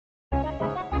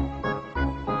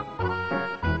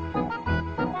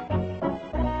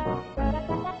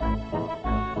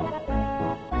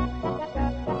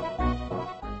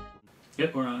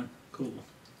Yep, we're on. Cool.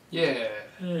 Yeah.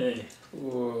 Hey.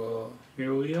 Whoa.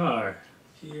 Here we are.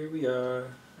 Here we are.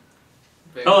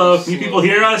 Very Hello, can you slow. people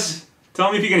hear us?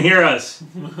 Tell me if you can hear us.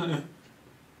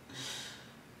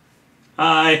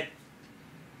 Hi.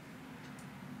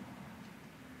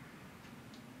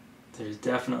 There's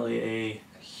definitely a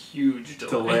Huge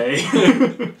delay.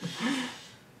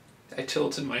 I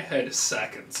tilted my head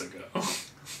seconds ago.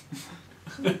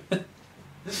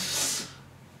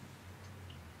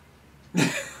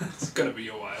 It's gonna be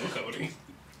a while, Cody.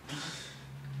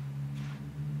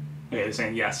 Okay, they're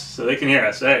saying yes, so they can hear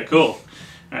us. Alright, cool.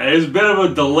 Alright, there's a bit of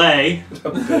a delay. A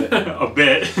bit. A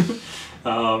bit.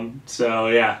 So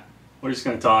yeah, we're just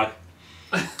gonna talk.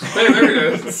 Hey,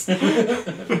 there it is.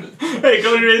 Hey,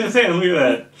 Cody raised his hand, look at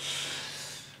that.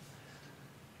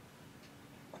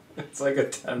 It's like a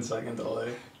 10-second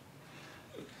delay.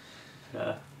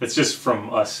 Yeah, it's just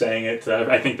from us saying it.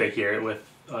 I think they hear it with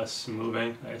us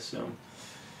moving, I assume.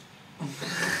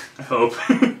 I hope.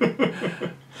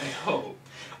 I hope.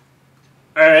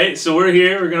 Alright, so we're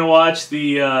here. We're going to watch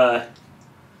the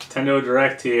Nintendo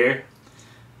Direct here.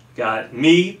 Got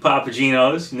me,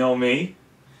 PapaGenos, you know me.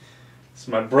 It's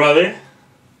my brother,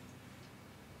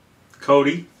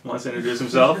 Cody, wants to introduce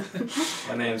himself.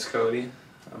 My name's Cody.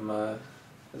 I'm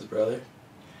his brother.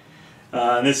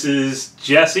 And this is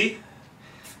Jesse.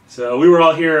 So we were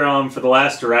all here for the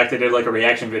last Direct. I did like a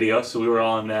reaction video, so we were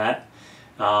all in that.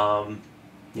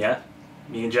 Yeah,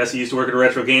 me and Jesse used to work at a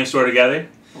retro game store together.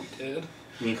 We did.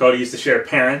 Me and Cody used to share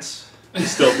parents. We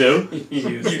still do.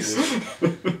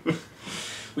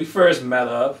 We first met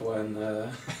up when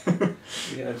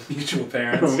we had mutual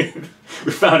parents.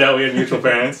 We found out we had mutual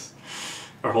parents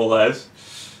our whole lives.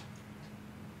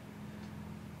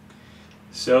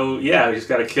 So yeah, we just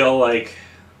got to kill like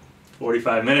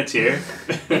 45 minutes here.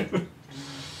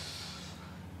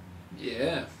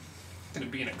 Yeah. Gonna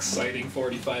be an exciting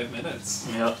 45 minutes.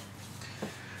 Yep.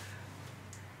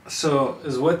 So,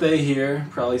 is what they hear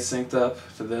probably synced up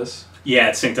to this? Yeah,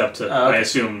 it's synced up to, Oh, okay. I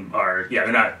assume, our, yeah,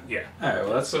 they're not, yeah. Alright,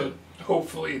 well that's So good.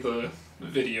 hopefully the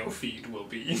video feed will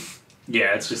be.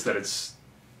 Yeah, it's just that it's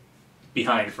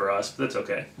behind for us, but that's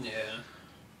okay. Yeah.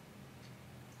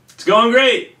 It's going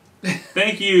great!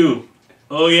 Thank you!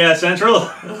 Oh yeah, Central!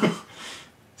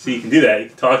 So you can do that, you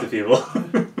can talk to people.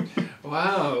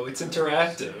 Wow, it's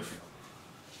interactive.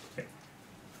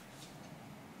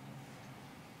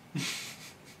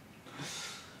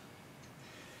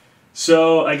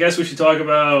 So, I guess we should talk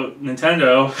about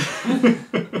Nintendo.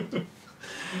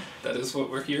 That is what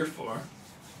we're here for.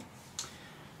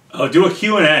 Oh, do a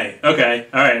Q&A. Okay,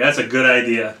 alright, that's a good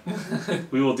idea.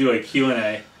 We will do a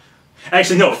Q&A.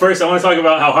 Actually, no, first I want to talk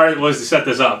about how hard it was to set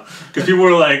this up. Because people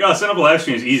were like, oh, setting up a live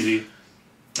stream is easy.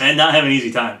 I did not have an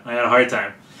easy time. I had a hard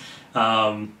time.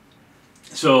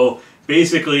 So,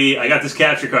 basically, I got this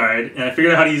capture card, and I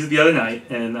figured out how to use it the other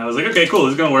night, and I was like, okay, cool,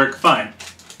 this is going to work, fine.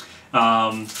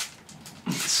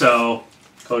 So,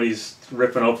 Cody's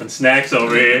ripping open snacks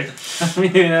over here. I'm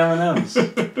eating M&M's.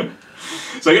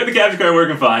 So I got the capture card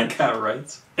working fine. Got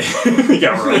rights. We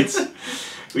got rights.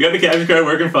 We got the capture card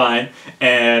working fine,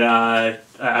 and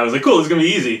I was like, cool, this is going to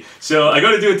be easy. So I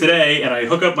go to do it today, and I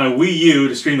hook up my Wii U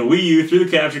to stream the Wii U through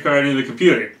the capture card into the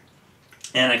computer.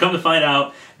 And I come to find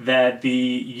out that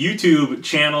the YouTube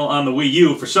channel on the Wii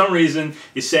U, for some reason,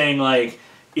 is saying like,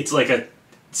 it's like a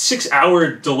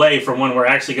 6-hour delay from when we're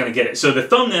actually going to get it. So the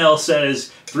thumbnail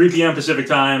says 3 p.m. Pacific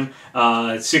time,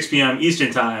 6 p.m.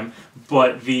 Eastern time,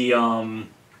 but the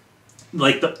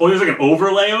there's like an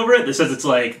overlay over it that says it's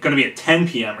like going to be at 10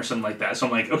 p.m. or something like that. So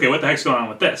I'm like, okay, what the heck's going on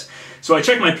with this? So I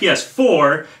check my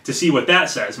PS4 to see what that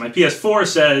says. My PS4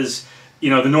 says, you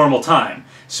know, the normal time.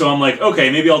 So I'm like, okay,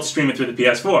 maybe I'll stream it through the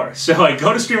PS4. So I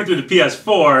go to stream it through the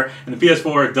PS4, and the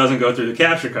PS4 doesn't go through the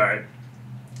capture card.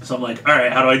 So I'm like, all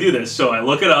right, how do I do this? So I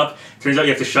look it up. Turns out you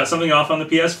have to shut something off on the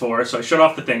PS4. So I shut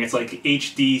off the thing. It's like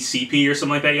HDCP or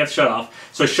something like that you have to shut off.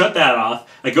 So I shut that off.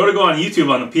 I go to go on YouTube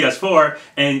on the PS4,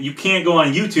 and you can't go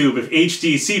on YouTube if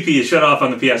HDCP is shut off on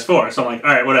the PS4. So I'm like,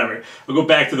 all right, whatever. I'll go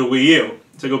back to the Wii U.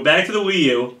 So I go back to the Wii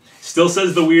U. Still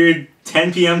says the weird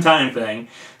 10 p.m. time thing.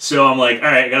 So I'm like, all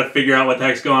right, I got to figure out what the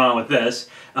heck's going on with this.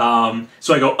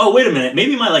 So I go, oh, wait a minute.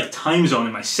 Maybe my like time zone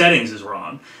in my settings is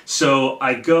wrong. So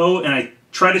I go and I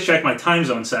try to check my time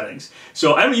zone settings.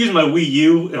 So I haven't used my Wii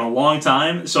U in a long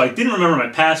time, so I didn't remember my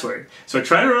password. So I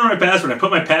tried to remember my password, and I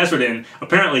put my password in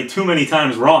apparently too many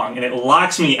times wrong, and it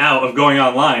locks me out of going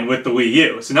online with the Wii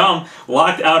U. So now I'm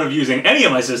locked out of using any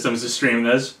of my systems to stream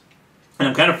this. And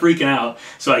I'm kind of freaking out.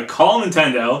 So I call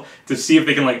Nintendo to see if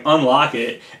they can like unlock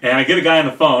it. And I get a guy on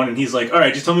the phone and he's like, all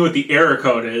right, just tell me what the error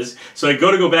code is. So I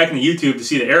go back into YouTube to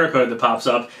see the error code that pops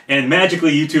up. And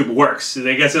magically YouTube works.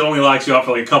 I guess it only locks you off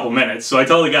for like a couple minutes. So I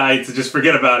tell the guy to just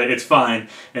forget about it. It's fine.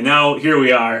 And now here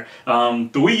we are.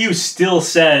 The Wii U still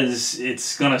says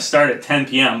it's going to start at 10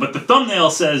 p.m. But the thumbnail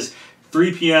says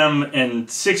 3 p.m. and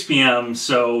 6 p.m.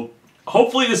 So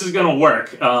hopefully this is going to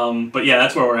work. But yeah,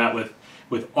 that's where we're at with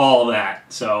all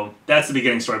that. So that's the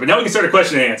beginning story. But now we can start a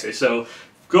question and answer. So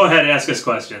go ahead and ask us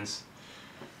questions.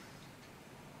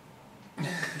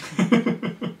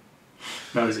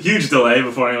 Now there's a huge delay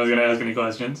before anyone's going to ask any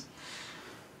questions.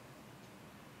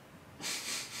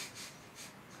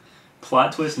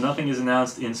 Plot twist, nothing is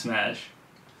announced in Smash.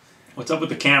 What's up with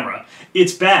the camera?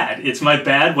 It's bad. It's my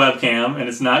bad webcam and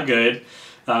it's not good.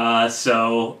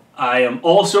 So I am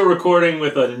also recording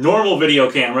with a normal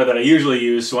video camera that I usually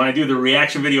use, so when I do the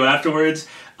reaction video afterwards,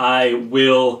 I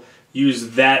will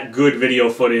use that good video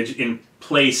footage in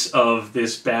place of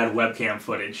this bad webcam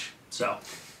footage. So,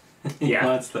 yeah.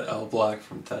 That's the L block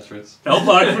from Tetris. L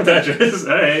block from Tetris,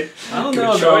 alright. I don't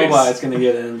know if L block is going to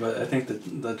get in, but I think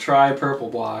the tri-purple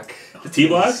block. The T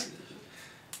block?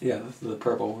 Yeah, the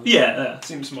purple one. Yeah.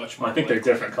 Seems much more. Well, I think they're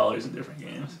different colors in different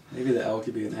games. Maybe the L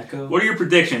could be an echo. What are your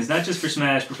predictions, not just for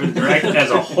Smash, but for the Direct as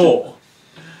a whole?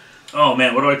 Oh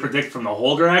man, what do I predict from the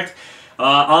whole Direct?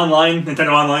 Online,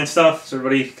 Nintendo Online stuff. Is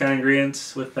everybody kind of in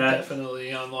agreement with that?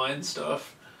 Definitely online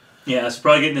stuff. Yeah, so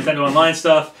probably get Nintendo Online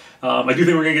stuff. I do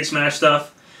think we're going to get Smash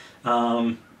stuff.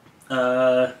 What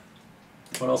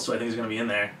else do I think is going to be in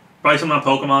there? Probably something on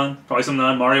Pokemon. Probably something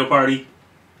on Mario Party.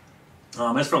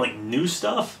 As for like new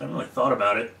stuff, I haven't really thought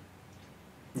about it.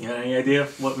 You got any idea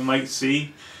of what we might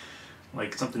see?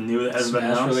 Like something new that hasn't been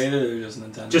announced? Smash related or just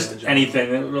Nintendo? Just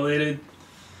anything related.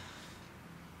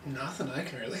 Nothing I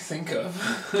can really think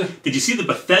of. Did you see the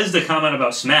Bethesda comment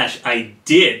about Smash? I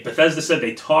did. Bethesda said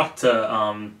they talked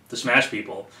to the Smash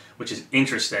people, which is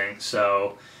interesting.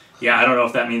 So, yeah, I don't know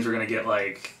if that means we're going to get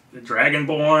like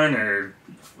Dragonborn or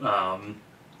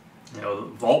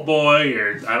Vault Boy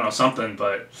or I don't know, something,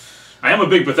 but I am a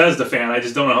big Bethesda fan. I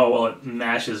just don't know how well it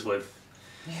matches with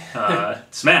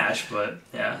Smash, but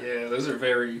yeah. Yeah, those are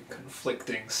very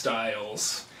conflicting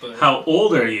styles. But How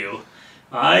old are you?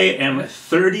 I am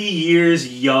 30 years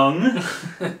young.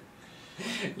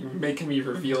 You're making me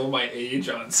reveal my age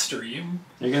on stream.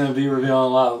 You're going to be revealing a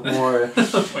lot more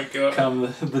Oh my god.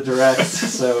 come the Direct,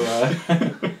 so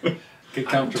get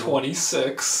comfortable. I'm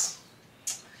 26.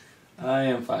 I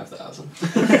am 5,000.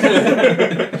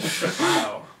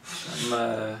 Wow.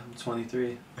 I'm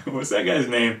 23. What's that guy's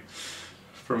name?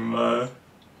 From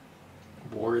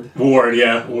Ward. Ward,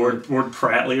 yeah. Ward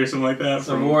Pratley or something like that. It's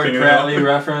a from Ward King of the Pratley Hill.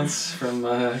 reference from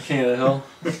King of the Hill.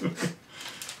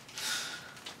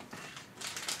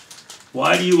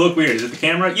 Why do you look weird? Is it the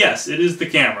camera? Yes, it is the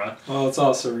camera. Well, it's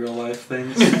also real life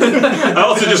things. I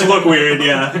also just look weird,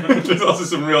 yeah. There's also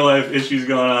some real life issues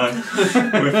going on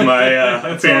with my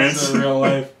It's appearance. also real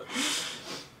life.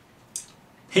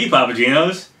 Hey,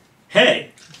 PapaGenos.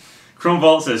 Hey. Chrome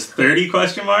Vault says 30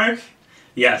 question mark?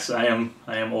 Yes, I am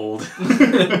old. Is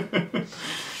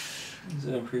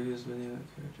that a previous video?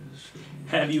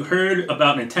 Have you heard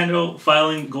about Nintendo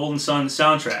filing Golden Sun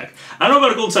soundtrack? I don't know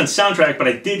about a Golden Sun soundtrack, but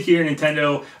I did hear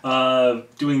Nintendo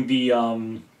doing the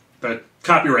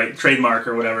copyright trademark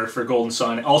or whatever for Golden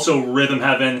Sun. Also Rhythm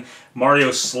Heaven,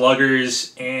 Mario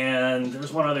Sluggers, and there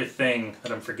was one other thing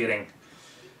that I'm forgetting.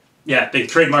 Yeah, they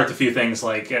trademarked a few things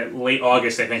like late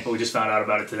August, I think, but we just found out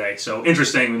about it today. So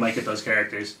interesting, we might get those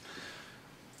characters.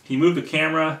 Can you move the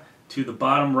camera to the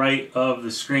bottom right of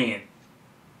the screen?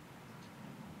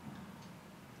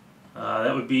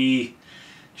 That would be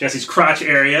Jesse's crotch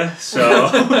area, so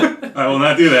I will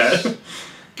not do that.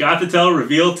 Gothitelle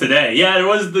revealed today. Yeah, there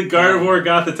was the Gardevoir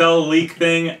Gothitelle leak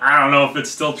thing. I don't know if it's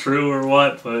still true or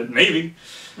what, but maybe.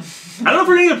 I don't know if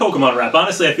we're going to get a Pokemon rep.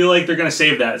 Honestly, I feel like they're going to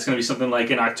save that. It's going to be something like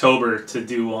in October to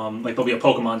do, like there'll be a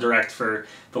Pokemon Direct for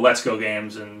the Let's Go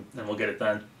games, and we'll get it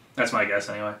then. That's my guess,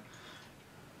 anyway.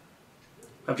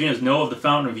 PapaGenos know of the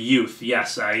Fountain of Youth.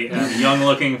 Yes, I am young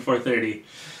looking for 30.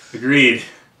 Agreed.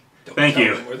 Don't Thank tell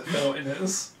you. me where the fountain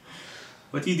is.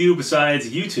 What do you do besides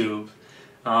YouTube?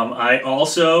 I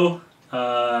also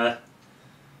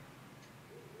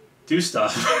do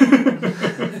stuff.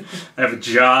 I have a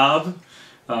job.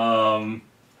 I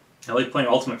like playing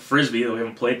Ultimate Frisbee, though we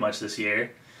haven't played much this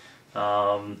year.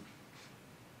 I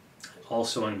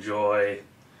also enjoy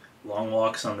long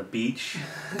walks on the beach.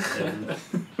 And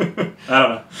I don't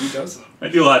know. Who doesn't? I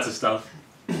do lots of stuff.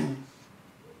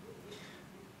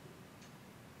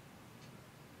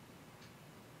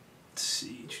 Let's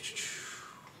see.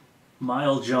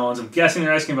 Mile Jones. I'm guessing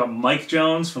they're asking about Mike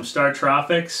Jones from Star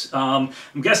Tropics. I'm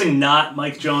guessing not.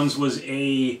 Mike Jones was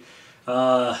a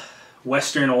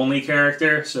Western-only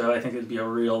character, so I think it'd be a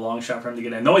real long shot for him to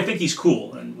get in. Though I think he's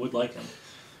cool and would like him.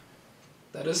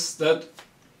 That.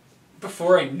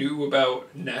 Before I knew about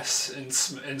NES and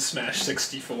Smash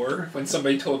 64, when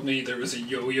somebody told me there was a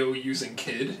yo-yo using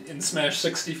Kid in Smash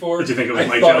 64, did you think it was I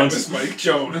Mike thought Jones? it was Mike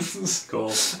Jones.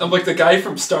 Cool. I'm like the guy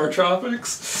from Star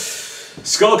Tropics.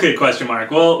 Skull Kid question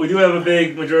mark. Well, we do have a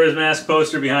big Majora's Mask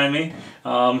poster behind me.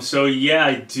 So yeah,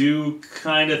 I do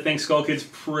kind of think Skull Kid's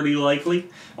pretty likely.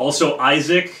 Also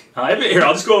Isaac. Here,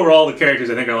 I'll just go over all the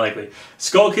characters I think are likely.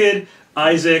 Skull Kid,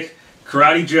 Isaac,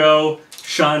 Karate Joe,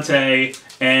 Shantae,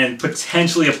 and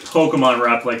potentially a Pokemon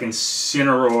rep like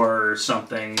Incineroar or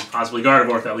something, possibly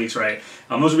Gardevoir if that leaks right.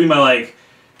 Those would be my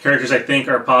characters I think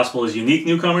are possible as unique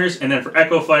newcomers. And then for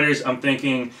Echo Fighters, I'm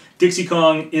thinking Dixie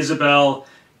Kong, Isabelle,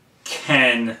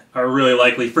 Ken are really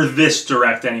likely for this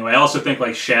direct anyway. I also think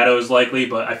Shadow is likely,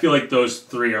 but I feel like those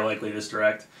three are likely this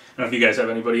direct. I don't know if you guys have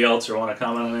anybody else or want to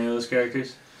comment on any of those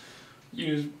characters.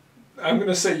 I'm going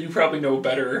to say you probably know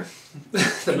better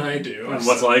than I do. And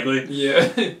what's likely?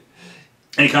 Yeah.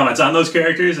 Any comments on those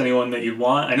characters? Anyone that you'd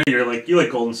want? I know you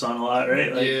like Golden Sun a lot,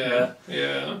 right? Yeah.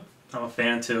 I'm a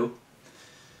fan too.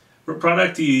 What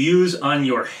product do you use on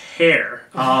your hair?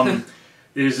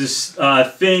 There's this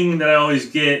thing that I always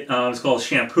get. It's called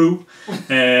shampoo,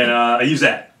 and I use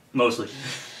that mostly.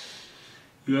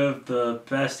 You have the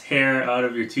best hair out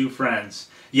of your two friends.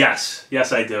 Yes,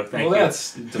 I do. Thank you. Well,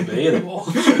 that's debatable.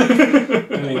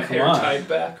 I mean, My hair tied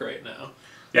back right now.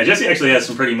 Yeah, Jesse actually has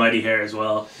some pretty mighty hair as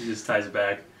well. He just ties it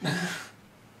back.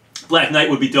 Black Knight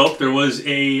would be dope. There was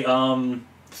a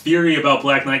theory about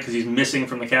Black Knight because he's missing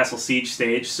from the Castle Siege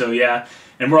stage. So yeah,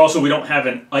 and we don't have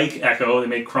an Ike Echo. They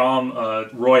made Chrom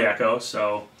Roy Echo.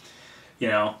 So,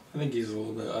 I think he's a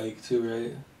little bit Ike too,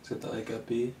 right? He's got the Ike up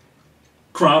B.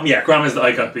 Chrom is the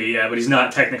Ike up B. Yeah, but he's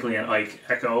not technically an Ike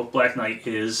Echo. Black Knight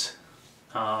is.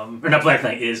 Or not Black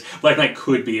Knight is. Black Knight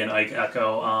could be an Ike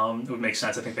Echo. It would make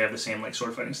sense. I think they have the same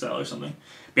sword fighting style or something.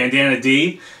 Bandana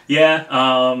D. Yeah.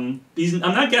 I'm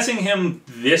not guessing him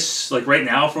this right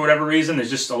now for whatever reason. There's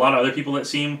just a lot of other people that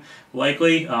seem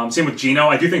likely. Same with Gino.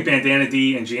 I do think Bandana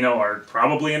D and Gino are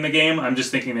probably in the game. I'm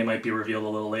just thinking they might be revealed a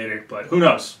little later. But who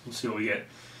knows? We'll see what we get.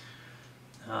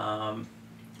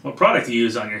 What product do you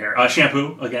use on your hair?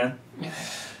 Shampoo again.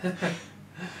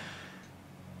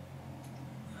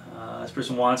 This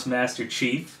person wants Master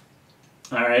Chief.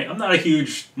 Alright, I'm not a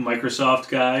huge Microsoft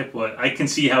guy, but I can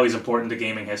see how he's important to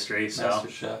gaming history. So.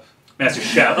 Master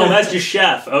Chef. Oh, Master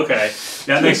Chef. Okay.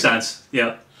 That makes sense.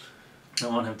 Yep. I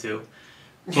want him to.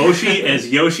 Boshi as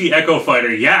Yoshi Echo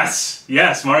Fighter. Yes!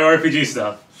 Yes, Mario RPG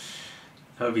stuff.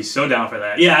 I would be so down for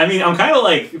that. Yeah, I mean, I'm kind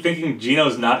of thinking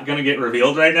Gino's not going to get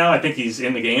revealed right now. I think he's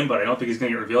in the game, but I don't think he's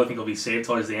going to get revealed. I think he'll be saved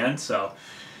towards the end, so.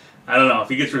 I don't know. If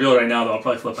he gets revealed right now, though, I'll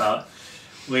probably flip out.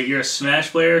 Wait, you're a Smash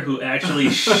player who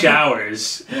actually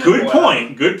showers. Good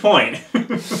point. Good point.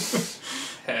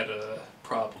 Had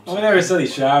problems. I never said he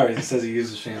showers. He says he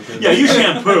uses shampoo. Yeah, I use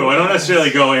shampoo. I don't necessarily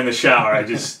go in the shower. I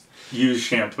just use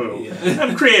shampoo. Yeah.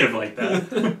 I'm creative like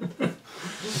that.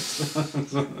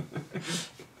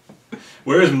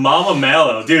 Where is Mama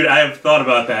Mallow? Dude, I have thought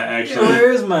about that, actually. Yeah,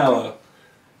 where is Mallow?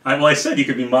 I said you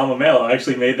could be Mama Mallow. I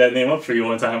actually made that name up for you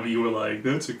one time, but you were like,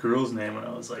 that's a girl's name. And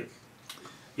I was like,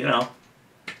 I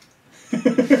want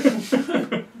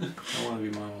to be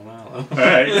Mama Mallow.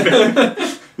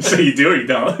 Alright. So you do or you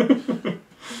don't?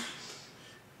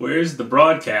 Where's the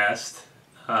broadcast?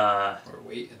 We're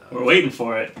waiting on We're waiting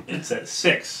for it. It's at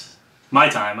 6. My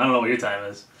time. I don't know what your time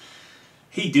is.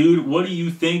 Hey dude, what do you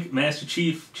think Master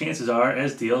Chief chances are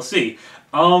as DLC?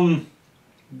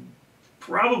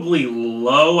 Probably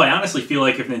low. I honestly feel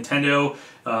like if Nintendo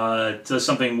does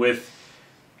something with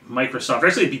Microsoft, or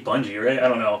actually it'd be Bungie, right? I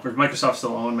don't know. If Microsoft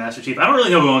still owns Master Chief. I don't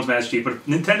really know who owns Master Chief, but if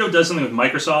Nintendo does something with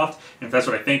Microsoft, and if that's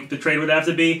what I think the trade would have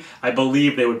to be, I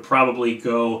believe they would probably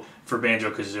go for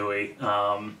Banjo-Kazooie.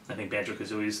 I think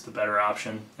Banjo-Kazooie is the better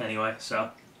option anyway,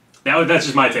 so. That's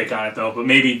just my take on it, though, but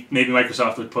maybe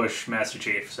Microsoft would push Master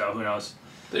Chief, so who knows.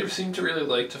 They seem to really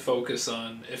like to focus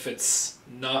on, if it's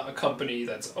not a company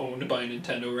that's owned by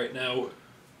Nintendo right now,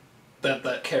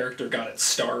 that character got its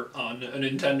start on a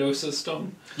Nintendo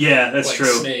system. Yeah, that's true.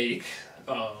 Snake,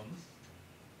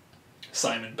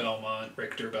 Simon Belmont,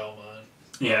 Richter Belmont.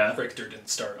 Yeah. Richter didn't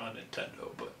start on Nintendo,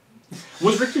 but...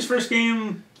 Was Richter's first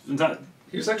game...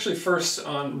 He was actually first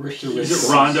on... Is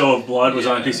it Rondo of Blood was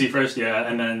on PC first? Yeah,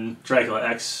 and then Dracula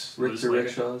X was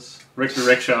Richter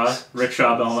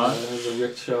Rickshaw Belmont.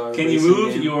 Rickshaw Can you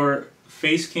move your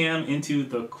face cam into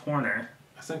the corner?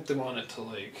 I think they want it to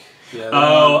like. Yeah.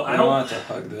 I don't want to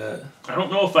hug that. I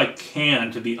don't know if I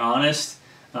can, to be honest.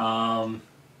 I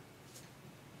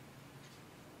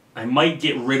might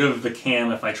get rid of the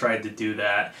cam if I tried to do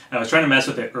that. I was trying to mess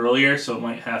with it earlier, so it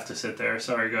might have to sit there.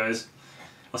 Sorry, guys.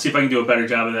 I'll see if I can do a better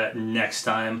job of that next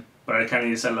time, but I kind of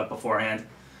need to set it up beforehand.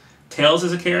 Tails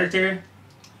is a character,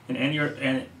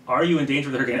 and are you in danger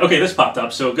of the hurricane? Okay, this popped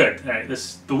up, so good. All right, the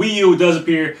Wii U does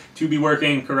appear to be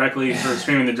working correctly for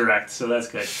streaming the Direct, so that's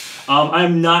good.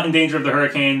 I'm not in danger of the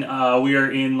hurricane. We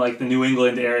are in like the New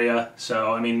England area,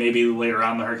 so I mean maybe later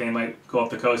on the hurricane might go up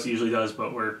the coast. It usually does,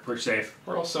 but we're safe.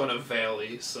 We're also in a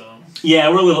valley, so. Yeah,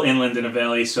 we're a little inland in a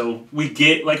valley, so we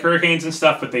get like hurricanes and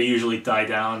stuff, but they usually die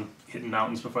down, hitting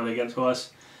mountains before they get to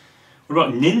us. What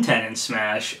about Nintendo and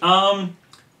Smash?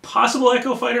 Possible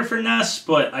Echo Fighter for NES,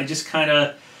 but I just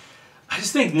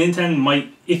think Nintendo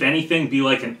might, if anything, be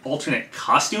like an alternate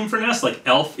costume for NES. Like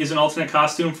Elf is an alternate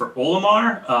costume for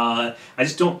Olimar. I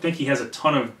just don't think he has a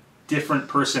ton of different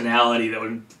personality that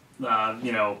would,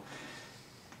 you know,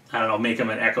 I don't know, make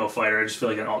him an Echo Fighter. I just feel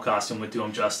like an alt costume would do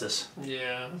him justice.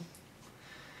 Yeah.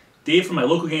 Dave from my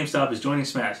local GameStop is joining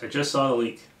Smash. I just saw the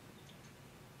leak.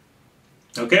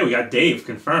 Okay, we got Dave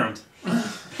confirmed.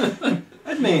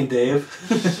 I'd main Dave.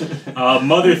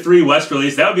 Mother 3 West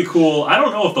release. That would be cool. I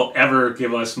don't know if they'll ever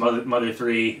give us Mother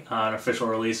 3 an official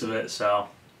release of it, so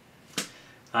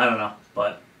I don't know.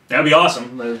 But that would be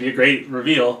awesome. That would be a great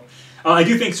reveal. I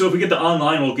do think so. If we get the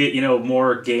online, we'll get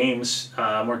more games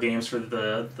for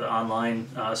the online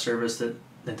service that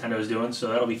Nintendo's doing. So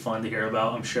that'll be fun to hear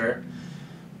about, I'm sure.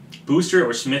 Booster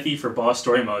or Smithy for boss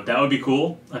story mode. That would be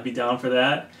cool. I'd be down for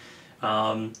that.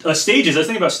 Stages. I was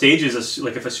thinking about stages as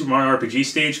like if a Super Mario RPG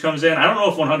stage comes in. I don't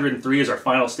know if 103 is our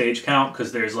final stage count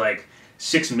because there's like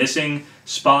 6 missing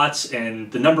spots,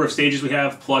 and the number of stages we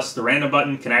have plus the random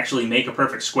button can actually make a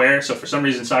perfect square. So for some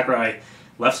reason Sakurai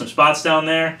left some spots down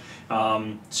there.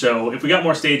 So if we got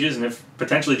more stages, and if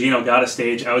potentially Gino got a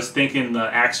stage, I was thinking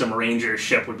the Axum Ranger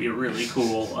ship would be a really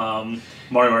cool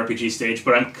Mario RPG stage,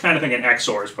 but I'm kind of thinking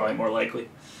Exor is probably more likely.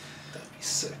 That'd be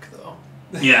sick, though.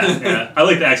 Yeah. I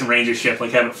like the Axum Ranger ship,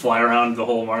 like have it fly around the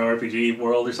whole Mario RPG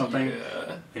world or something.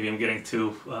 Yeah. Maybe I'm getting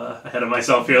too ahead of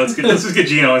myself here. Let's just get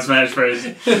Gino in Smash first.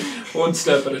 One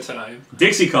step at a time.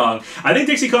 Dixie Kong. I think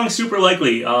Dixie Kong's super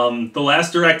likely. The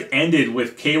last Direct ended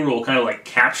with K. Rool kind of like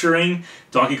capturing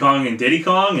Donkey Kong and Diddy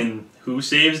Kong, and who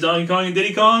saves Donkey Kong and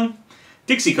Diddy Kong?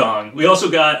 Dixie Kong. We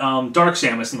also got Dark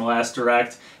Samus in the last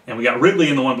Direct, and we got Ridley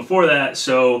in the one before that,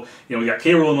 so we got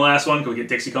K. Rool in the last one. Can we get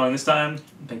Dixie Kong this time?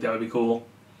 I think that would be cool.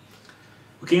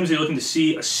 What games are you looking to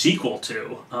see a sequel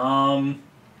to?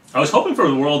 I was hoping for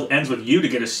The World Ends With You to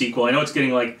get a sequel. I know it's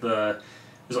getting like there's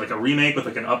like a remake with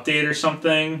like an update or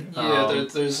something. Yeah,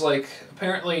 there's like,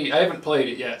 apparently, I haven't played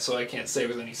it yet, so I can't say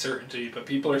with any certainty, but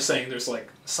people are saying there's like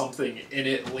something in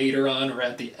it later on or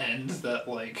at the end that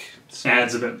like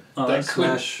adds a bit. That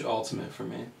Smash Ultimate for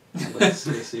me. I'd like to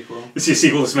see a sequel. Is he a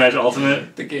sequel to Smash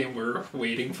Ultimate? The game we're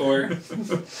waiting for.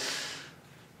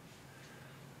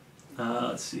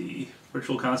 Let's see.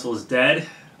 Virtual Console is dead.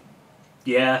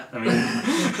 Yeah, I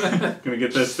mean, gonna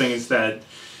get this thing instead. Do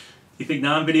you think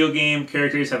non-video game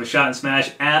characters have a shot in Smash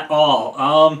at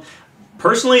all?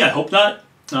 Personally, I hope not.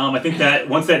 I think that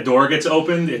once that door gets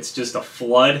opened, it's just a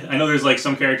flood. I know there's like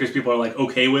some characters people are like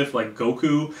okay with, like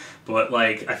Goku, but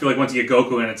like I feel like once you get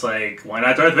Goku in, it's like why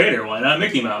not Darth Vader? Why not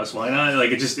Mickey Mouse? Why not? Like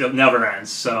it never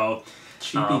ends. So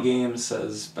Cheapy Games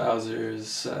says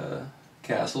Bowser's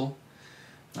Castle.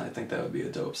 I think that would be a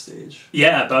dope stage.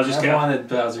 Yeah, Bowser's Castle. I wanted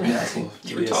Bowser Castle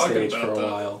to be a stage for a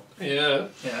while. Yeah.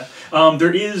 Yeah.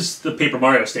 There is the Paper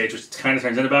Mario stage, which kind of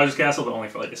turns into Bowser's Castle, but only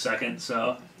for like a second,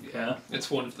 so yeah. It's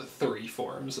one of the 3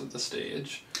 forms of the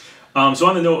stage. So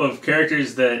on the note of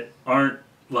characters that aren't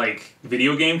like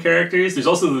video game characters, there's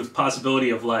also the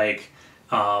possibility of like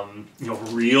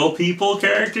real people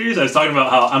characters. I was talking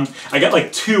about how I got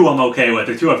like 2 I'm okay with,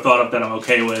 or 2 I've thought of that I'm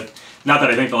okay with. Not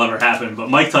that I think they'll ever happen, but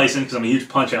Mike Tyson, because I'm a huge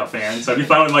Punch-Out fan, so I'd be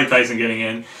fine with Mike Tyson getting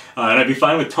in. And I'd be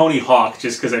fine with Tony Hawk,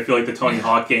 just because I feel like the Tony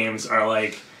Hawk games are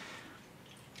like,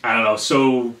 I don't know,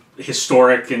 so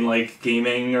historic in like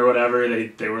gaming or whatever.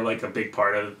 They were like a big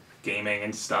part of gaming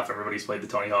and stuff. Everybody's played the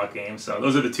Tony Hawk games, so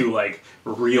those are the 2 like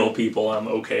real people I'm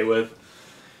okay with.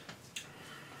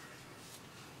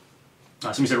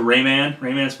 Somebody said Rayman.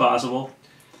 Rayman's possible.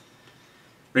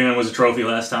 Rayman was a trophy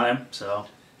last time, so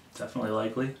definitely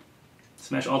likely.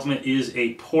 Smash Ultimate is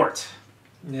a port.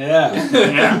 Yeah.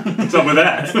 Yeah. What's up with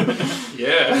that?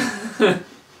 Yeah.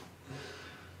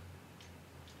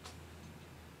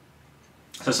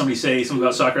 So somebody say something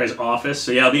about Sakurai's office.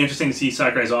 So yeah, it'll be interesting to see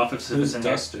Sakurai's office. Who's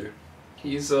Duster?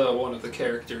 He's one of the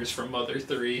characters from Mother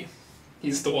 3.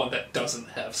 He's the one that doesn't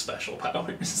have special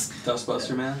powers.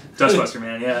 Dustbuster Man. Dustbuster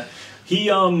Man, yeah.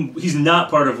 He's not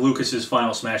part of Lucas's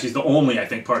Final Smash. He's the only, I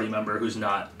think, party member who's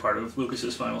not part of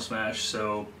Lucas's Final Smash.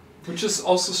 So, which is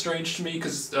also strange to me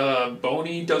because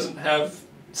Boney doesn't have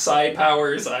psi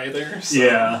powers either. So.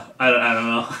 Yeah, I don't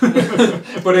know.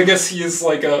 But I guess he is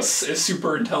like a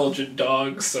super intelligent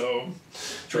dog. So.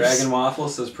 Dragon Waffle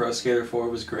says Pro Skater 4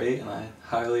 was great, and I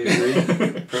highly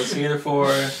agree. Pro Skater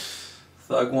 4,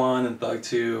 Thug 1, and Thug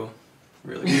 2,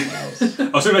 really good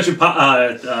games. Also, you mentioned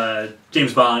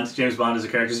James Bond. James Bond is a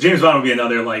character. So James Bond would be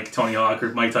another like Tony Hawk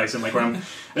or Mike Tyson, like where I'm.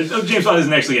 James Bond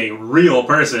isn't actually a real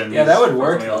person. Yeah, that would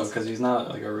work though, because he's not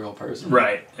like a real person.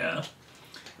 Right. Yeah.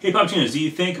 Hey, PapaGenos, do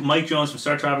you think Mike Jones from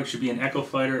Star Tropics should be an Echo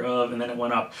Fighter of, and then it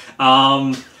went up?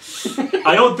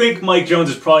 I don't think Mike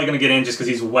Jones is probably going to get in just because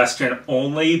he's Western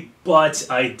only, but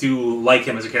I do like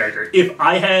him as a character. If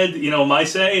I had, my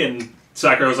say, and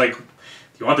Sakura was like, do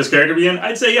you want this character to be in?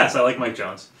 I'd say yes, I like Mike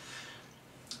Jones.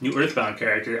 New Earthbound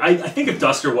character. I think if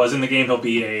Duster was in the game, he'll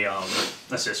be a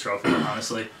assist trophy,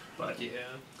 honestly. But yeah.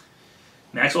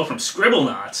 Maxwell from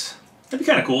Scribblenauts. That'd be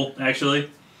kind of cool, actually.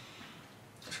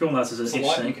 Scribblenauts is There's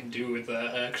interesting. a lot you can do with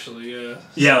that, actually.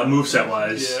 Yeah,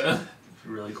 moveset-wise. Yeah.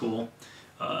 Really cool.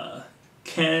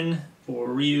 Ken or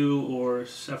Ryu or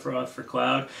Sephiroth for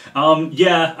Cloud.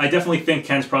 Yeah, I definitely think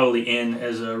Ken's probably in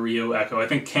as a Ryu Echo. I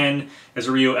think Ken as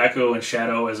a Ryu Echo and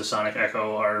Shadow as a Sonic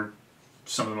Echo are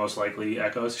some of the most likely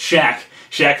Echoes. Shaq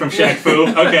from Shaq Fu.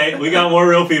 Okay, we got more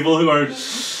real people who are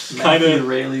kind Matthew of...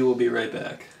 Rayleigh will be right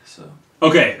back. So.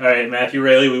 Okay, all right, Matthew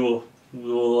Rayleigh, we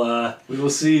will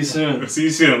see you soon. We'll see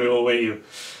you soon. We will await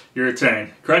your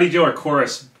return. Karate Joe or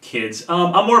Chorus Kids?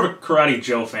 I'm more of a Karate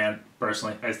Joe fan,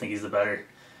 personally. I just think he's the better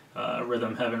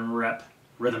Rhythm Heaven rep,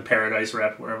 Rhythm Paradise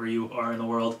rep, wherever you are in the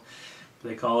world,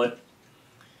 they call it.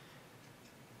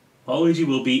 Waluigi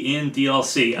will be in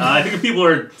DLC. I think if people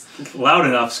are loud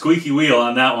enough, squeaky wheel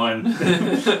on that one.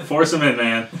 Force him in,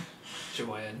 man.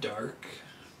 Joanne Dark.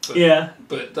 But, yeah.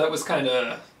 But that was kind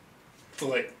of,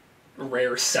 like,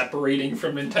 Rare separating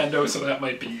from Nintendo, so that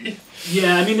might be...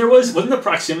 Yeah, I mean, wasn't the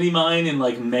proximity mine in,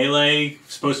 like, Melee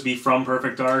supposed to be from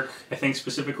Perfect Dark, I think,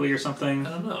 specifically, or something?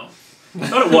 I don't know. I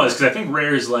thought it was, because I think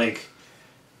Rare is, like,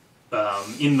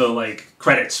 in the, like,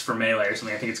 credits for Melee or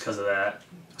something. I think it's because of that.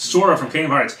 Sora from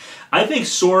Kingdom Hearts. I think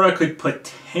Sora could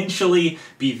potentially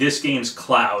be this game's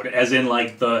Cloud, as in,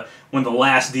 like, one of the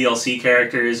last DLC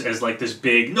characters as, like, this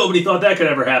big, nobody thought that could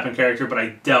ever happen character, but I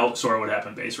doubt Sora would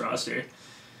happen base roster.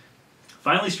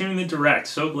 Finally streaming the Direct.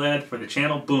 So glad for the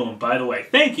channel boom. By the way,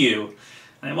 thank you.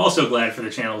 I am also glad for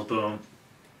the channel's boom.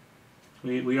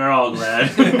 We are all glad.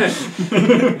 2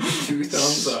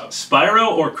 thumbs up.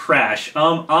 Spyro or Crash?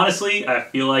 Honestly, I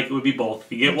feel like it would be both.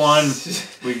 If you get one,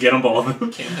 we get them both.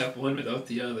 Can't have one without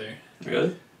the other.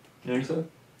 Really? You think so?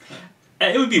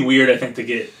 It would be weird, I think, to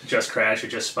get just Crash or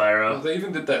just Spyro. Well, they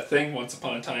even did that thing once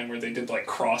upon a time where they did, like,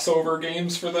 crossover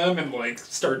games for them and, like,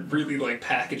 started really, like,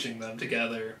 packaging them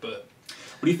together, but...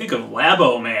 What do you think of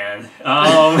Labo Man?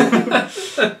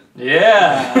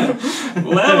 Yeah!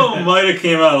 Labo might have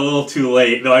came out a little too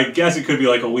late, though I guess it could be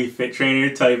like a Wii Fit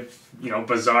Trainer type,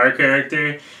 bizarre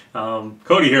character.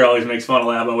 Cody here always makes fun of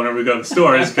Labo whenever we go to the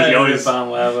stores, because he always... on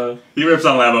Labo. He rips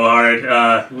on Labo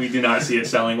hard. We do not see it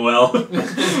selling well.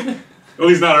 At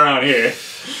least not around here.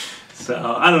 So,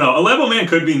 I don't know. A Labo Man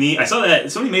could be neat. I saw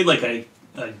that somebody made like a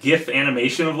GIF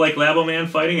animation of like Labo Man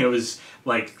fighting, and it was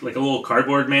like a little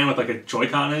cardboard man with like a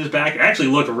Joy-Con in his back. It actually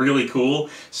looked really cool.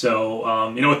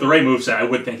 So, with the right moveset, I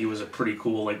would think he was a pretty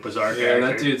cool, like, bizarre character. Yeah,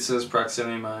 that dude says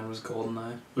proximity mine was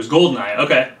GoldenEye. It was GoldenEye,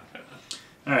 okay.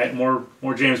 Alright, more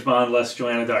James Bond, less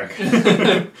Joanna Dark.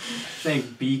 I think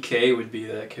BK would be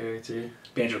that character.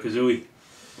 Banjo-Kazooie.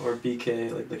 Or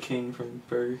BK, like the king from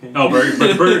Burger King. Oh,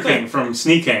 Burger King from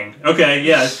Sneak King. Okay,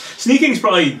 yeah. Sneak King's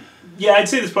probably... Yeah, I'd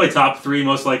say that's probably top 3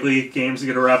 most likely games to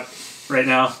get a rep right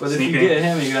now. But Sneak if you King. get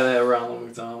him, you gotta have Ronald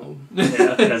McDonald.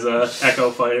 Yeah, as a Echo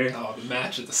fighter. Oh, the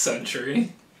match of the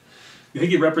century. You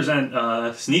think he'd represent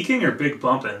Sneaking or Big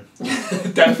Bumpin'?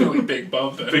 Definitely Big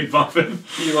Bumpin'. Big Bumpin'.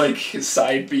 He, like, his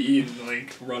side B and,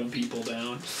 like, run people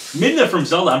down. Midna from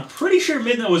Zelda. I'm pretty sure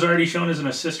Midna was already shown as an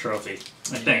assist trophy.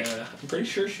 I think. Yeah, I'm pretty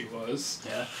sure she was.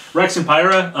 Yeah. Rex and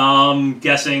Pyra,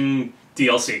 guessing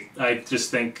DLC. I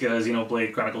just think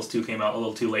Xenoblade Chronicles 2 came out a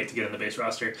little too late to get in the base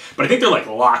roster. But I think they're like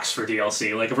locks for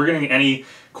DLC. Like if we're getting any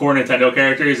core Nintendo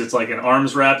characters, it's like an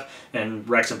ARMS rep, and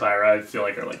Rex and Pyra I feel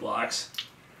like are like locks.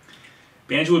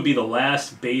 Banjo would be the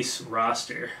last base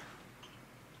roster.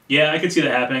 Yeah, I could see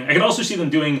that happening. I could also see them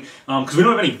doing, because we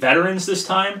don't have any veterans this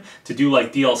time, to do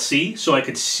like DLC, so I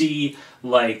could see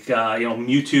like,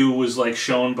 Mewtwo was like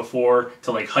shown before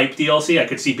to like hype DLC. I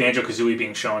could see Banjo-Kazooie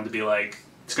being shown to be like,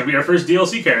 it's going to be our first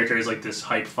DLC character, is like this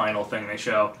hype final thing they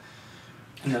show.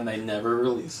 And then they never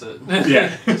release it.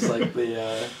 Yeah. It's like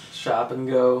the shop and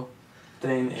go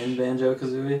thing in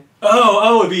Banjo-Kazooie.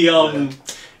 Oh, the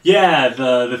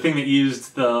thing that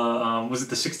used the, was it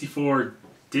the 64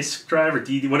 disk drive or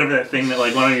DD, whatever that thing that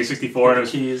like went on your 64 and it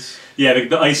was keys. Yeah,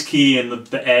 the ice key and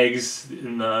the eggs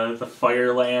in the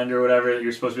fire land or whatever that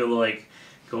you're supposed to be able to like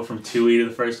go from 2E to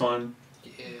the first one.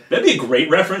 Yeah. That'd be a great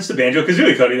reference to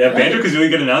Banjo-Kazooie, Cody. That Right. Banjo-Kazooie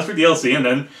get announced for DLC and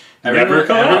then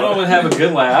Everyone would have a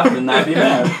good laugh and not be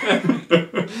mad.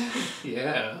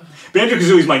 Yeah.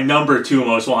 Banjo-Kazooie's my number 2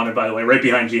 most wanted, by the way, right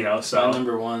behind Geno. So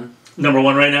Number 1. Number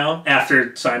 1 right now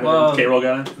after Simon and K-Roll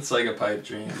got in. It's like a pipe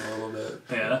dream a little bit.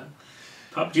 Yeah.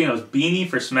 PapaGenos beanie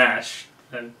for Smash.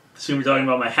 I assume you're talking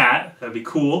about my hat. That'd be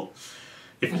cool.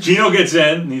 If Geno gets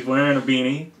in and he's wearing a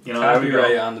beanie,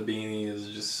 Copyright on the beanie is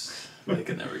just, they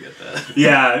could never get that.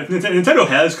 Yeah, Nintendo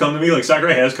has come to me, like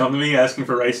Sakurai has come to me asking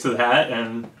for rights to the hat,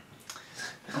 and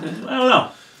I don't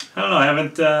know. I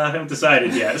haven't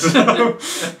decided yet. So.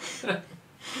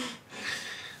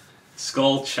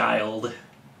 Skull Child.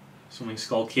 Assuming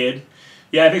Skull Kid.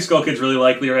 Yeah, I think Skull Kid's really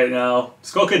likely right now.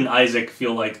 Skull Kid and Isaac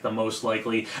feel like the most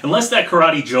likely. Unless that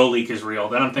Karate Joe leak is real.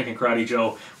 Then I'm thinking Karate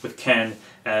Joe with Ken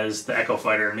as the Echo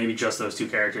Fighter. And maybe just those 2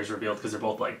 characters revealed because they're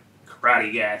both like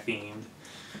karate guy themed.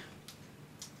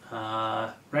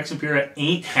 Rex and Pyrrha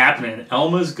ain't happening.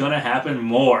 Elma's gonna happen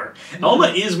more.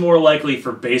 Elma is more likely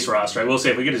for base roster. I will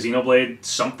say if we get a Xenoblade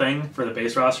something for the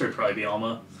base roster, it'd probably be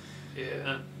Elma.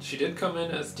 Yeah. She did come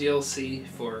in as DLC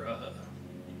for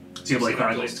Xenoblade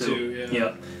Chronicles 2.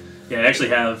 Yeah. Yeah, I actually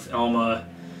have Elma,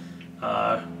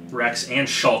 Rex, and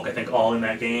Shulk, I think, all in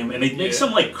that game. And they make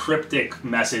some like cryptic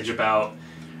message about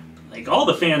like all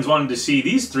the fans wanted to see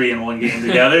these 3 in one game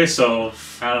together, so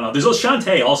I don't know. There's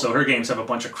Shantae also. Her games have a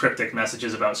bunch of cryptic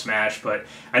messages about Smash, but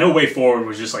I know Way Forward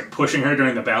was just like pushing her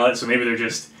during the ballot, so maybe they're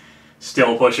just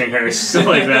still pushing her, stuff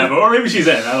like that. Or maybe she's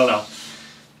in. I don't know.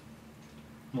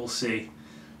 We'll see.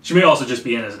 She may also just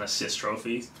be in as an assist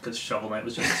trophy, because Shovel Knight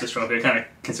was just an assist trophy. I kind of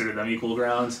consider them equal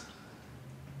grounds.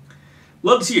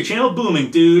 Love to see your channel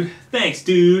booming, dude. Thanks,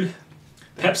 dude.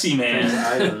 Pepsi Man.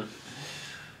 Thanks, Ivan.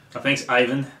 Thanks,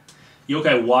 Ivan.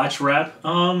 Yokai Watch rep.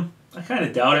 I kind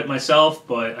of doubt it myself,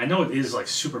 but I know it is like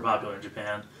super popular in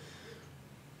Japan.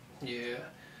 Yeah.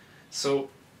 So,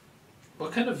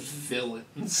 what kind of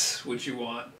villains would you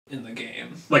want in the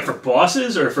game? Like for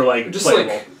bosses or for like Just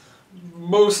playable? like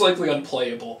most likely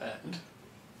unplayable end.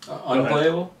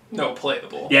 Unplayable? No,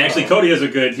 playable. Yeah, actually, Cody has a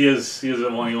good. He has the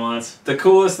one he wants. The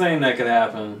coolest thing that could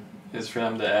happen is for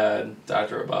them to add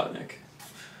Dr. Robotnik.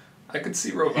 I could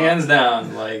see Robot. Hands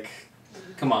down, like,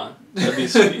 come on. That'd be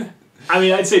sweet. I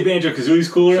mean, I'd say Banjo-Kazooie's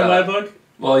cooler in my book.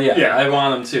 Well, yeah, I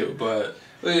want him too, but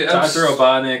Dr.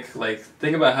 Robotnik, like,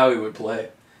 think about how he would play.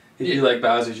 He'd be like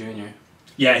Bowser Jr.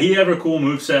 Yeah, he'd have a cool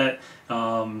moveset,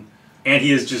 and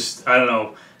he is just, I don't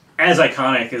know, as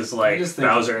iconic as like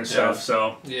Bowser and stuff,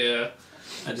 so. Yeah.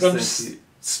 I just think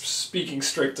speaking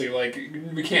strictly, like,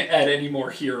 we can't add any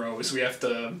more heroes. We have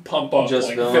to pump up, just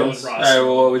like, villains. villain roster. Alright,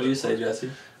 well, what would you say,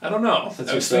 Jesse? I don't know. Since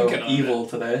I was you're thinking so evil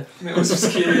today. I was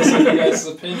just curious on you guys'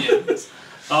 opinions.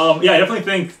 Yeah, I definitely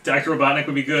think Dr. Robotnik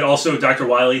would be good. Also, Dr.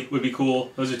 Wily would be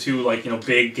cool. Those are 2, like,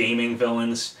 big gaming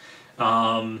villains.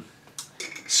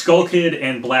 Skull Kid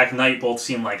and Black Knight both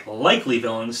seem like likely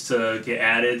villains to get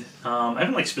added. I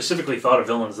haven't like specifically thought of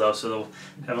villains though, so they'll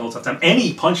have a little tough time.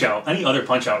 Any other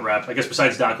Punch-Out rep, I guess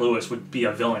besides Doc Lewis, would be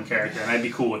a villain character, and I'd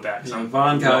be cool with that. Yeah,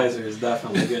 Von Kaiser is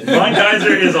definitely good. Von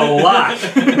Kaiser is a lot.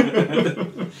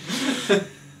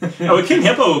 King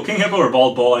Hippo or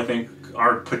Bald Bull, I think,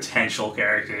 are potential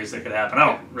characters that could happen. I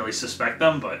don't really suspect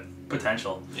them, but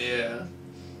potential. Yeah.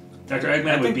 Dr.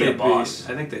 Eggman would be a boss.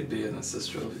 I think they'd be an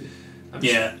assist trophy.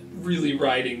 I'm really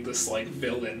riding this like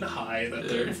villain high that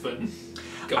they've been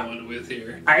going with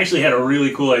here. I actually had a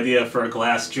really cool idea for a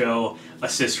Glass Joe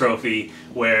assist trophy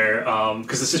where,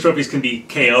 because assist trophies can be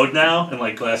KO'd now, and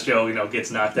like Glass Joe,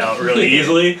 gets knocked out really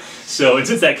easily. So, and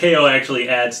since that KO actually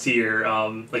adds to your,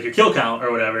 like your kill count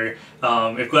or whatever,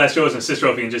 if Glass Joe is an assist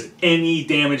trophy and just any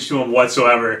damage to him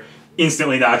whatsoever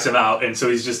instantly knocks him out, and so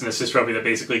he's just an assist trophy that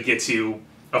basically gets you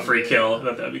a free kill. I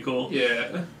thought that'd be cool.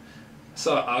 Yeah. I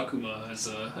saw Akuma as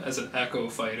an Echo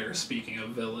Fighter, speaking of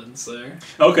villains there.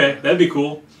 Okay, that'd be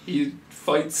cool. He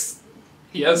has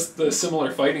the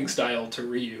similar fighting style to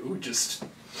Ryu, just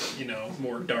you know,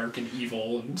 more dark and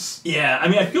evil and. Yeah, I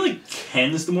mean, I feel like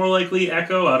Ken's the more likely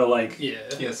Echo out of like. Yeah.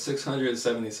 Yeah,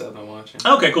 677 watching.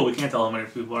 Okay, cool. We can't tell how many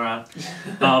people are on.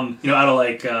 You know, out of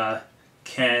like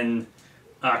Ken,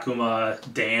 Akuma,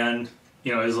 Dan.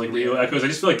 You know, as like Ryu Echoes. I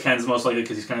just feel like Ken's most likely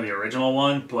because he's kind of the original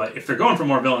one. But if they're going for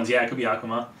more villains, yeah, it could be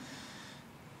Akuma.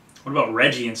 What about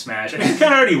Reggie in Smash? I think he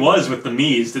kind of already was with the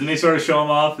Mii's. Didn't they sort of show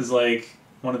him off as like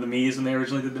one of the Mii's when they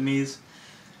originally did the Mii's?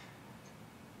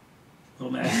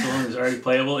 Little Max villain is already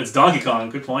playable. It's Donkey Kong.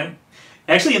 Good point.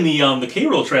 Actually, in the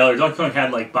K-Rool trailer, Donkey Kong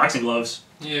had like boxing gloves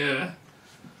Yeah.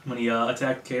 when he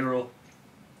attacked K-Rool.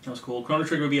 That was cool. Chrono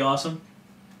Trigger would be awesome.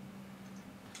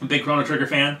 I'm a big Chrono Trigger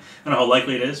fan. I don't know how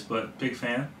likely it is, but big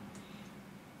fan.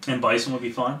 And Bison would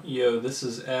be fun. Yo, this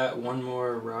is at One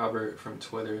More Robert from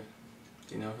Twitter.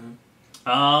 Do you know him?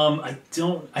 I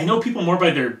don't. I know people more by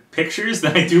their pictures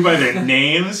than I do by their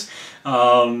names.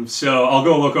 So I'll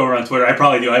go look over on Twitter. I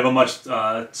probably do. I have a much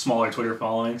smaller Twitter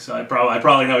following, so I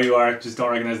probably know who you are. Just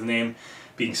don't recognize the name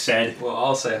being said. Well,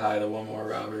 I'll say hi to One More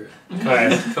Robert.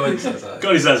 Alright. Cody says hi.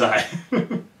 Cody says hi.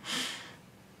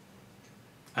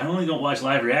 I only don't watch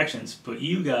live reactions, but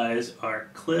you guys are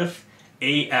Cliff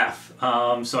AF.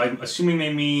 So I'm assuming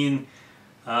they mean.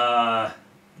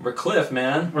 We're Cliff,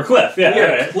 man. We're Cliff, yeah. We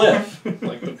are Right. Cliff.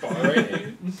 Like the bar I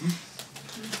hate.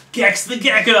 Gex the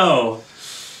Gecko!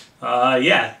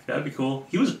 Yeah, that'd be cool.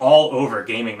 He was all over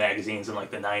gaming magazines in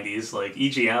like the 90s, like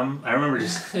EGM. I remember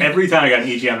just every time I got an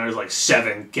EGM, there was like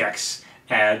 7 Gex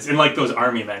ads, and like those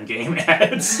Army Men game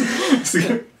ads.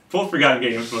 Both forgotten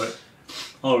games, but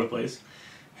all over the place.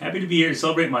 Happy to be here to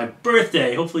celebrate my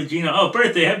birthday. Hopefully Gina,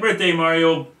 birthday, happy birthday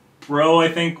Mario Bro, I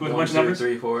think, with a bunch of numbers. 1,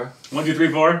 2, 3, 4. 1, 2,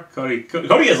 3, 4.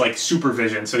 Cody has like super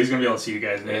vision, so he's gonna be able to see you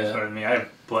guys' names Yeah. better than me. I have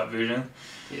butt vision.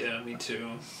 Yeah, me too.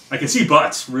 I can see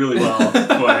butts really well,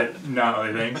 but not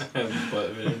other things. Butt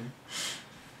vision.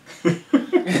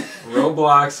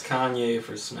 Roblox Kanye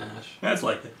for Smash. That's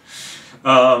like it.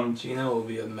 Gino will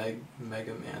be a Mega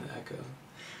Man Echo.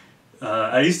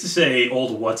 I used to say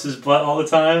old what's his butt all the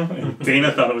time, and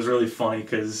Dana thought it was really funny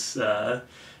because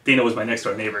Dana was my next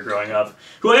door neighbor growing up,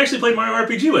 who I actually played Mario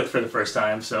RPG with for the first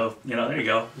time. So you know, there you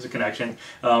go, there's a connection.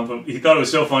 But he thought it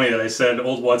was so funny that I said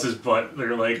old what's his butt. They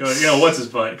were like, oh, you know, what's his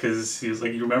butt? Because he was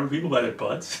like, you remember people by their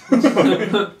butts?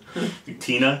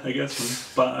 Tina, I guess,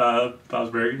 from Bob's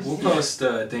Burgers. We'll post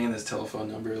Dana's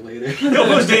telephone number later. You'll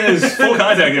post Dana's full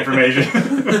contact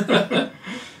information.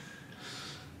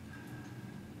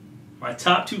 My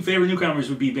top 2 favorite newcomers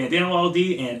would be Bandana Waddle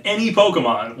Dee and any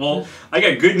Pokemon. Well, I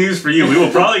got good news for you. We will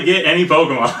probably get any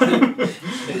Pokemon.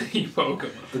 Any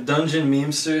Pokemon. The Dungeon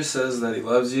Memester says that he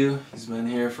loves you. He's been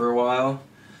here for a while.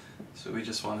 So we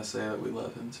just want to say that we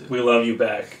love him too. We love you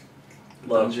back.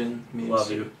 Dungeon Memester.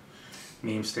 Love you.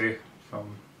 Memester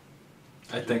from...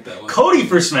 I think that one. Cody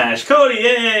for Smash. Cody,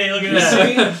 yay! Look at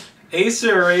that.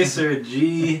 Acer Racer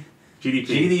GDP.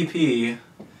 GDP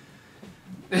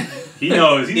He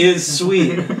knows. is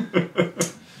sweet.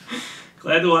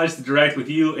 Glad to watch the direct with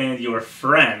you and your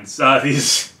friends.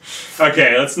 These.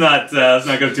 Okay, let's not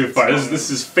go too far. This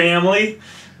is family,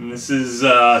 and this is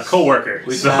coworker.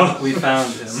 We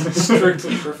found him.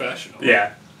 Strictly professional.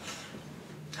 Yeah.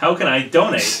 How can I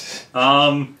donate?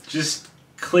 Just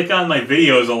click on my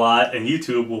videos a lot, and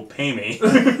YouTube will pay me.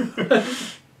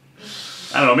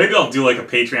 I don't know. Maybe I'll do like a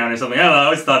Patreon or something. I don't know. I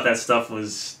always thought that stuff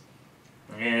was.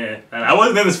 Yeah, and I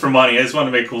wasn't in this for money. I just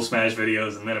wanted to make cool Smash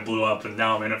videos, and then it blew up, and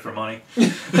now I'm in it for money.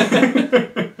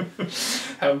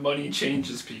 How money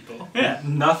changes people. Yeah.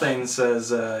 Nothing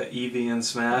says Eevee in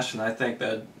Smash, and I think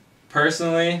that,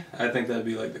 personally, I think that'd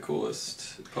be like the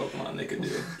coolest Pokemon they could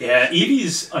do. Yeah,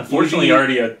 Eevee's unfortunately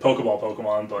already a Pokeball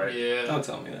Pokemon, but... Yeah. Don't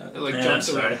tell me that. It like Yeah, jumps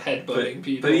sorry. around headbutting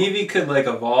people. But Eevee could like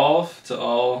evolve to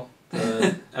all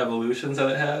the evolutions that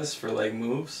it has for like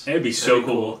moves. It'd be so That'd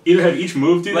be cool. Either have each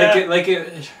move do Like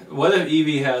that. what if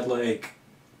Eevee had like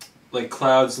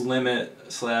Cloud's Limit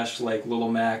 / like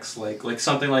Little Max like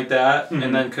something like that, Mhm.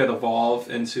 and then could evolve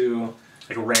into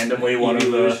Like randomly one of the...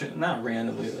 evolution. Not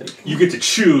randomly, like You get to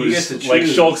choose, you get to choose. like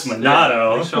Shulk's Monado.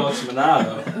 Yeah, like Shulk's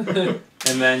Monado.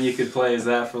 And then you could play as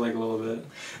that for like a little bit.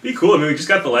 Be cool. I mean, we just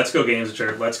got the Let's Go games, which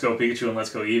are Let's Go Pikachu and Let's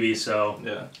Go Eevee, so,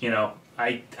 Yeah. you know,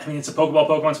 I mean, it's a Pokeball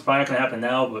Pokemon, so probably not going to happen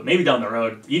now, but maybe down the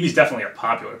road. Eevee's definitely a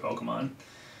popular Pokemon.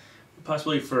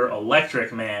 Possibly for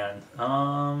Electric Man.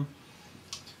 I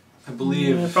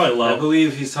believe probably low. I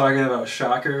believe he's talking about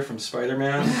Shocker from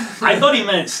Spider-Man. I thought he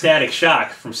meant Static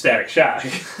Shock from Static Shock.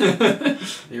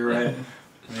 You're right.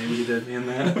 Maybe he did mean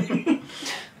that.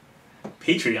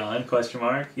 Patreon, question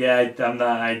mark. Yeah,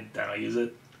 I don't use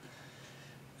it.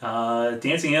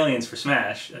 Dancing Aliens for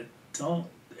Smash. I don't...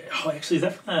 Oh, actually, is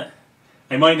that from that...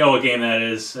 I might know what game that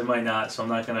is. I might not, so I'm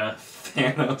not gonna.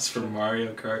 Thanos from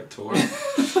Mario Kart Tour.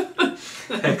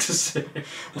 Exorcist.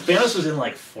 Well, Thanos was in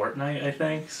like Fortnite, I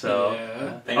think. So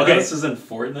Yeah. Thanos okay, is in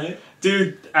Fortnite?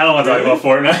 dude, I don't want to talk about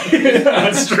Fortnite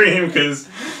on stream because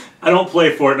I don't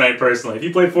play Fortnite personally. If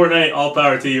you play Fortnite, all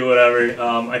power to you, whatever.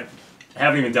 I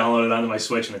haven't even downloaded it onto my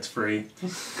Switch and it's free.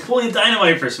 Napoleon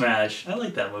Dynamite for Smash. I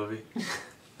like that movie.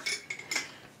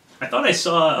 I thought I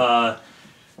saw,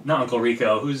 not Uncle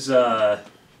Rico, who's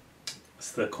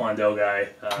what's the Kwando guy?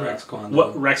 Rex Kwando.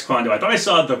 What, Rex Kwando. I thought I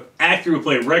saw the actor who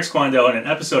played Rex Kwando in an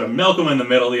episode of Malcolm in the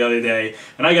Middle the other day,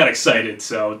 and I got excited,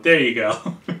 so there you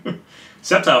go.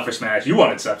 Sceptile for Smash. You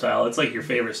wanted Sceptile. It's like your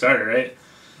favorite starter, right?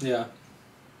 Yeah.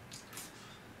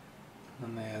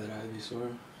 And they added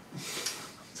Ivysaur.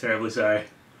 Terribly sorry.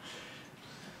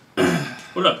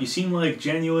 What up? You seem like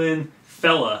genuine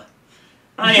fella.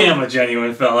 I am a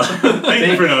genuine fella. Thank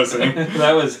you for noticing.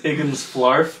 That was Higgins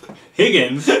Flarf.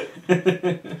 Higgins?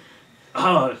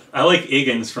 Oh, I like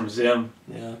Higgins from Zim.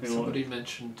 Yeah. Somebody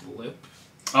mentioned lip.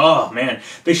 Oh, man.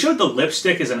 They showed the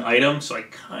lipstick as an item, so I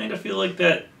kind of feel like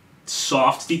that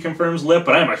soft deconfirms lip,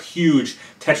 but I'm a huge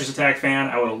Tetris Attack fan.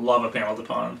 I would love a Panel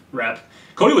Depon rep.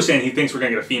 Cody was saying he thinks we're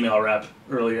going to get a female rep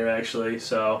earlier, actually,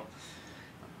 so...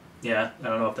 Yeah, I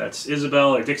don't know if that's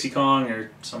Isabelle or Dixie Kong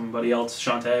or somebody else,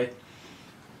 Shantae.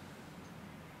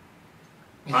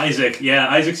 Isaac, yeah,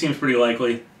 Isaac seems pretty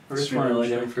likely. Earthworm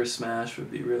Jim for Smash would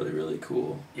be really, really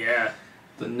cool. Yeah.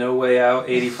 The No Way Out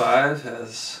 85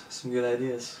 has some good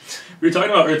ideas. We were talking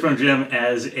about Earthworm Jim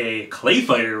as a Clay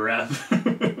Fighter rep.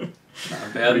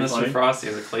 Not bad, Mr. Funny. Frosty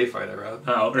as a Clay Fighter rep.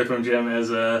 Oh, Earthworm Jim as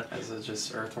a... As a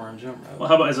just Earthworm Jim rep. Well,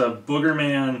 how about as a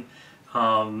Boogerman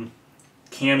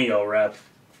cameo rep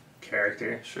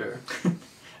character? Sure. Actually,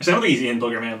 I don't think he's in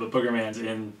Boogerman, but Boogerman's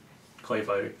in Clay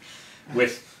Fighter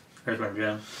with Earthworm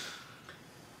Jim.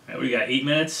 Alright, we got 8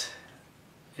 minutes.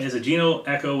 It has a Geno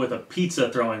Echo with a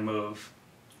pizza throwing move.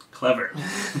 Clever.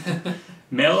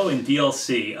 Mallow in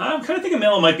DLC. I'm kind of thinking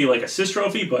Mallow might be like a Sys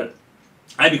trophy, but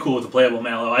I'd be cool with a playable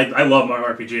Mallow. I love Mario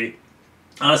RPG.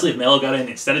 Honestly, if Mallow got in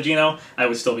instead of Geno, I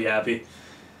would still be happy.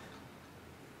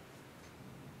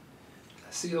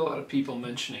 I see a lot of people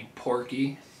mentioning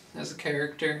Porky as a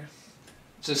character.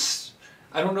 Just,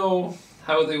 I don't know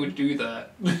how they would do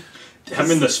that. Have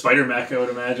him in the Spider Mech, I would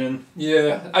imagine.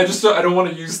 Yeah, I don't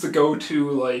want to use the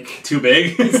go-to, like... Too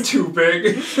big? He's too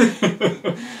big.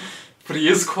 But he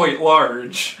is quite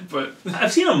large, but...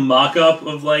 I've seen a mock-up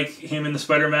of, like, him in the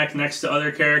Spider Mech next to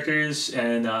other characters,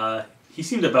 and he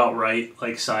seemed about right,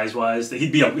 like, size-wise.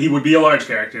 He would be a large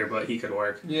character, but he could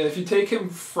work. Yeah, if you take him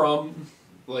from,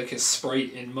 like, his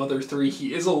sprite in Mother 3,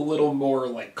 he is a little more,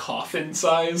 like,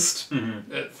 coffin-sized,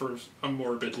 for a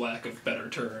morbid lack of better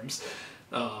terms.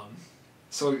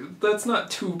 So that's not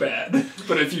too bad.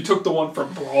 But if you took the one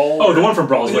from Brawl... Oh, the one from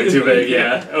Brawl's way too big,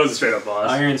 yeah. That was a straight-up boss.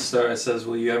 Iron Star says,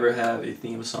 will you ever have a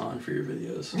theme song for your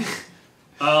videos?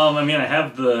 I mean, I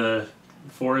have the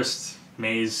Forest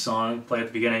Maze song play at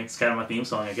the beginning. It's kind of my theme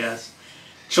song, I guess.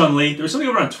 Chun-Li. There was somebody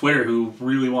over on Twitter who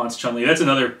really wants Chun-Li. That's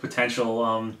another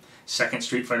potential second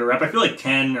Street Fighter rep. I feel like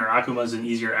Ken or Akuma's an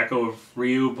easier echo of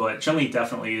Ryu, but Chun-Li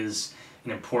definitely is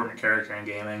an important character in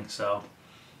gaming, so...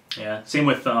 Yeah. Same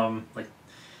with, like...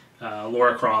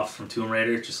 Lara Croft from Tomb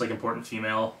Raider, just like important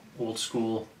female, old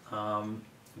school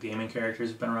gaming characters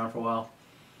have been around for a while.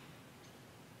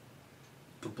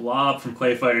 The Blob from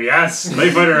Clay Fighter, yes! Clay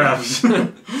Fighter reps!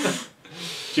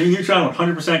 Jimmy Neutron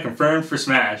 100% confirmed for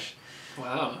Smash.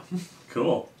 Wow.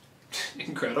 Cool.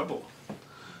 Incredible.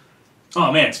 Oh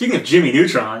man, speaking of Jimmy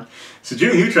Neutron, so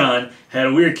Jimmy Neutron had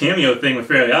a weird cameo thing with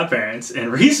Fairly Odd Parents,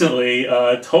 and recently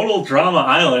Total Drama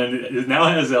Island now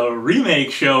has a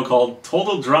remake show called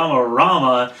Total Drama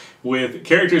Rama with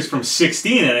characters from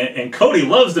 16 in it, and Cody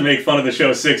loves to make fun of the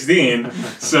show 16,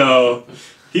 so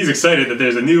he's excited that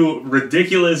there's a new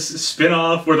ridiculous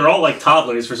spin-off where they're all like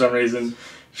toddlers for some reason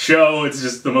show. It's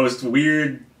just the most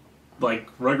weird... like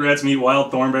Rugrats meet Wild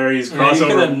Thornberries crossover. You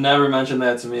could have never mentioned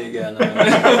that to me again.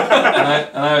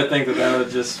 and I would think that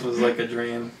was like a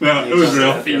dream. No, it was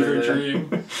real. Fever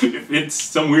dream. It's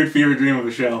some weird fever dream of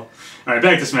a show. All right,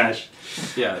 back to Smash.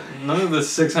 Yeah, none of the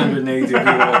 682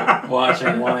 people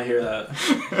watching want to hear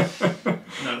that.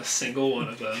 Not a single one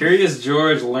of them. Curious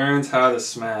George learns how to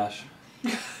smash.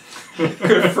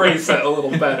 Could have phrased that a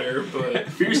little better, but...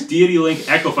 Fierce Deity Link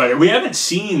Echo Fighter. We haven't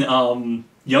seen Young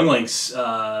Link's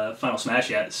Final Smash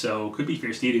yet, so could be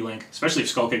Fierce Deity Link, especially if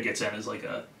Skull Kid gets in as like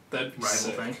a That'd be rival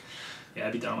sick. thing. Yeah,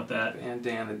 I'd be down with that.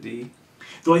 Bandana D.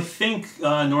 Though I think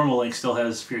normal Link still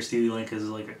has Fierce Deity Link as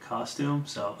like a costume,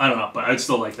 so I don't know, but I'd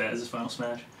still like that as his Final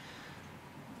Smash.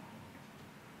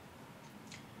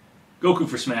 Goku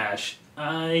for Smash.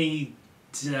 I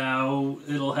doubt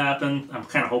it'll happen. I'm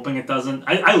kind of hoping it doesn't.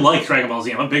 I like Dragon Ball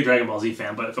Z. I'm a big Dragon Ball Z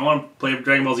fan, but if I want to play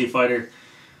Dragon Ball Z Fighter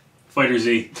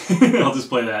Z, I'll just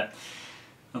play that.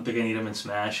 I don't think I need him in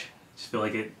Smash. I just feel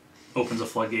like it opens a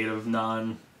floodgate of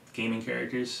non-gaming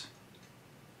characters.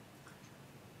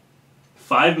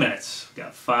 5 minutes. We've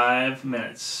got 5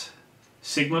 minutes.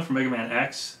 Sigma for Mega Man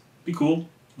X. Be cool.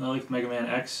 I like Mega Man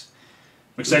X.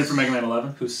 I'm excited for Mega Man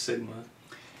 11. Who's Sigma?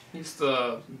 He's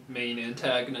the main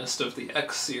antagonist of the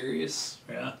X series.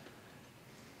 Yeah.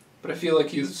 But I feel like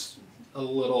he's a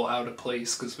little out of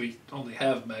place because we only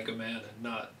have Mega Man and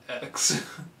not X.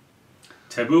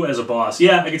 Taboo as a boss.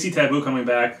 Yeah, I can see Taboo coming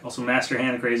back. Also Master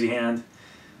Hand, Crazy Hand.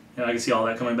 I can see all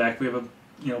that coming back. We have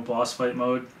a boss fight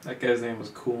mode. That guy's name was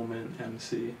Coolman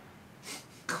MC.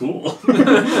 Cool.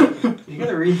 You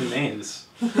gotta read the names.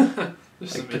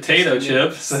 Like Potato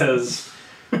Chip says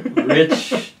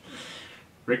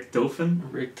Rick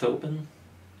Dauphin. Rick Topin.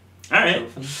 Alright.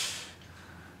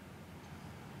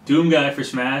 Doom Guy for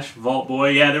Smash. Vault Boy.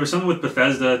 Yeah, there was something with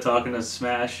Bethesda talking to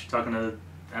Smash. Talking to,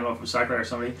 I don't know if it was Sakurai or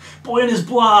somebody. Boy and His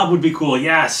Blob would be cool.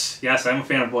 Yes. Yes, I'm a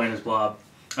fan of Boy and His Blob.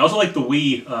 I also like the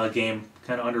Wii game.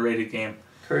 Kind of underrated game.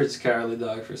 Courage the Cowardly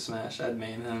Dog for Smash. I'd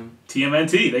main him.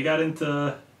 TMNT. They got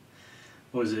into,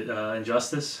 what was it,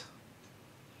 Injustice?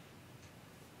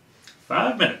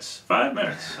 5 minutes. 5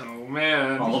 minutes. Oh,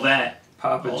 man. All of that.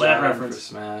 Papa All that John reference. for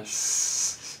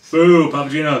Smash. Boo,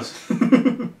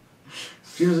 PapaGenos.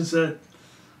 Genos said,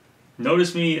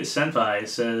 Notice Me Senpai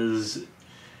says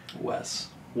Wes.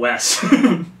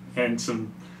 And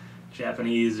some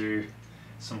Japanese or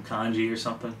some kanji or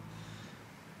something.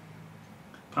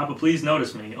 Papa, please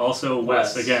notice me. Also,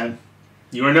 Wes again.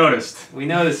 You are noticed. We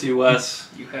notice you, Wes.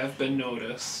 You have been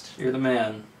noticed. You're the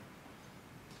man.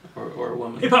 Or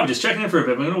woman. Hey, Papa, just checking in for a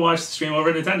bit. I'm going to watch the stream over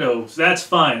at Nintendo. That's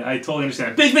fine. I totally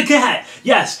understand. Big Cat!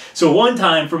 Yes! So one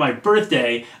time for my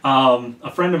birthday,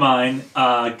 a friend of mine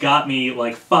got me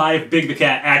like 5 Big the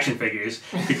Cat action figures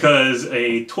because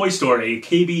a toy store, a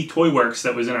KB Toy Works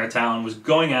that was in our town, was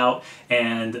going out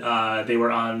and they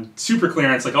were on super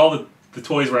clearance. Like all the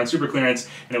toys were on super clearance,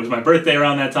 and it was my birthday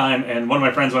around that time, and one of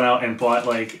my friends went out and bought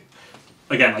like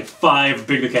 5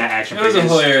 Big the Cat action figures. It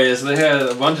was hilarious. They had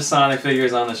a bunch of Sonic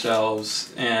figures on the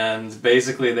shelves, and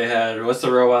basically they had, what's the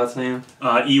robot's name?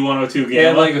 E102 Gamma. They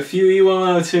had like a few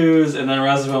E102s, and then the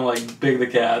rest of them like Big the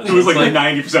Cat. It was like 90%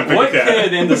 Big the Cat. What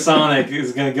kid into Sonic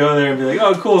is going to go there and be like,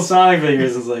 oh, cool, Sonic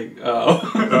figures? It's like,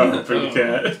 oh. Big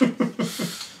the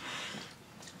Cat.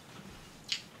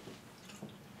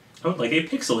 Oh, like a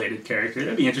pixelated character.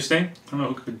 That'd be interesting. I don't know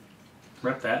who could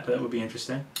rep that, but that would be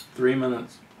interesting. 3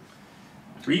 minutes.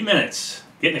 3 minutes.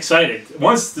 Getting excited.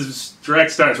 Once this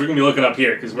direct starts, we're going to be looking up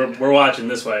here because we're watching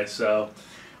this way. So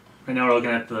right now we're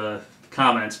looking at the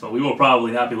comments, but we will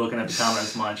probably not be looking at the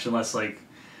comments much unless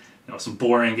some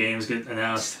boring games get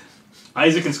announced.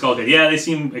 Isaac and Skullkid. Yeah, they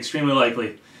seem extremely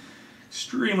likely.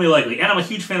 Extremely likely. And I'm a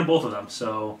huge fan of both of them.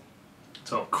 So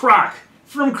Croc.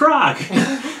 From Croc!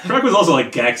 Croc was also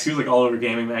like Gex. He was like all over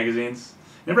gaming magazines.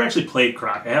 Never actually played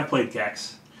Croc. I have played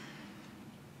Gex.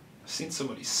 I've seen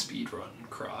somebody speedrun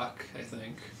Croc, I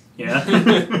think. Yeah?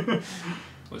 It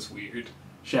was weird.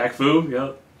 Shaq Fu,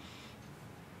 yep.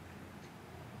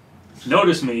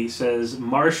 Notice Me says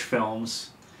Marsh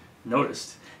Films.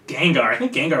 Noticed. Gengar. I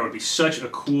think Gengar would be such a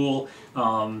cool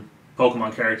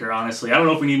Pokemon character, honestly. I don't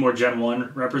know if we need more Gen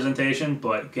 1 representation,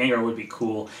 but Gengar would be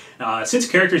cool. Since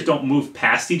characters don't move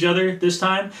past each other this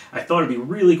time, I thought it'd be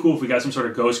really cool if we got some sort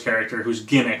of ghost character whose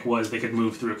gimmick was they could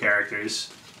move through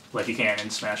characters like you can in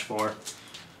Smash 4.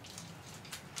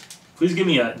 Please give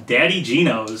me a Daddy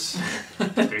Genos.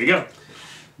 There you go.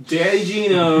 Daddy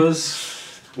Genos.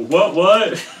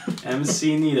 What?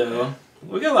 MC Nito.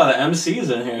 We got a lot of MCs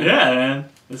in here. Yeah, man.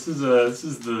 This is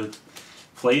the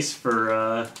place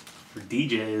for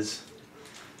DJs.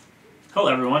 Hello,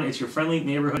 everyone. It's your friendly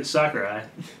neighborhood Sakurai.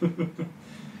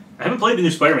 I haven't played the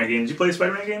new Spider-Man game. Did you play the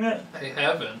Spider-Man game yet? I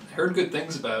haven't. I heard good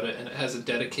things about it, and it has a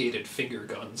dedicated finger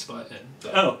guns button.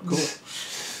 But... Oh, cool.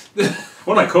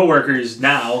 One of my coworkers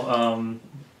now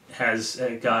has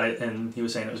got it, and he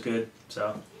was saying it was good.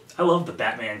 So I love the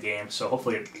Batman game, so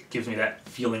hopefully it gives me that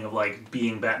feeling of like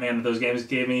being Batman that those games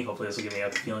gave me. Hopefully this will give me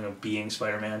a feeling of being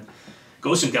Spider-Man.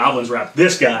 Ghosts and Goblins rap.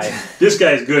 This guy is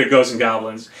good at Ghosts and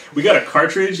Goblins. We got a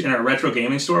cartridge in our retro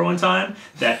gaming store one time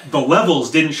that the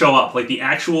levels didn't show up. Like the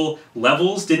actual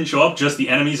levels didn't show up, just the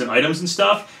enemies and items and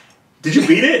stuff. Did you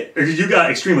beat it? Or did you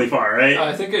got extremely far, right?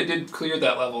 I think I did clear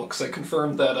that level because I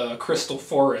confirmed that Crystal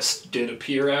Forest did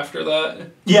appear after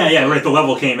that. Yeah, right. The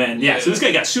level came in. Yeah, so this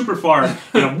guy got super far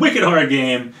in a wicked hard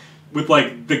game with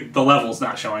like the levels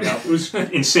not showing up. It was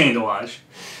insane to watch.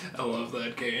 I love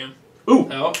that game. Ooh,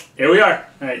 Oh. here we are.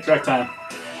 All right, track time.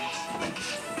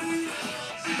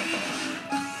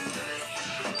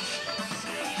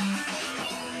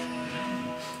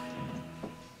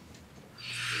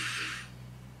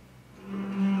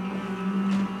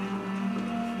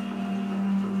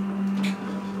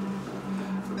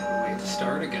 Wait to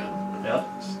start again. Yep,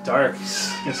 it's dark.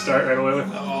 Gonna start right away with.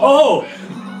 Oh! All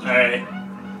right.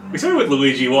 We started with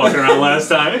Luigi walking around last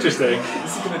time. Interesting.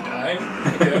 Is he gonna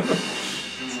die? Okay.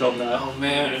 Still not. Oh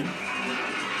man.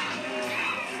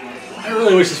 I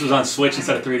really wish this was on Switch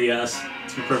instead of 3DS.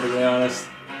 To be perfectly honest.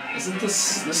 Isn't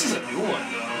this is a new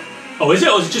one though? Oh, is it?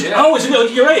 Oh, it's just. Yeah. Oh, it's,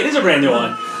 you're right. It is a brand new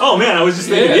one. Oh man, I was just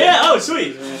thinking. Yeah. Yeah. Oh,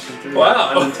 sweet.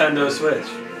 Wow. On Nintendo Switch.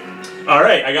 All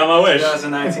right, I got my wish.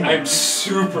 2019. I'm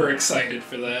super excited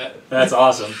for that. That's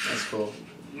awesome. That's cool.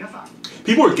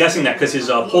 People were guessing that because his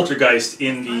Poltergeist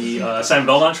in the Simon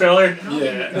Belmont trailer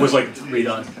Yeah. was like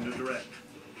redone.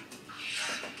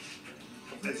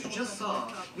 As you just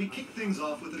saw, we kicked things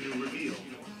off with a new reveal.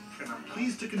 And I'm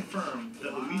pleased to confirm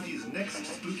that Luigi's next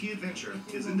spooky adventure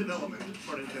is in development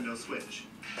for Nintendo Switch.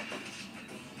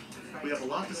 We have a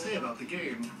lot to say about the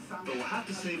game, but we'll have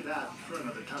to save that for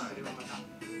another time.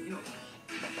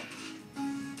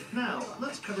 Now,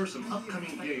 let's cover some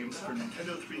upcoming games for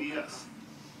Nintendo 3DS.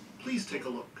 Please take a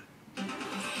look.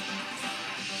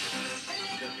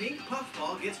 The pink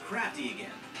puffball gets crafty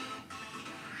again.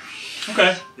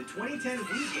 Okay. The 2010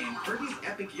 Wii game Kirby's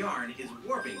Epic Yarn is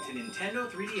warping to Nintendo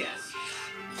 3DS.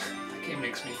 That game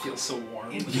makes me feel so warm.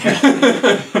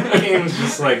 That game's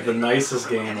just like the nicest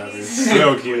game ever.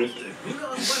 So cute. Who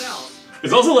knows what else?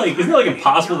 It's also like, isn't it like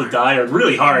impossible to die or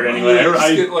really hard anyway? You just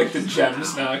I get like the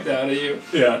gems knocked out of you.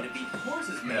 yeah. To beat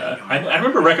horses Yeah. I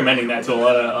remember recommending that to a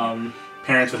lot of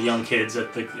parents with young kids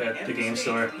at the game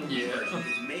store. Yeah.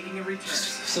 Is making a return.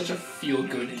 Such a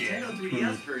feel-good The game. Nintendo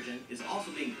 3DS version is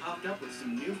also being puffed up with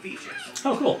some new features.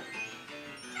 Oh, cool.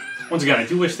 Once again, I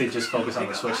do wish they'd just focus on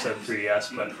the Switch instead of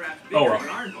 3DS, but oh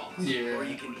well. Yeah. Or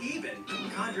you can even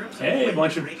conjure up some Hey, a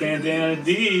bunch of bandana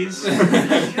Ds.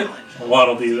 challenge.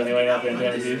 Waddle Ds anyway, not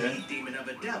bandana Ds. Demon of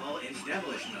a devil in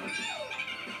devilish mode.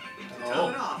 To top Oh.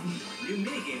 it off, new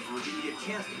minigames will give you a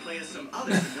chance to play as some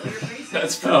other familiar faces.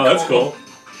 That's pretty Oh, that's cool.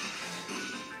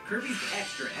 Kirby's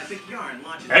Extra Epic Yarn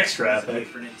launches Extra exclusively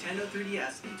Epic. for Nintendo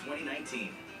 3DS in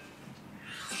 2019.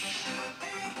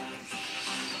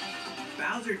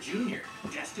 Bowser Jr.,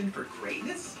 destined for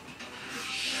greatness?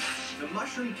 The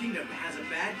Mushroom Kingdom has a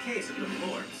bad case of the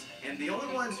Blorbs, and the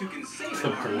only ones who can save it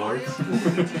The are Mario,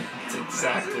 Blorbs? Luigi, It's and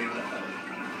exactly Bowser. that.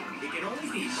 It can only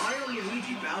be Mario and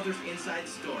Luigi Bowser's Inside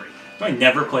Story. I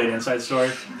never played Inside Story.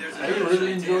 There's I another really side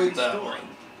to enjoyed every that story. one.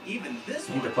 Even this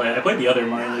I need to one. play it. I played the other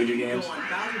Mario and Now Luigi you can games. go on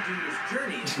Bowser Jr.'s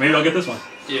journey. Maybe I'll get this one.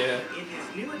 Yeah. In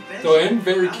his new adventure, Though I am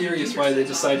very Bowser curious Jr. why they sets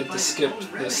decided out to find skip Bowser's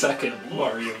the remedy. second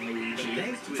Mario and But Luigi.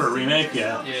 thanks to his For a remake, signature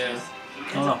yeah. Yeah. sauce, he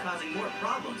ends up causing more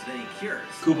problems than he cures.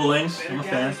 Koopalings, Better I'm a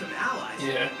gather fan. some allies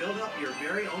Yeah. and build up your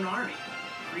very own army.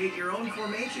 Create your own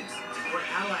formations, support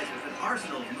allies with an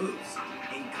arsenal of moves,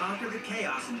 and conquer the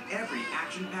chaos in every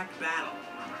action-packed battle.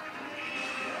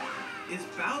 Is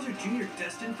Bowser Jr.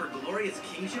 destined for glorious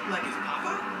kingship like his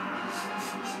papa?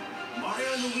 Mario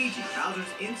and Luigi, Bowser's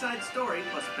Inside Story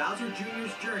plus Bowser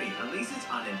Jr.'s Journey releases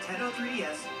on Nintendo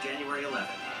 3DS January 11th.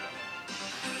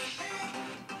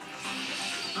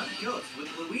 Hunt Ghosts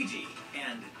with Luigi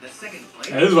and the second place.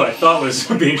 Yeah, this is what I thought was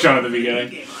being shown at the beginning.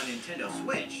 Game on Nintendo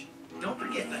Switch. Don't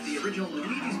forget that the original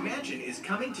Luigi's Mansion is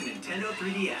coming to Nintendo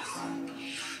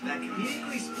 3DS. That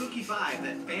comedically spooky vibe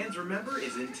that fans remember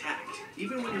is intact,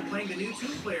 even when you're playing the new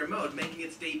two-player mode making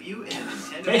its debut in a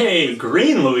Nintendo. Hey,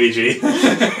 Green Luigi. If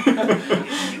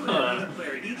you and another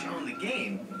player each own the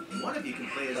game, one of you can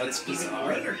play as That's the even bizarre.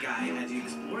 greater guy as you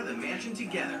explore the mansion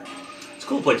together. It's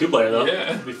cool to play two-player though.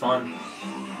 Yeah. It'd be fun.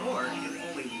 Or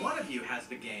if only one of you has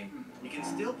the game, you can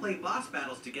still play boss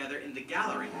battles together in the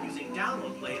gallery using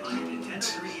download play on your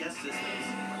Nintendo 3DS systems.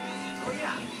 Oh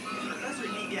yeah, Professor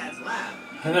Egad's lab.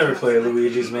 I never played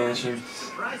Luigi's Mansion.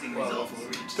 Surprising Well, results.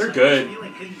 They're such good. as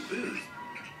Healing hidden foods.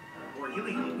 Or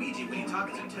healing Luigi when you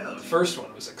talk to Toad. The first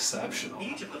one was exceptional.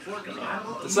 Each of the four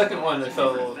compatible The second one I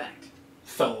felt effect.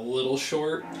 a little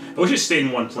short. I wish it stayed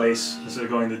in one place instead of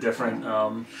going to different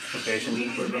locations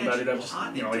and put them back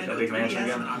up, you know, like a big mansion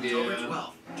again. October Yeah.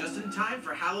 12th, just in time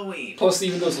for Halloween. Plus,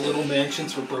 even those little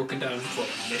mansions were broken down into like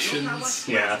missions.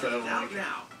 Yeah. So, Out like,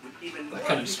 now, with even I more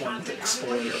kind of just wanted to content on the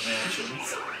explore way. the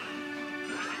mansions.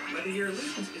 Whether your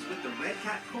allegiance is with the Red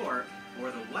Cat Corps or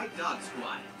the White Dog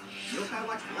Squad, Yokai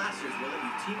Watch Blasters will let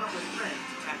you team up with friends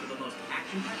to tackle the most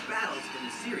action-packed battles in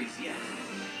the series yet.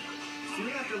 Soon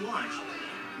after launch,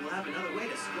 we'll have another way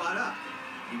to squad up.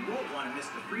 You won't want to miss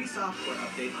the free software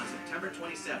update on September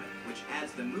 27th, which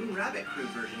adds the Moon Rabbit Crew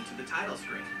version to the title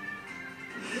screen.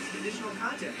 This additional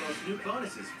content boasts new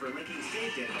bonuses for linking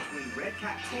save data between Red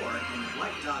Cat Corps and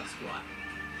White Dog Squad,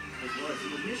 as well as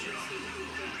new missions,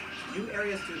 new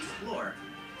areas to explore.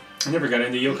 I never got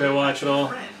into Yokai Watch at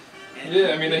all.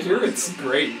 Yeah, I mean, I hear it's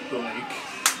great. Like,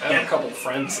 I have a couple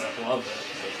friends that love it.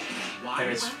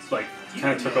 And it's like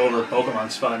kind of took over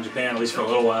Pokemon spot in Japan, at least for a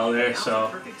little while there,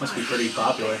 so must be pretty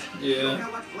popular. Yeah.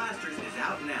 Yokai Watch Blasters is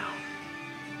out now.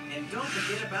 And don't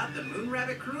forget about the Moon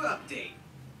Rabbit Crew update.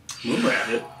 Moon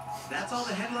Rabbit. That's all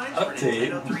the headlines Update.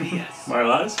 for Nintendo 3DS. Mario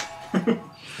Odyssey?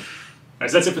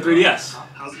 Alright, so that's it for 3DS.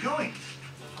 How's it going?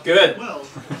 Good. Well,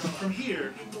 from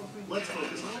here, let's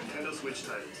focus on Nintendo Switch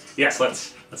titles. Yes,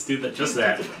 let's do that. Just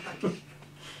that.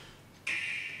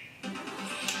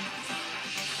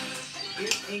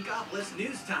 Here's Inkopolis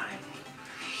News Time.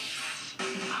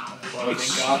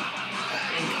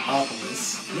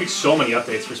 Inkopolis. Makes so many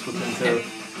updates for Splatoon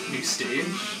 2. New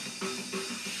stage.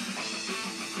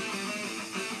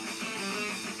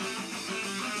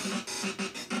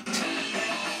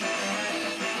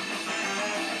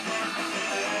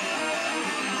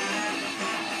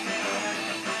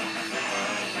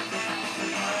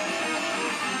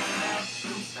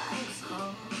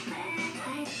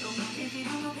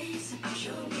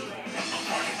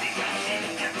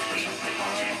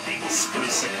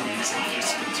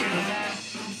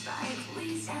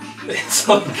 It's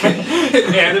like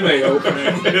an anime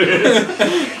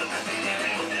opening.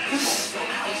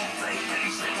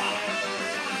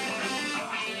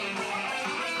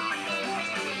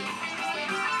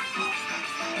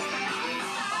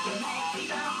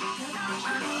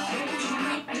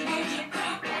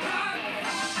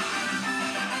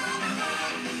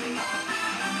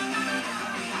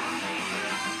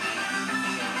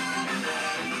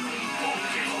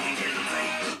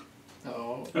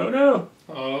 Oh. Oh no!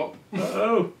 Oh.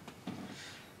 Uh-oh.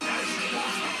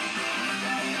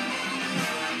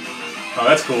 Oh,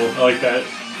 that's cool. I like that.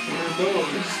 Here it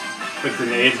goes. Like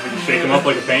grenades, when you shake them up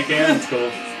like a paint can. It's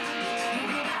cool.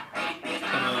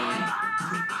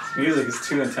 Music is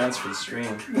too intense for the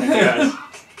stream. Yeah.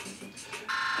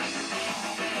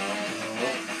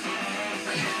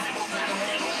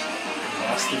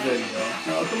 Lost the video.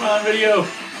 Oh, come on, video.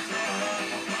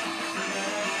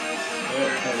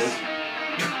 There it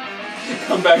is.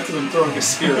 Come back to them throwing a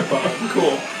spirit bomb.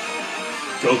 Cool.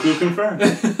 Goku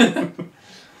confirmed.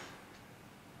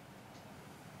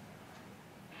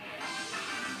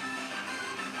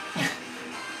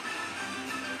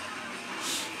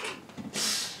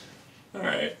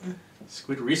 Alright.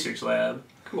 Squid Research Lab.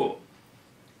 Cool.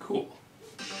 Cool.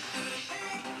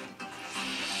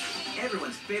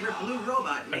 Everyone's favorite blue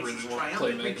robot makes really its want to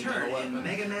play triumphant Mega Man return 11. in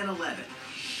Mega Man 11.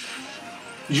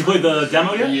 Did you play the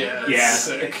demo yet? Yeah, Yeah. it's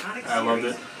sick. Iconic I loved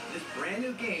series, it. This brand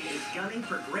new game is gunning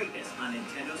for greatness on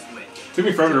Nintendo Switch. Took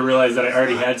me forever to realize that I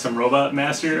already had some Robot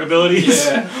Master abilities.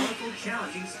 Yeah. Colorful,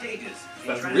 challenging stages.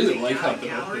 I really like how the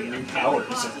new powers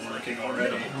are working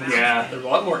already. Yeah. They're a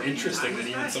lot more interesting than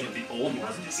even some of the old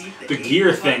ones. The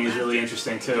gear thing is really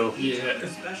interesting too. Yeah.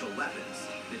 Special weapons.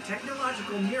 The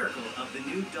technological miracle of the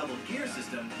new double gear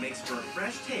system makes for a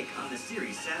fresh take on the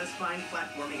series' satisfying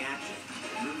platforming action.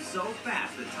 Move so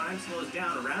fast that time slows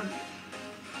down around you.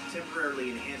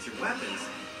 Temporarily enhance your weapons,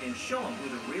 and show them who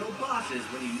the real boss is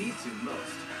when you need to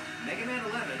most. Mega Man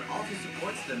 11 also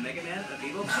supports the Mega Man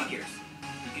Amiibo figures.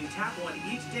 You can tap one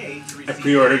each day to receive. I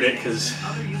pre-ordered it because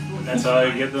other useful that's how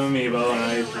I get the amiibo, and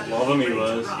I love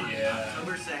amiibos. Yeah.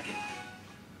 October 2nd.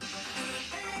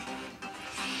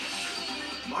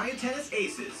 Mario Tennis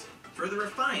Aces, further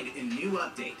refined in new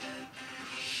update.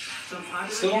 Some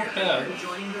popular Still don't characters have are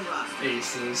joining the roster.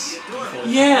 Aces. The adorable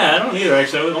Yeah, I don't either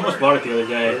actually. I almost bought it the other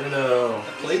day. No.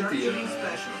 I played sharpshooting the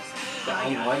specialist.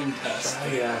 online test.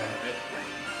 Yeah.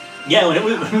 Yeah, when it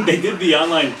was when they did the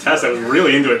online test, I was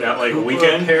really into it that like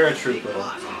weekend. Big Paratrooper.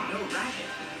 boss, no racket.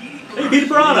 Hey, Peter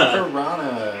Piranha!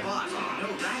 Piranha. Boss, no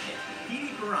racket.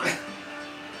 PD Piranha.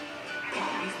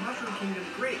 These Mushroom Kingdom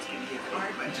greats can be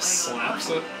acquired by Just playing slaps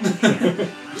online. it.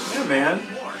 Yeah,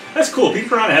 man. More. That's cool. Peter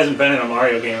Piranha hasn't been in a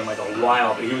Mario game in like a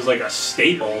while, but he was like a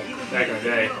staple back in the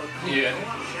day. Yeah.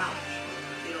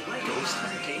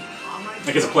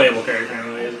 Like it's a playable character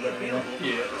anyway, but anyway.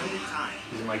 Yeah.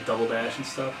 He's in like Double Dash and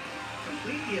stuff.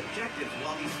 Complete the objectives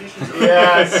while these missions are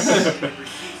Yes.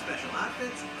 receive special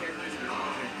outfits, characters with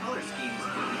alternate color schemes,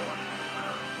 and more.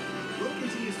 We'll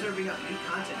continue serving up new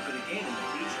content for the game in the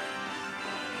future.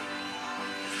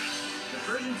 The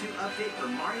version 2 update for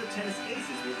Mario Tennis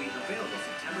Aces will be available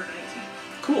September 19th.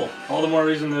 Cool. All the more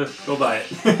reason to go buy it.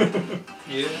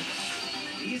 Yeah.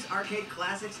 These arcade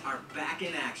classics are back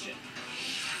in action.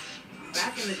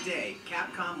 Back in the day,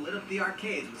 Capcom lit up the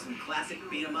arcades with some classic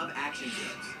beat-em-up action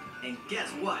games. And guess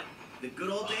what? The good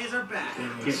old days are back.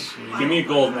 Give me a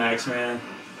Golden Axe, man.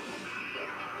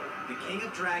 The King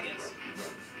of Dragons.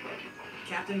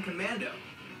 Captain Commando.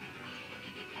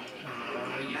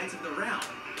 Knights of the Round.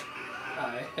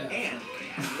 And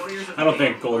Warriors of I don't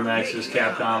Fate think Golden are Axe is making a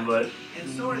Capcom, comeback. but And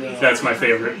so are these that's my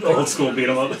favorite old school beat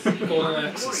 'em up. Golden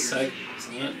Axe is Sega,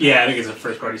 isn't it? Yeah, I think it's a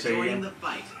first party Sega joining game. the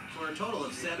fight for a total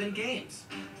of 7 games.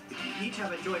 If you each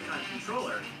have a Joy-Con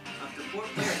controller, up to 4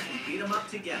 players can beat them up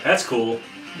together. That's cool.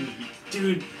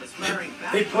 Dude, Aspiring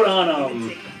they put on, even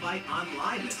take the fight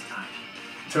online this time.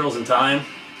 Turtles in Time.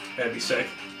 That'd be sick.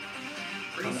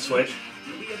 Pretty On the soon, Switch.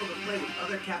 You'll be able to play with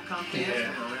other Capcom fans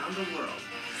Yeah. from around the world.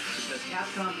 Because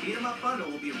Capcom Beat 'em Up Bundle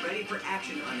will be ready for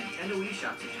action on Nintendo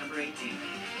eShop September 18th.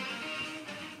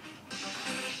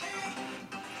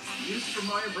 New Super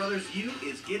Mario Bros. U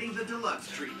is getting the deluxe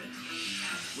treatment.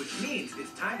 Which means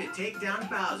it's time to take down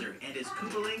Bowser, and his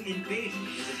Koopaling Invasion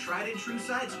is a tried-and-true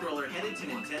side-scroller headed to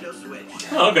Nintendo Switch.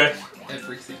 Oh, okay.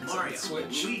 Everything's Mario, on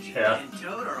Switch. Luigi, Yeah. and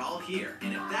Toad are all here.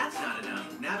 And if that's not enough,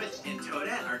 Nabbit and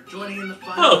Toadette are joining in the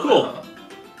fun. Oh, cool.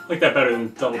 Like that better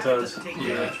than Double Nabbit Toes. doesn't take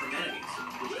Yeah. damage from enemies,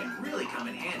 which can really come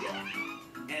in handy.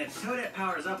 And if Toadette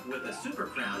powers up with a Super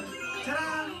Crown,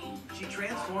 ta-da! She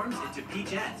transforms into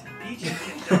Peachette. Peachette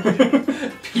can double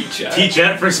jump Peach.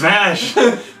 Peachette for Smash!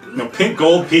 No, pink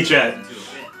gold Peachette. into a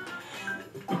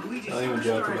bit. Luigi's Don't even first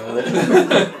joke start about in it. the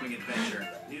platforming adventure,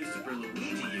 New Super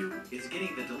Luigi U is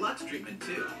getting the deluxe treatment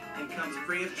too, and comes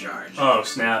free of charge. Oh,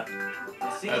 snap.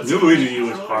 The single New Luigi U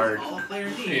was controller hard. all a player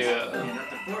needs, Yeah. and up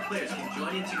to 4 players can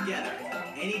join in together,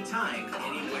 anytime,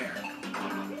 anywhere.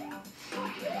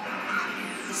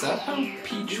 Is that how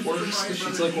Peach works? Because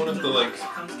she's like one of the like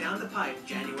Comes down the pipe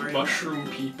January mushroom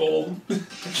people.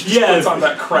 Yeah, Puts on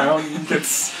that crown and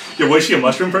gets. Yeah, was she a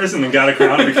mushroom person and got a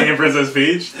crown and became Princess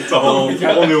Peach? It's a whole,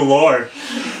 yeah. whole new lore.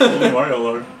 Whole new Mario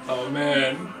lore. Oh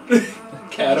man,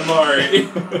 Katamari.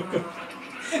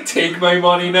 Take my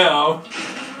money now.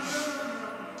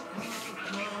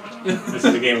 This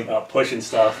is a game about pushing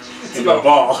stuff into about a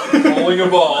ball. Rolling a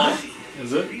ball.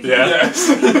 Is it? Yeah. Yes.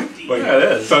 Like, Yeah, it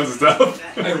is. Tons of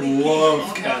stuff. I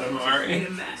love Made Katamari. a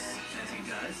mess, as he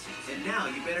does. And now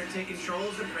you better take control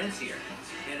of the prince here.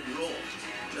 And roll.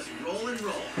 Just roll and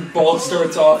roll. Ball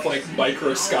starts off like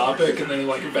microscopic, and then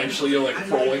like eventually you're like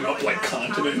rolling up like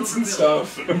continents and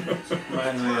stuff.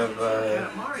 Reminds me of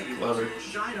Glover.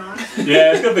 Shine on.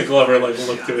 Yeah, it's got the Glover like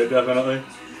look to it, definitely.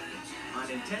 On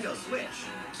Nintendo Switch,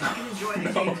 you can enjoy the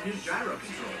game's new gyro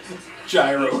controls.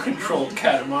 Gyro-controlled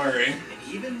Katamari. And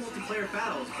even multiplayer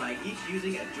battles by each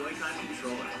using a Joy-Con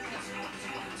controller.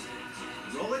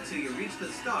 Roll it till you reach the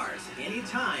stars,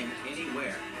 anytime,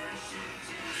 anywhere.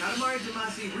 Katamari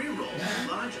Damacy Reroll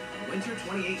will launch winter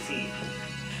 2018.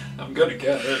 I'm gonna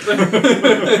get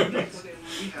it. Next,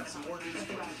 we have some more news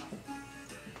for you.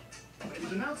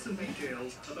 We've announced some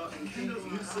details about Nintendo's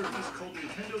new service called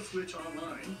Nintendo Switch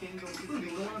Online,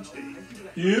 including the launch date.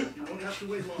 Yeah. You won't have to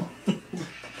wait long.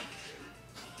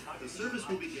 The service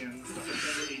will begin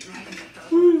September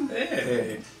 18th.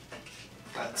 Hey.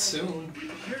 That soon. We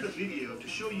prepared a video to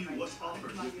show you what's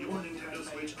offered with your Nintendo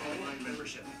Switch Online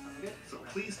membership. So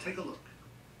please take a look.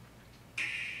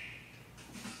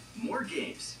 More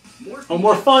games, more Oh,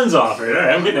 more fun's offered.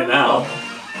 Alright, I'm getting it now.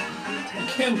 You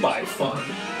can buy fun.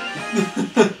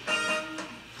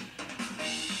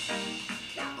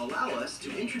 Allow us to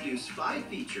introduce 5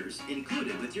 features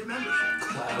included with your membership.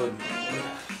 Cloud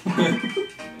mode.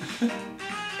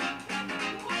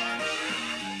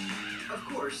 Of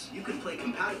course, you can play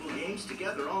compatible games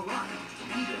together online,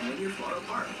 even when you're far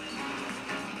apart.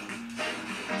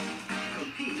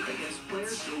 Compete against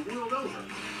players the world over.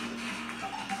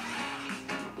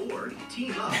 Or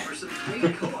team up for some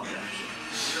great co-op action.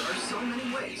 There are so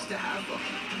many ways to have fun.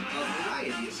 A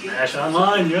variety of Smash games.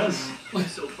 Online, yes.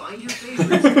 So find your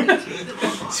favorites and take them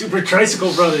on. Super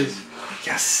Tricycle Brothers.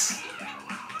 Yes.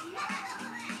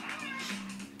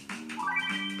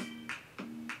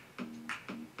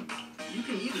 You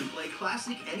can even play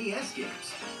classic NES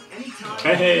games anytime.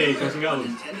 Hey, anywhere Coast and on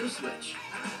Goblin. Nintendo Switch.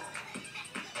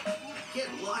 Get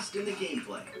lost in the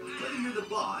gameplay, whether you're the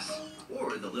boss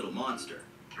or the little monster.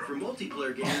 For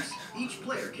multiplayer games, each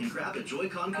player can grab a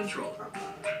Joy-Con controller.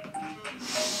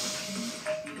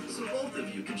 So both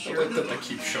of you can I share like the that they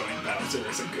keep showing Bowser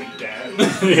as a good dad.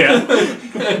 Yeah.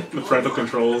 The parental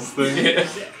controls thing. Yeah.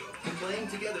 Playing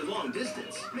together long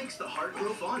distance makes the heart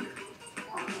grow fonder.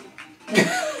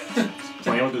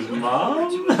 Playing with his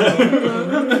mom?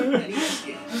 NES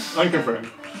games.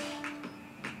 Unconfirmed.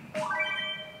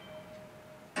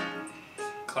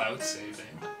 cloud saving.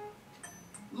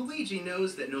 Luigi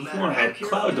knows that no If matter you want to how add carefully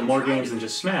Cloud to you more try games to, than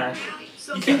just Smash, you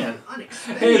something can.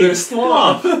 unexpected Hey, there's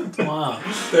Thwomp! Wow.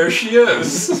 There she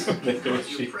is! There cause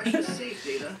she, your precious save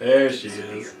data there to she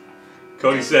disappear. is.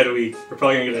 Cody said we're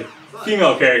probably going to get a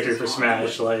female character for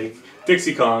Smash, like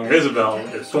Dixie Kong or Isabelle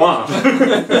or Thwomp.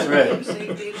 That's Your right.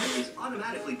 save data is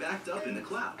automatically backed up in the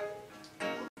cloud.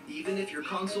 Even if your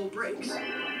console breaks,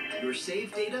 your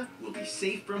save data will be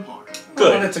safe from harm. I want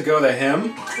Good. it to go to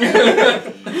him.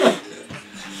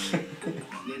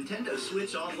 Nintendo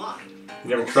Switch Online. You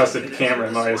never trusted the camera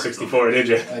in Mario 64, did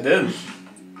you? I did.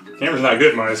 Camera's not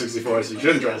good in Mario 64, so you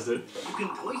shouldn't trust it. You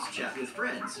can voice chat with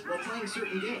friends while playing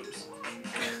certain games.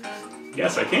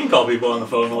 Yes, I can call people on the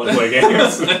phone while I play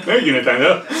games. Thank you,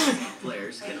 Nintendo.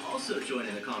 Players can also join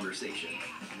in the conversation.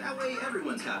 That way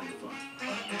everyone's having fun.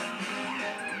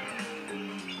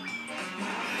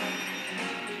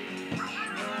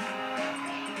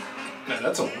 Man,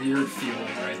 that's a weird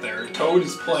feeling right there. Toad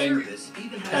is playing Service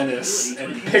even has tennis the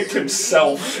ability and to he picked enhance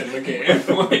himself in the game.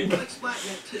 Like, Like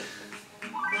Splatnet 2.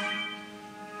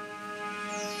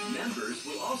 Members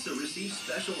will also receive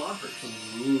special offers.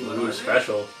 Ooh,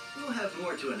 special. We'll have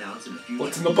more to announce in the future.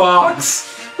 what's in the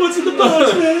box? What's in the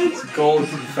box, man? It's gold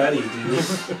confetti, dude.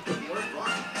 More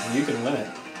fun. And you can win it.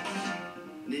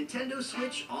 Nintendo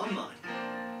Switch Online.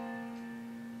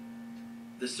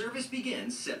 The service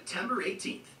begins September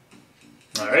 18th.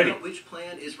 Figure Alrighty. out which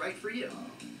plan is right for you.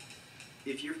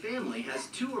 If your family has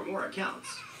 2 or more accounts,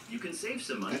 you can save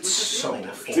some money That's with the so family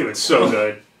membership. affordable. Dude, it's so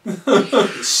good.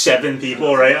 7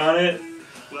 people right on it.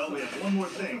 Well, we have one more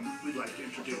thing we'd like to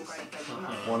introduce.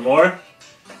 One more.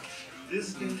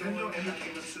 This Nintendo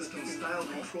Entertainment System style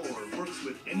controller works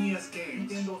with NES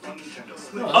games on Nintendo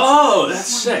Switch. Oh, that's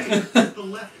sick. This is the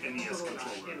left NES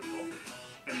controller.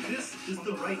 And this is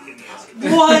the right NES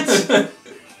controller. What?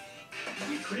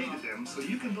 We created them so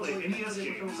you can play NES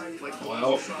games like the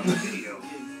Wow. ones you saw in the video,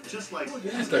 just like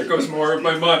There goes more of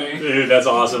my money. Dude, that's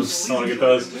awesome. I want to get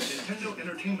those. Nintendo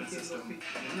Entertainment System,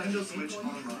 Nintendo Switch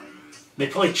Online. They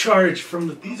probably charge from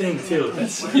the thing, too.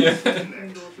 That's... Yeah.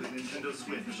 Connect with Nintendo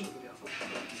Switch.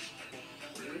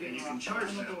 And you can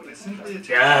charge them by simply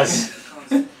attaching Yes. them to the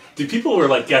console. Dude, people were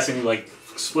like guessing like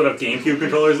split up GameCube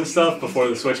controllers and stuff before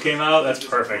the Switch came out. That's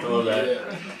perfect. I love that.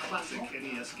 Yeah. Classic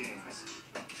NES games.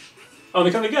 Oh,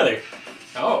 they come together.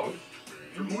 Oh.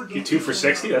 For more Get 2 for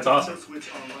 60? That's awesome. Nintendo Switch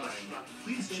Online,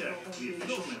 please check the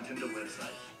official Nintendo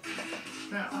website.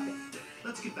 Now,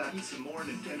 let's get back to some more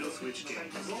Nintendo Switch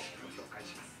games.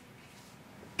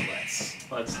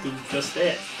 Let's do just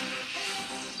that.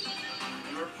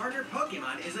 Your partner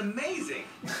Pokemon is amazing.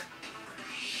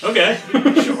 Okay.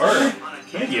 Sure. On a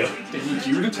Thank you. They need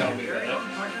you to tell me Very that. own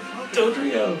partner Pokemon.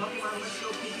 Dodrio. Pokemon Let's Go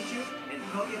Pikachu and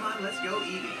Pokemon Let's Go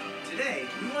Eevee. Today,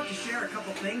 we want to share a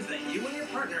couple things that you and your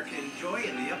partner can enjoy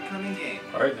in the upcoming game.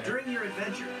 Partner. During your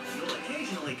adventure, you'll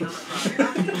occasionally come across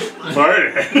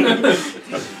Partner.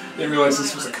 Didn't realize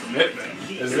this was a commitment.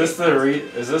 Is this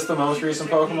the most recent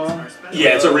Pokemon?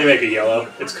 Yeah, it's a remake of Yellow.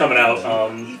 It's coming out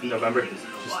in November. Just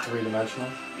 3-dimensional?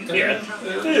 Yeah.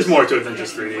 There's more to it than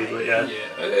just 3D, but yeah. Yeah,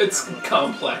 it's a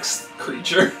complex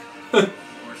creature. or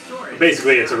stories.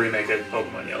 Basically, it's a remake of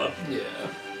Pokemon Yellow. Yeah.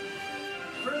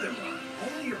 Furthermore,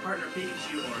 only your partner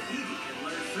Pikachu or Eevee can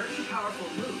learn certain powerful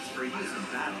moves for use in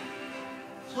battle.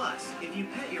 Plus, if you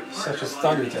pet your partner Such as while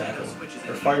Thunder your Nintendo Tackle, Switch is or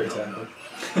in Fire vehicle Tackle. mode,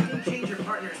 you can change your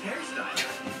partner's hairstyle.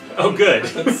 Oh, good.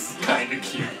 That's kind of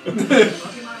cute.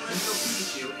 Pokemon Let's Go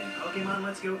Pikachu and Pokemon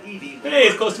Let's Go Eevee. Hey,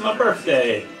 it's close to my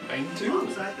birthday. Mine too.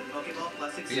 Alongside the Pokeball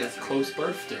Plus We have accessory. close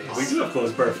birthdays. We do have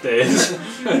close birthdays.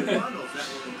 Bundles that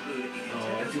will include a Oh, I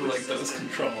Nintendo do Switch like those system,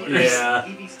 controllers. Yeah.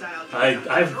 Eevee-style I've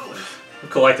controllers,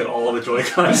 collected all the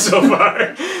Joy-Cons so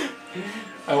far.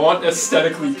 I want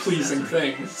aesthetically pleasing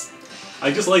things.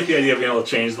 I just like the idea of being able to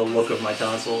change the look of my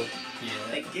console.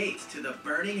 The gates to the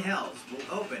burning hells will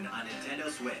open on Nintendo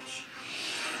Switch.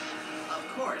 Of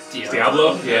course,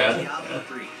 Diablo? Yeah. Diablo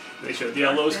 3. They showed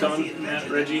Diablo's coming, Fantasy Matt,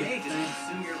 adventure Reggie. that may just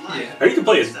consume your life. Yeah. Or you can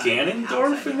play as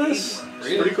Ganondorf in this. It's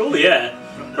Really? pretty cool, yeah.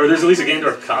 Or there's at least a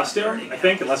Ganondorf costume, I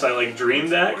think, unless I like dreamed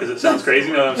that, because it sounds crazy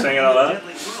now that I'm saying it out loud.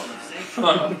 Deadly world of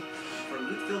Sanctuary. Huh. For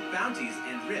loot-filled bounties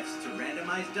and rifts to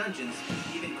randomized dungeons,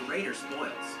 even greater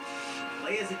spoils.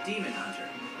 Play as a demon hunter,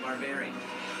 barbarian,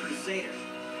 crusader,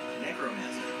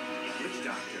 necromancer, witch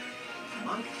doctor,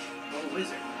 monk, or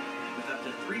wizard, with up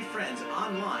to 3 friends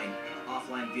online,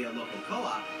 offline via local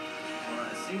co-op, or on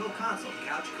a single console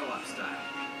couch co-op style.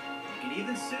 You can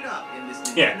even suit up in this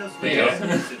Yeah, Nintendo Switch yeah.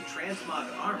 exclusive transmog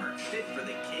armor fit for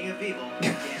the King of Evil,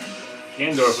 Ganondorf.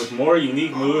 Ganondorf with more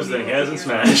unique moves than he has in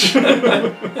Smash. Allow me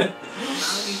to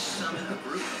summon a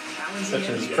group of challenging Such as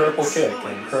enemies, Purple Kick glowing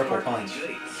and with Purple sparkling Punch.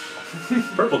 goodies.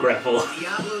 Purple grapple.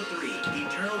 Diablo 3,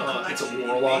 Eternal It's a Collection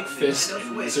Warlock makes Fist Nintendo and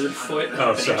Switch Wizard Foot.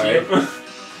 Oh, Thank sorry. you.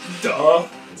 Duh.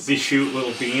 Does he shoot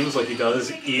little beams like he does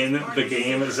in the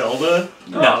game Zelda?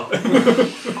 No. No.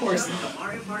 Of course not.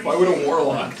 Mario Party Why would a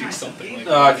Warlock do something like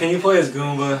that? Can you play as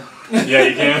Goomba? Yeah,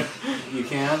 you can. You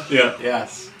can? Yeah.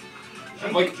 Yes.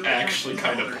 I'm like actually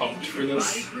kind of pumped for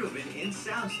this. proven in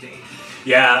soundstage.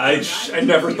 Yeah, I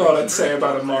never thought I'd say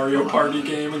about a Mario Party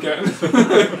game again.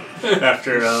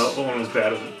 after what one was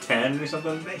bad, was it 10 or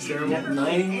something? It's terrible. 9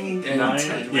 and 9?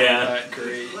 10 Yeah. not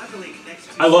great.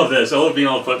 I love this. I love being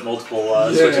able to put multiple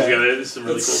switches Yeah. together. It's some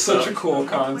really It's cool such stuff. a cool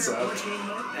concept.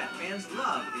 That fans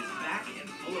love is back and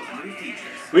full of new features.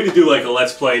 We need to do like a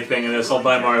Let's Play thing in this. I'll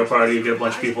buy Mario Party, get a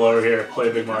bunch of people over here, play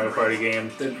a big Mario Party game,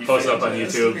 That'd be post it up on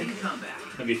fantastic. YouTube.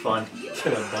 That'd be fun. Get a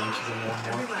bunch of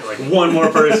them more. Like one more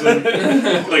person,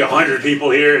 like 100 people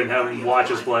here, and have them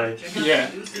watch us play. Yeah.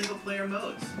 New single player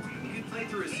modes. You can play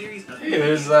through a series of Hey,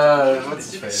 there's,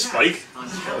 what's his face? Spike? on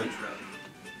Challenge Road.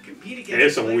 Compete It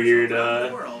is some against weird, players around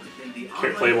the world in the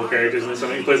online playable characters in this.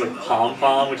 Something he plays like Pom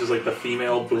Pom, which is like the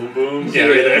female Boom Boom. Yeah, Yeah.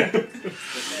 right there. The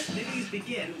festivities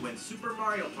begin when Super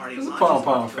Mario Party There's a launches Pom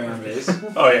Pom on fan October base.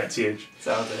 5th. Oh yeah, it's huge. It's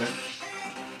out there.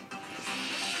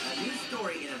 A new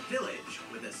story in a village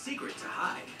with a secret to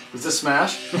hide. Is this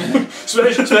Smash?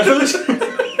 Smash Brothers.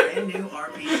 Brand new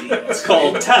RPG. It's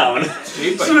called Town.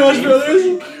 Made by Smash Game Brothers.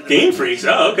 Freak. Game Freaks.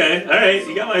 Oh, okay. All right,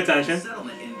 you got my attention.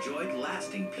 Settlement enjoyed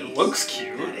lasting peace. It looks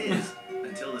cute. That is,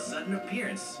 until the sudden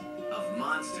appearance of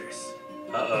monsters.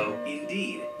 Uh-oh.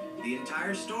 Indeed, the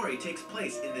entire story takes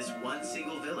place in this one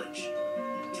single village.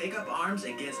 Take up arms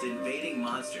against invading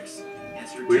monsters. And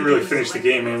We didn't really finish the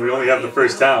game, man. We only have the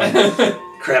first town.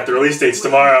 Crap, the release date's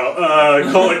tomorrow.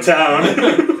 Call it Town.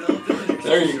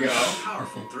 There you go.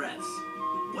 Powerful threats.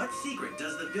 What secret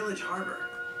does the village harbor?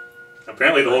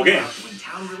 Apparently the whole game. When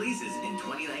Town releases in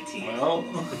 2019. Well,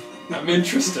 I'm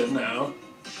interested now.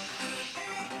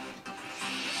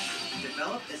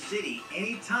 Develop a city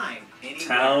anytime, anywhere.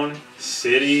 Town,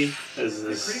 city, is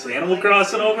this Animal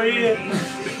Crossing over here?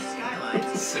 City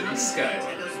skylines. City Sky.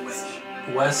 Nintendo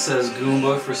Switch. Wes says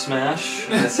Goomba for Smash.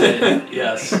 I say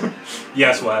yes.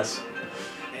 Yes, Wes.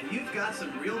 And you've got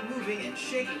some real moving and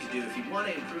shaking to do if you want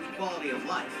to improve quality of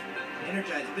life,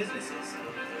 energize businesses.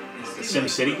 The Sim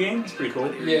City game? It's pretty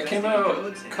cool. Yeah, it came out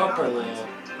a couple.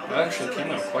 Actually, it came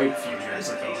out quite a few years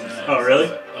ago now. Oh, really?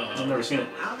 But, I've never seen it.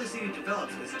 How the city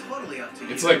develops is totally up to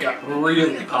you. It's like got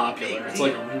really popular. It's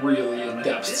like a really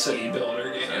in-depth city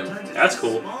builder game. Sometimes it's That's the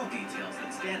cool. Small details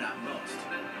that stand out most.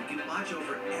 You can watch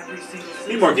over every single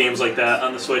Need more games like that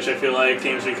on the Switch, I feel like.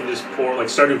 Games where you can just pour, like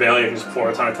Stardew Valley, I can just pour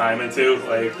a ton of time into.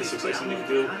 Like, this looks like something you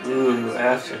can do. Ooh,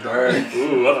 After Dark.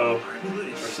 Ooh, uh-oh.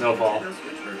 Or Snowfall.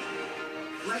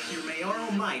 Flex your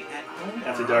mayoral might at home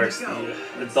After or Dark's on the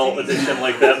the adult edition,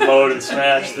 like that mode in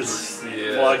Smash that's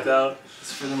Yeah. blocked out.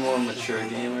 It's for the more mature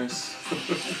gamers.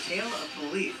 A tale of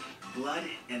belief, blood,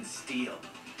 and steel.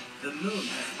 The moon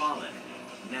has fallen.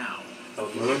 Now. Oh,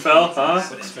 the moon fell, huh?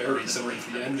 This looks very similar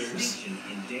to the Enders.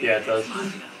 Yeah, it does.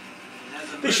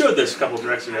 They showed this a couple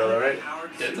directs ago, though, right?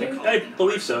 Did they? I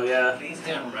believe so, yeah.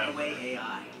 Can't remember.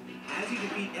 AI. As you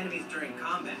defeat enemies during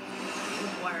combat, you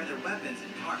acquire their weapons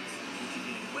and parts, which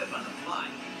you can equip on the fly.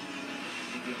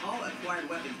 If you haul acquired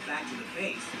weapons back to the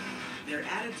base, they're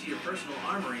added to your personal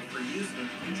armory for use in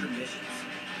future missions.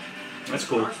 That's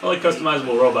cool. I like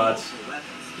customizable robots. Weapons.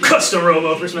 Custom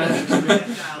robo for Smash. Projectiles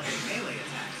and melee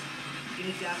attacks. You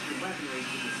can adapt your weaponry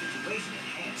to the situation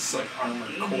at hand. It's like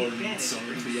Armored Core meets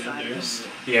similar to the Enders.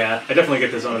 Yeah, I definitely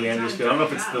get this on the Enders feel. I don't know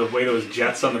if it's the way those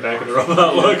jets on the back of the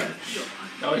robot look.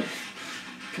 Oh, you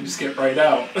can just get right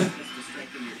out. To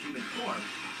strengthen your human form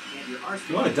and your If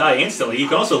you want to die instantly, you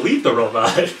can also leave the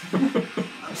robot. Up to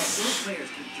 4 players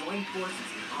can join forces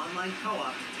in online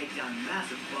co-op to take down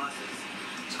massive bosses.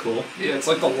 It's cool. Yeah, it's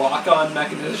like the lock-on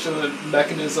mechanism and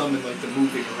like the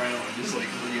moving around is like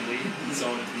really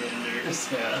Zone of the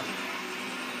Enders. Yeah.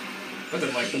 But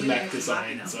then like the mech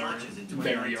designs are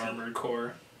very Armored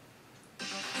Core.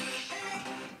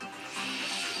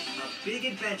 A big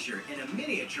adventure in a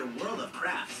miniature world of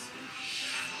crafts.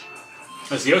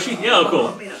 That's Yoshi? Yeah, oh,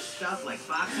 cool. Made of stuff like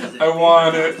boxes and I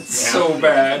want it so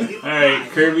bad. Alright,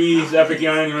 Kirby's Epic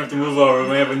Yarn, you don't have to move over.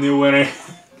 We have a new winner.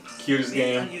 Cutest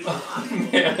game.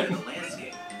 Man.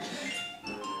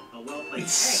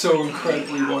 It's so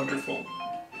incredibly wonderful. You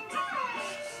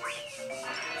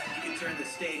can turn the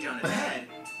stage on its head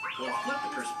or flip the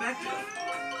perspective.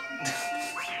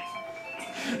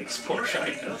 Poor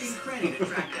Shiny. What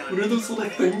What are those little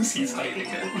things he's hiding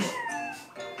in?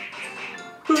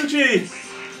 Fuji!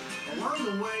 Along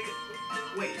the way...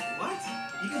 Wait, what?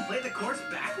 You can play the course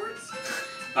backwards?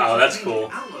 Oh, that's cool.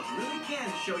 Outlook really can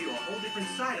show you a whole different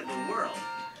side of the world.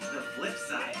 The flip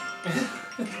side.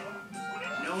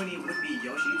 Know any would-be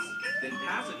Yoshis? Then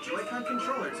pass a Joy-Con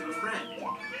controller to a friend.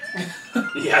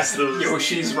 Yes, those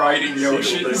Yoshi's riding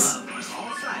Yoshis. Love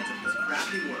all sides of this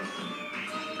crafty world.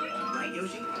 Right,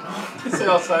 Yoshi? Say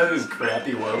outside of this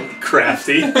crappy world.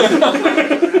 crafty.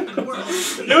 Crafty world.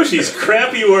 Yoshi's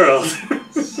crappy world.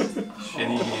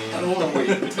 Shitty game. I don't want to wait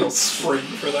until spring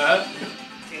for that.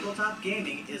 Tabletop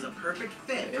gaming is a perfect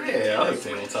fit for Yeah, I like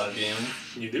tabletop gaming.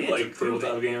 You do like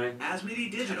tabletop gaming.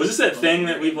 Asmodee Digital. Was this that thing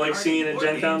that we've like seen at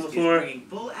Gen Con before?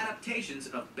 Full adaptations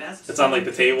of best It's on like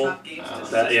the table. tabletop games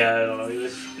to That, yeah, I don't know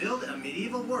either. build a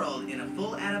medieval world in a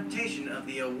full adaptation of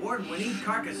the award-winning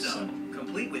Carcassonne,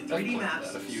 complete with I've 3D played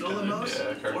maps, that a few solo times. modes,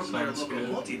 Yeah, 4-player Carcassone's local good.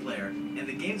 multiplayer, and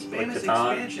the game's Like famous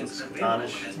Catan? expansions Looks available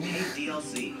Catanish. as paid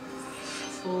DLC.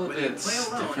 Well, Whether you it's play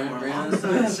alone different or brands.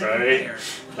 alongside a second Sorry. player,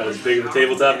 Not as big of a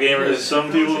tabletop gamer as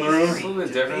some people in the room. A little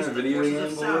bit different than video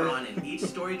game, boy. Sauron in each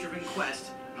story-driven quest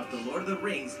of the Lord of the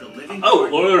Rings, the Living Oh,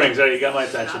 Card Lord of the Rings, alright, you got my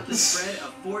Stop attention. the spread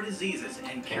of 4 diseases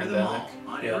and cure them all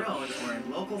on your Yeah. own or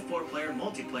in local 4-player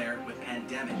multiplayer with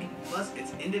Pandemic. Plus,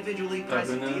 it's individually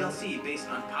priced I've been, DLC based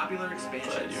on popular Glad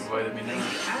expansions. you invited me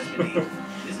Thanks now. to Asmodee,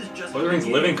 this is just Lord of the Rings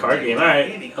one living game card for game. tabletop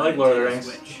Alright, gaming I like on Lord of the Nintendo Rings.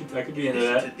 Switch. I could be In into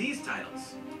addition that. to these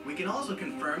titles, we can also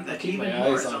confirm that keep even my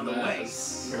more eyes is on on the that. way,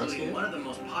 Heroescape? including one of the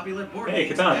most popular board Hey,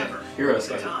 games Catan. ever,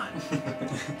 Heroescape.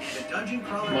 Catan. The dungeon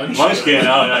crawler Munchkin. Munchkin,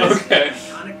 oh nice. Okay.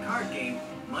 iconic card game,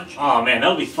 Munchkin. Oh man, that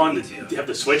would be fun to have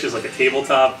the Switch as like a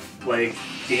tabletop, like,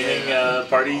 gaming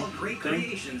party All great thing.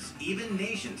 creations, even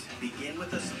nations, begin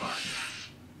with a spark.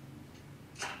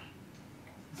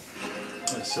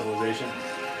 Civilization.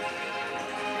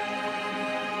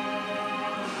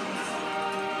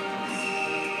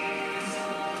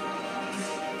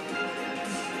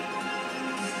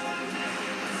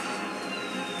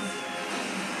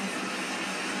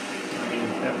 I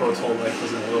mean, that boat's whole life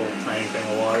was in a little tiny thing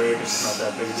of water. It's not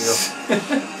that big a deal.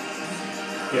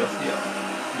 Yeah.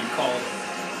 Yeah. You call it.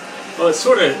 Well, it's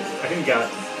sort of, I think it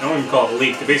got, I don't even call it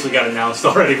leaked. It basically got announced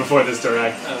already before this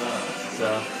direct.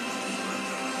 So.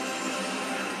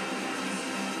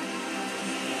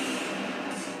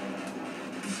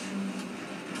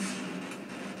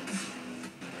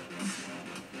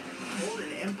 Hold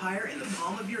an empire in the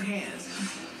palm of your hands.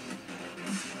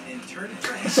 And turn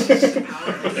friends into the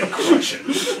power of the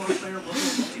four-player local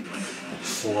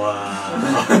multiplayer.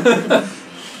 Wow.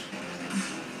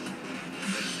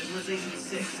 Civilization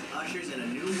 6 ushers in a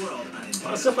new world on Nintendo. A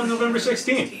lot of stuff on November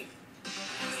 16th.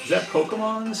 Is that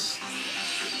Pokemon's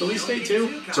release date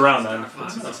too? It's around then.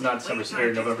 It's not December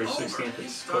or November 16th.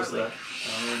 It's close to that.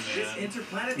 This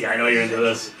interplanetary Yeah, I know you're into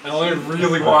this. I only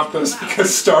really want this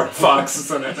because Star Fox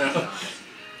is in it now.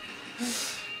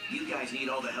 You guys need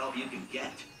all the help you can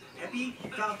get. Peppy,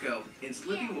 Falco, and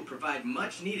Slippy will provide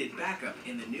much-needed backup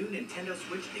in the new Nintendo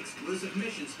Switch exclusive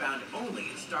missions found only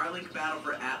in Starlink Battle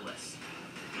for Atlas.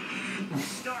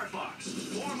 Star Fox,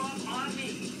 warm up on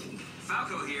me.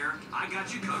 Falco here. I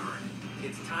got you covered.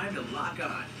 It's time to lock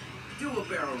on, do a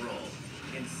barrel roll,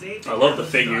 and save. I love the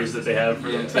figures that they have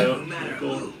for them No too. matter They're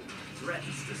cool. who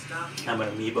threatens to stop you. I'm an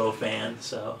Amiibo fan,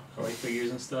 so I like figures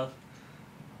and stuff.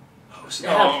 Oh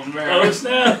snap! Oh, man. Oh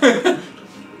snap!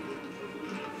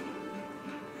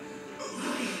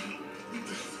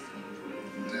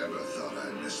 Never thought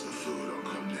I'd miss the food on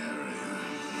Condaria.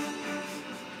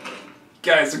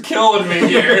 Guys are killing me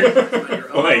here.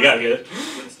 Well, you gotta get it.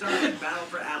 When Starlink Battle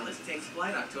for Atlas takes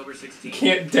flight October 16th.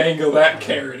 Can't dangle that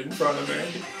carrot in front of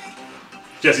me.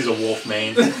 Jesse's a wolf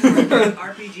main.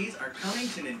 RPGs are coming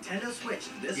to Nintendo Switch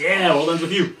this Yeah, fall. well ends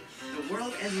with you. The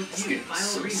World Ends With This You game's Final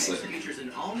so Remix sick. features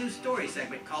an all-new story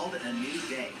segment called A New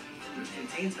Day, which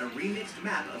contains a remixed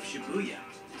map of Shibuya.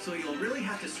 So you'll really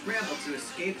have to scramble to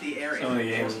escape the area. Some of the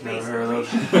games or I've never face heard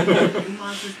of. the new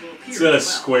monsters will appear It's got a as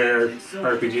well, Square and so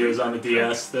RPG that was on the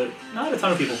DS that not a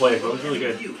ton of people played, but it was really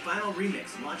World good. Ends With You Final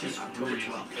Remix launches October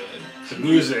 12th. The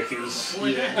music is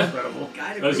Yeah. incredible.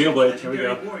 Guided Oh, Xenoblade, here we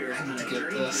legendary go. warriors on a Get journey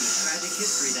through the this. tragic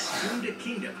history that doomed a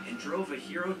kingdom and drove a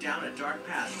hero down a dark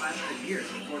path 500 years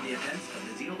before the events of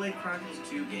the Xenoblade Chronicles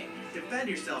 2 game. Defend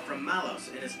yourself from Malos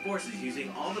and his forces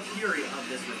using all the fury of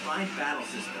this refined battle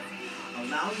system,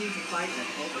 allowing you to fight and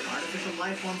cope with artificial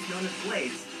life forms known as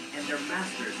blades and their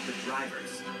masters, the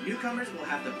drivers. Newcomers will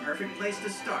have the perfect place to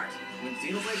start when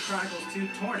Xenoblade Chronicles 2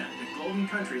 Torna, the Golden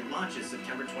Country, launches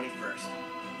September 21st.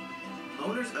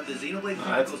 Owners of the Xenoblade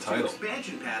That's a Chronicles 2 title.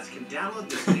 expansion pass can download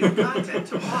this new content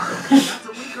tomorrow. That's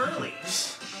a week early.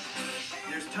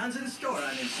 There's tons in store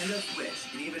on Nintendo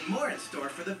Switch, and even more in store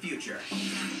for the future.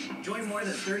 Join more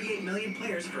than 38 million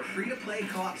players for free-to-play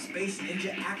co-op Space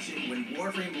Ninja action when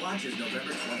Warframe launches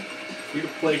November 20th.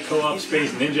 Free-to-play co-op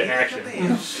Space Ninja action.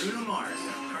 Bruno Mars,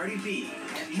 Cardi B,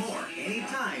 and more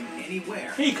anytime,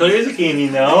 anywhere. Hey, Cody, there's a game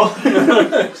you know.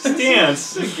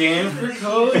 Dance. It's a game for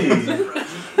Cody. You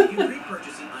can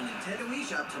pre-purchase it on Nintendo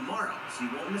eShop tomorrow, so you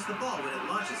won't miss the ball when it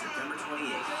launches September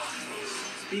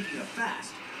 28th. Speaking of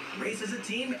fast, race as a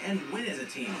team and win as a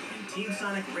team in Team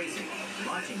Sonic Racing,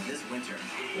 launching this winter.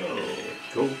 Oh,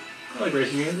 cool. I like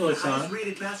racing games. I like The Sonic.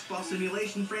 highest-rated basketball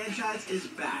simulation franchise is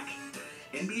back.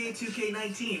 NBA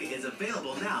 2K19 is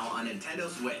available now on Nintendo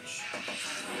Switch.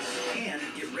 And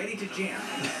get ready to jam,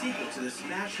 the sequel to the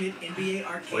smash hit NBA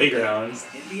Arcade. Playgrounds.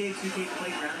 NBA 2K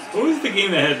Playgrounds 2. What was the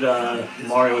game that had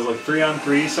Mario? Was like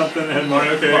 3-on-3 something that had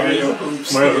Mario characters? Mario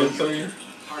Hoops. Mario Three.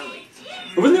 Harley.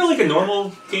 Wasn't there like a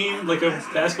normal game, like a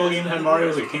basketball game that had Mario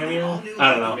as a cameo?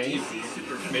 I don't know.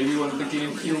 Maybe one of the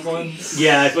GameCube ones.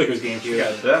 Yeah, I feel like it was GameCube.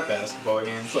 Yeah, that basketball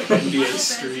game. It's like NBA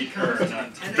Street or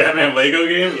not. Batman Lego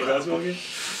game? Yeah, basketball game?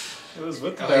 It was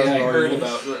with the Oh, yeah, I basketball heard games.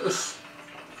 about this.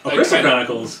 Oh, I Crystal kinda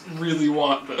Chronicles. Really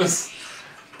want this.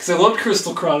 Because I loved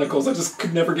Crystal Chronicles, I just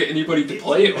could never get anybody to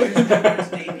play it with.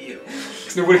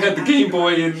 Because nobody had the Game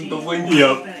Boy and the Link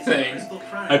Yep. thing.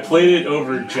 I played it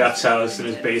over Jeff's house in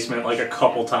his basement like a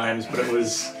couple times, but it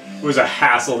was a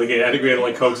hassle to get. I think we had to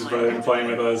like coax his brother into playing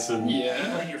with us. And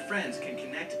Yeah. And your friends can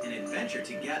connect an adventure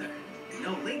together.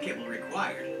 No link cable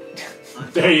required.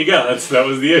 there you go. That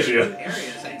was the issue. Areas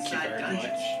Thank you inside very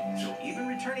dungeons, so even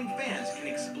returning fans can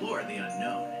explore the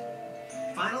unknown.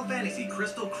 Final Fantasy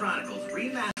Crystal Chronicles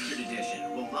Remastered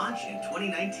Edition will launch in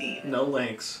 2019. No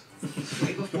links.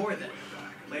 Way before then,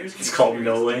 players can It's called experience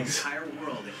No the Links. entire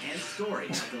world and story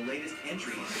of the latest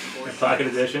entry into the core Pocket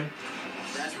series. Edition.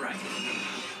 That's right.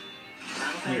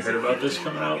 You heard about this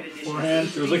coming out beforehand?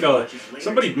 There was like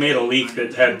somebody made a leak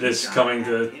that had this coming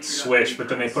to Switch, but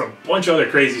then they put a bunch of other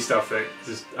crazy stuff that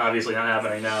is obviously not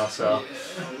happening now. So,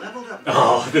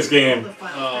 oh, this game,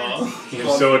 Oh.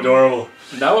 it's so adorable.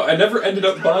 Now, I never ended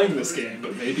up buying this game,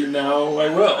 but maybe now I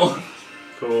will.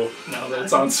 Cool. Now that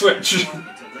it's on Switch.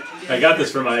 I got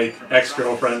this for my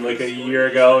ex-girlfriend like a year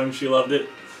ago, and she loved it.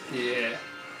 Yeah.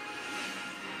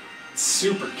 It's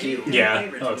super cute. Yeah.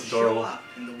 Oh, it's adorable.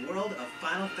 In the world of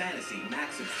Final Fantasy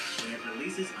Maxima when it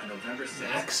releases on November 6th.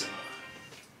 Maxima.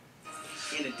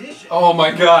 In addition, Oh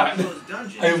my god. Chocobo's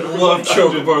Dungeon. I love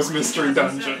Chocobo's Mystery 2007's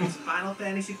Dungeon. Final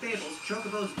Fantasy Fables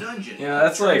Chocobo's Dungeon. Yeah,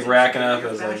 that's like racking up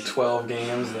as like 12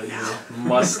 games that you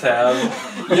must have.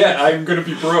 Yeah, I'm gonna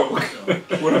be broke.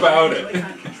 What about it?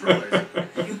 Joy-Con controllers.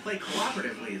 You can play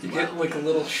cooperatively as You well. get like a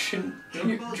little shin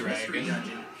Chocobo's Mystery dragon.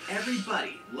 Dungeon.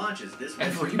 Everybody launches this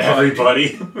winter.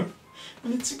 Everybody. Everybody.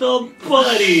 It's spelled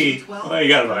buddy. Oh, you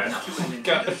gotta buy it. To a Nintendo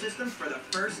God. system for the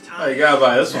first time. Oh, you gotta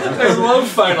buy this one. I love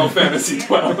Final Fantasy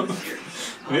 12.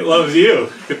 It loves you.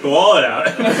 Get the wallet out.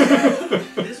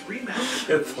 This remaster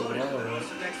Get the loaded with wallet. a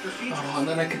host of extra features. Oh, and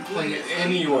then I can play it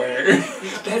anywhere.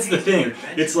 That's the thing.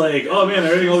 It's like, oh man,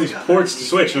 they're adding all these ports to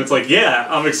Switch, and it's like, yeah,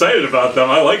 I'm excited about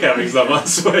them. I like having stuff on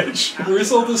Switch.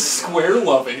 Where's all this Square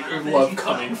love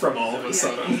coming from all of a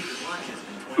sudden?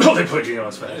 Oh, they put you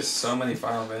on There's Switch. so many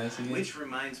Final Fantasy games. Which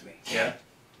reminds me, Yeah.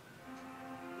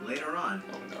 later on,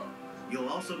 Oh no. you'll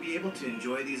also be able to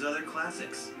enjoy these other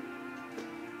classics.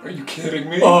 Are you kidding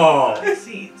me? Oh.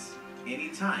 Scenes,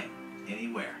 anytime,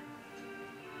 anywhere.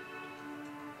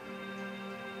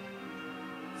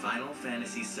 Final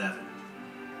Fantasy VII,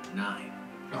 9,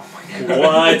 Oh my god.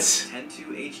 What?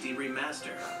 10.2 HD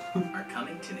Remaster are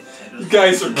coming to Nintendo. You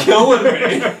guys are killing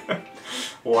me.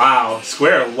 Wow.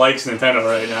 Square likes Nintendo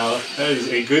right now. That is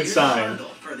a good Here's a sign. bundle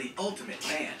for the ultimate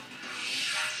fan.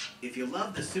 If you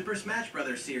love the Super Smash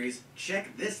Bros. Series,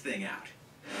 check this thing out.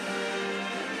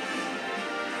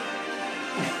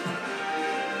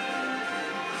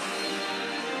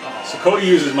 So Cody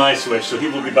uses my Switch, so he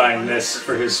will be buying this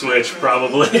for his Switch,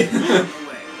 probably. This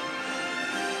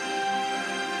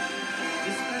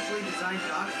specially designed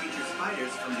dock features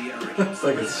fighters from the original It's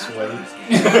like Super it's Smash sweaty. Bros.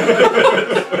 game.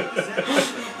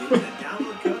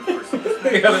 Download code for Super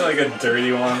They Smash got like a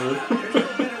dirty one. There's no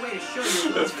better way to show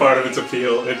your That's part of its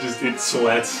appeal. It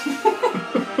sweats.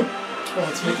 Oh,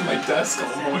 it's making my desk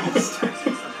all moist.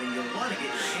 something you'll want to get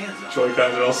your hands on.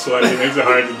 Joy-Cons are all sweaty. It makes it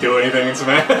hard to do anything in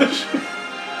Smash.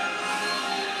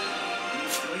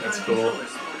 That's cool. Controllers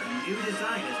sport a new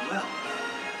design as well.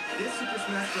 This Super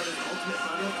Smash Bros. Ultimate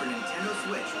Bundle for Nintendo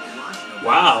Switch will launch November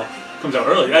Wow. 2nd. Comes out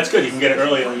early. That's good. You can get it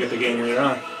early and get the game later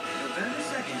on. November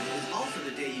 2nd is also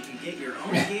the day you can get your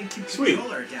own GameCube Sweet.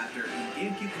 controller adapter and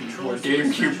GameCube More controllers.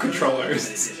 GameCube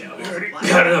controllers.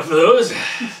 Got enough of those.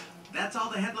 That's all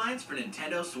the headlines for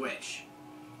Nintendo Switch.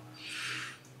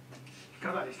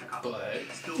 But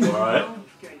Still doing Alright. well?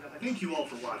 Thank you all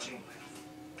for watching.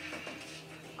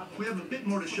 We have a bit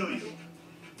more to show you.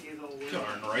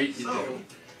 darn right you So, do.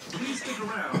 please stick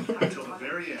around until the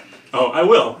very end. Oh, I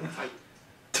will.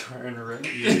 Turn right.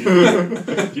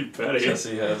 You better.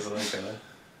 Jesse has like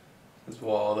his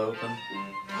wallet open.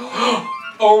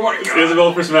 Oh my god!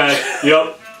 Isabelle for Smash.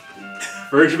 Yep.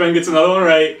 Virgin gets another one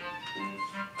right.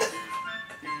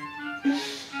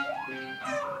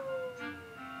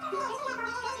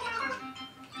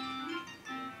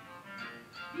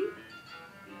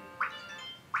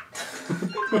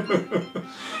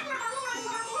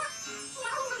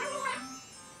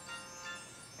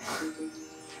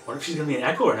 What if she's gonna be an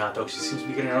Echo or not, though? She seems to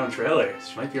be getting her own trailer.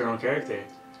 She might be her own character.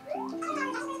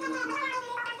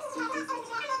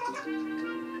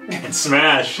 And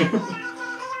Smash.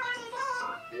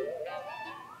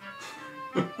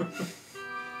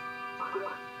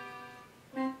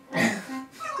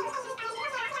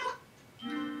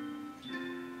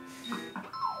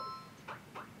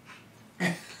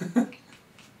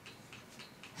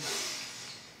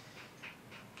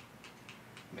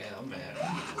 Man, oh man.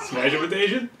 Smash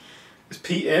invitation? Is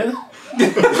Pete in?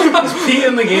 Is Pete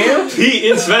in the game? Pete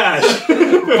in Smash!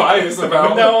 Bias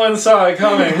about No one saw it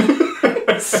coming.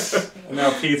 And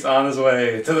now Pete's on his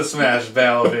way to the Smash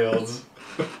battlefields.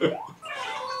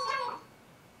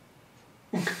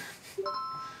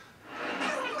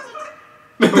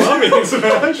 Mommy in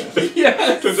Smash?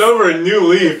 Yes! It's over a new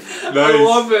leaf. Nice. I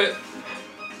love it.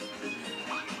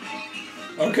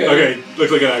 Okay. Okay,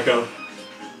 looks like an Echo.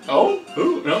 Oh?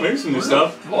 Ooh, no, maybe some new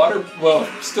stuff. Water, well,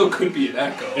 still could be an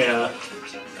echo. Yeah.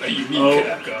 A unique Oh.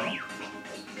 echo.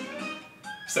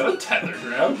 Is that a tether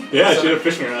grab? Yeah, Is she that had a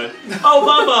fishing rod. Oh,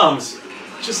 bomb bombs!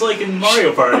 Just like in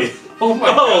Mario Party. Oh my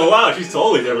Oh, god. wow, she's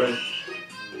totally different.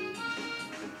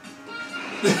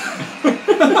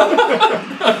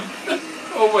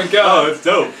 Oh my Oh, god. that's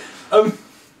dope.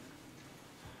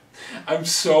 I'm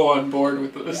so on board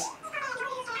with this.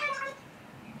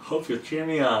 Hope you'll cheer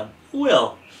me on.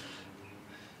 Will.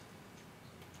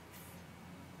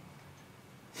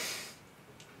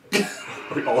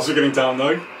 Are we also getting Tom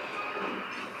Nook?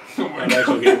 Oh my And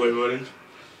actual god. gameplay footage.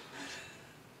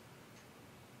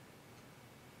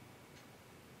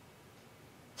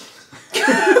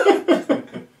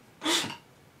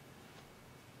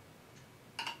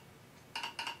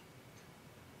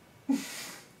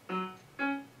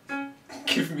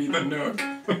 Give me the nook.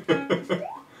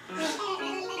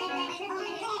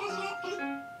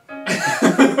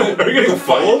 Are we getting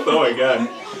both? Oh my god.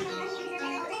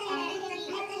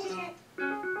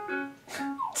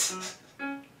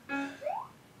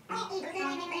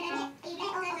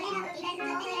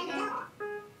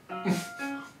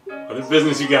 What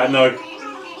business you got, Nook?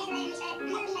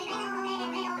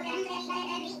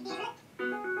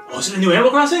 Oh, is it a new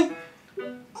Animal Crossing?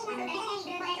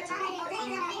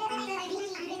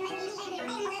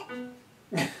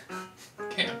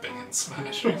 Camping and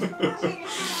smashing.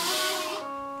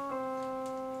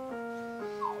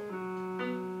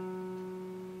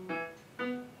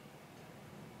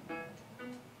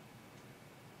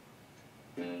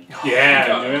 Yeah,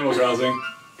 God. new Animal Crossing.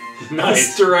 This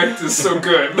Nice. direct is so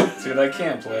good. Dude, I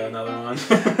can't play another one.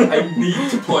 I need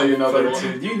to play another But, one.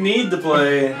 dude, you need to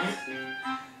play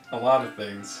a lot of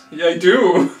things. Yeah, I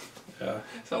do. Yeah.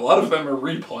 So a lot of them are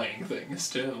replaying things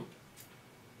too.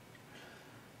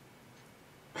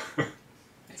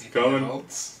 It's coming.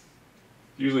 Else?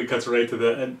 Usually cuts right to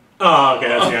the end. Oh, okay,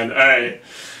 that's the end. Alright.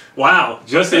 Wow,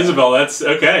 just Isabelle, that's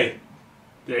okay.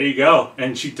 There you go.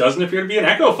 And she doesn't appear to be an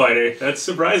Echo fighter. That's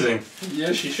surprising.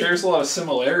 Yeah, she shares a lot of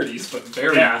similarities, but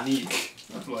very Yeah. unique.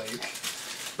 Like,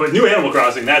 But new Animal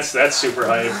Crossing, that's super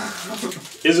hype.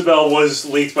 Isabelle was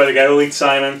leaked by the guy who leaked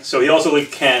Simon, so he also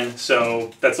leaked Ken,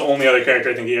 so that's the only other character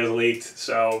I think he has leaked,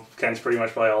 so Ken's pretty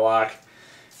much probably a lock.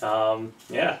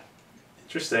 Yeah.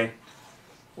 Interesting.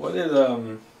 What did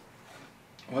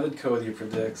Cody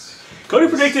predict? Cody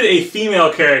predicted a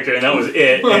female character, and that was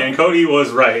it, and Cody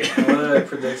was right. What did I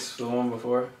predict the one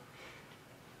before?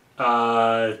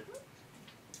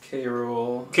 K.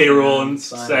 Rool. K. Rool and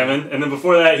Simon, and then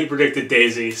before that he predicted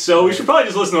Daisy. So we should probably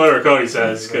just listen to whatever Cody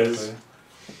says, because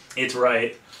Exactly. it's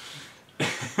right.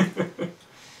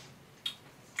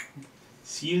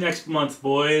 See you next month,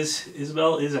 boys.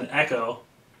 Isabelle is an Echo.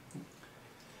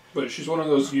 but she's one of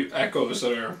those echoes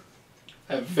that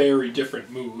have very different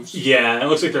moves. Yeah, and it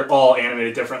looks like they're all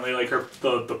animated differently. Like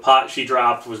the pot she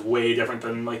dropped was way different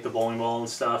than like the bowling ball and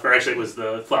stuff. Or actually, it was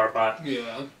the flower pot.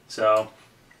 Yeah. So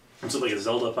It's like a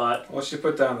Zelda pot. Well, she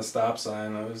put down the stop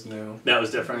sign. That was new. That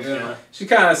was different. Yeah. She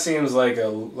kind of seems like a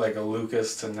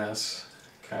Lucas to Ness.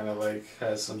 Kind of like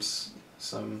has some.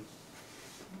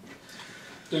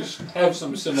 Just have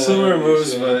some Similar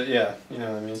moves, but yeah, you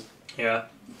know what I mean. Yeah.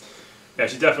 Yeah,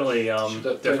 she's definitely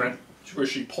different. Where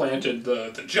she planted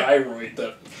the gyroid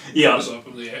that goes up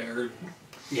in the air.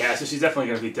 Yeah, so she's definitely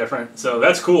going to be different. So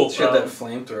that's cool. She had that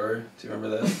flamethrower. Do you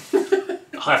remember that?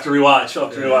 I'll have to rewatch. I'll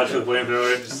have to rewatch the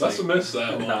flamethrower. Just must have missed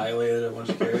that one. Annihilated a bunch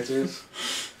of characters.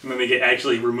 And then they get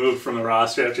actually removed from the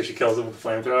roster after she kills them with the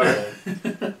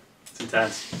flamethrower. It's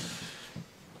intense.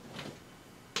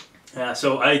 Yeah,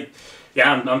 so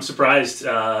I'm surprised.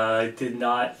 I did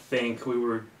not think we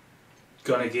were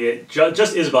gonna get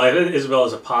just Isabelle. I think Isabelle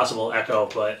is a possible Echo,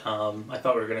 but I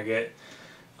thought we were gonna get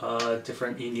a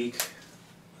different, unique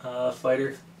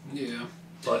fighter. Yeah.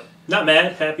 But not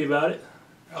mad, happy about it.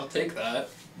 I'll take that.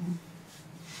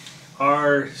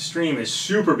 Our stream is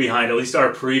super behind, at least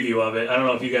our preview of it. I don't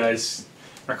know if you guys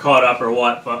are caught up or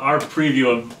what, but our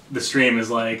preview of the stream is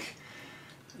like,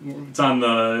 it's on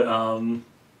the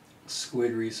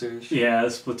Squid Research. Yeah,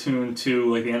 Splatoon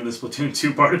 2, like the end of the Splatoon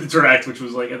 2 part of the direct, which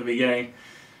was like at the beginning.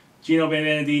 Gino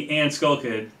Bandana D and Skull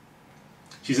Kid.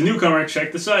 She's a newcomer,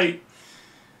 check the site.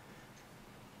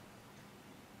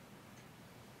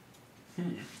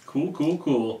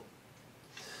 Cool.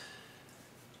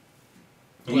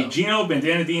 We need Gino,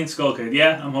 Bandana D, and Skull Kid.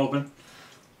 Yeah, I'm hoping.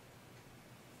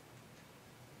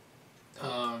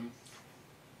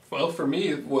 Well, for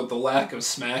me, what the lack of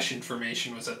Smash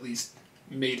information was at least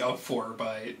made up for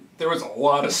by... There was a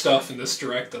lot of stuff in this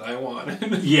direct that I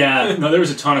wanted. Yeah, no, there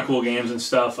was a ton of cool games and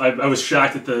stuff. I was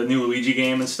shocked at the new Luigi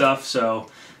game and stuff, so...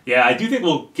 Yeah, I do think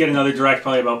we'll get another direct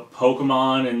probably about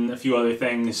Pokemon and a few other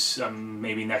things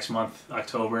maybe next month,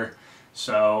 October.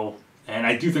 So, and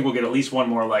I do think we'll get at least one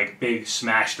more like big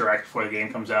Smash direct before the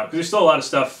game comes out. Because there's still a lot of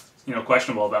stuff,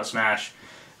 questionable about Smash.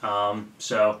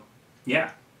 So, yeah,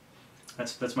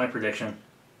 that's my prediction.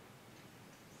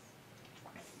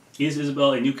 Is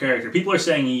Isabelle a new character? People are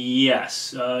saying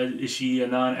yes. Is she a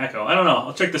non-Echo? I don't know.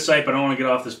 I'll check the site, but I don't want to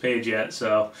get off this page yet.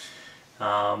 So,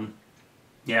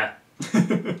 yeah.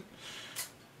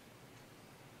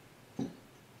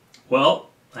 Well,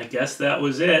 I guess that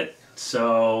was it.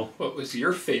 So, what was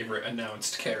your favorite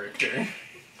announced character?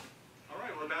 All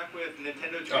right, we're back with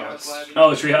Nintendo Treehouse Live.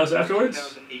 Oh, the Treehouse afterwards?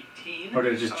 2018. Or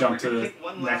did it just jump to the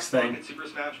next thing? Super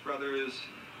Smash Brothers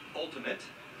Ultimate.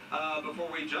 Before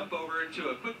we jump over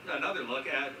to another look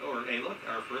at,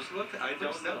 our first look, I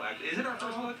don't know. Is it our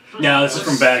first look? No, this is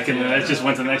from back, and it just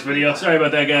went to the next video. Sorry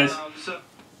about that, guys.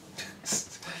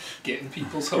 Getting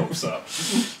people's hopes up.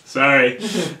 Sorry.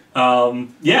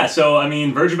 Yeah, so, I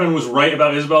mean, Virgin was right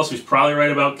about Isabelle, so he's probably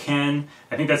right about Ken.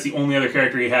 I think that's the only other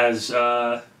character he has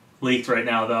leaked right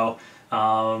now, though.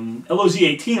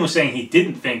 LOZ18 was saying he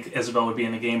didn't think Isabelle would be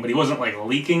in the game, but he wasn't,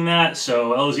 leaking that,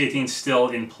 so LOZ18 is still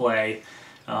in play.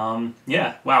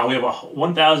 Yeah, wow, we have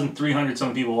 1,300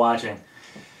 some people watching.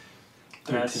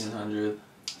 1,300.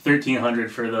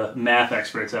 1,300 for the math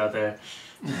experts out there.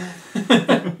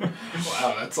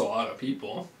 Wow, that's a lot of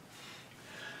people.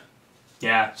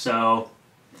 Yeah, so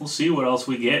we'll see what else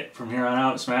we get from here on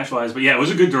out, Smash-wise. But yeah, it was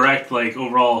a good direct,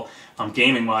 overall,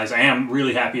 gaming-wise. I am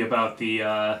really happy about the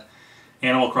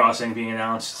Animal Crossing being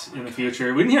announced in the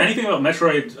future. We didn't hear anything about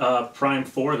Metroid Prime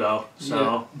 4, though, so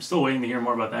yeah. I'm still waiting to hear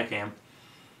more about that game.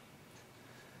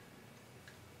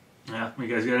 Yeah, you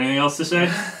guys got anything else to say?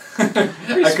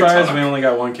 I'm surprised we only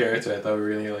got one character. I thought we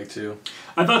were going to get, two.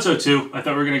 I thought so, too. I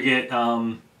thought we were going to get...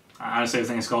 honestly, I was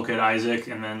thinking Skull Kid, Isaac,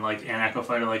 and then an Echo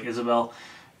fighter like Isabelle.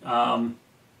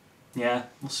 Yeah,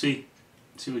 we'll see.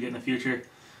 See what we get in the future.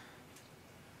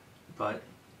 But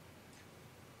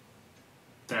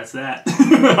that's that. I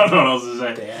don't know what else to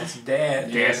say. That's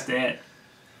that. That's that.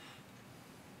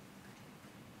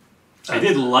 I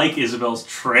did like Isabelle's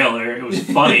trailer. It was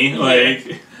funny.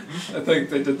 I think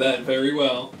they did that very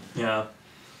well. Yeah.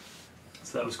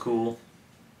 So that was cool.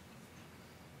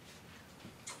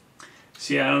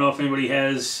 So yeah, I don't know if anybody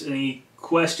has any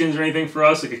questions or anything for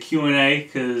us, like a Q&A,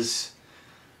 because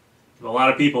we have a lot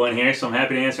of people in here, so I'm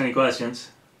happy to answer any questions.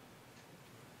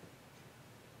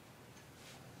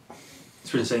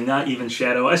 It's going to say not even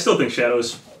Shadow. I still think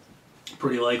Shadow's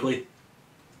pretty likely.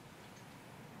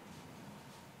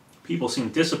 People seem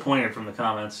disappointed from the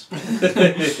comments.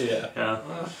 Yeah.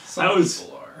 Some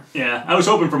people are. Yeah, I was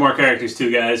hoping for more characters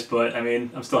too, guys, but I mean,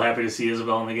 I'm still happy to see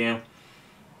Isabelle in the game.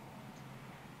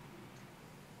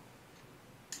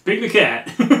 Big the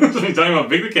Cat. We're talking about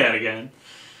Big the Cat again.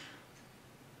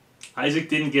 Isaac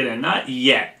didn't get in. Not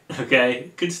yet,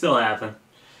 okay? Could still happen.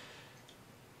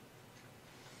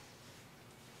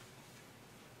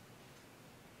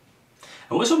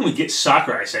 I was hoping we'd get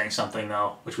Sakurai saying something,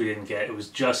 though, which we didn't get. It was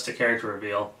just a character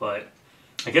reveal, but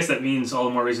I guess that means all the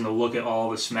more reason to look at all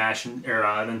the Smash or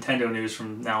Nintendo news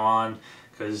from now on,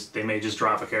 because they may just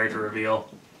drop a character reveal.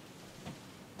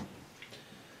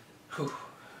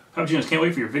 PapaGenos, can't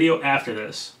wait for your video after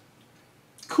this.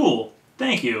 Cool.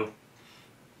 Thank you.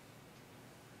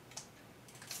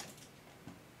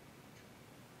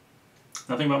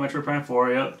 Nothing about Metroid Prime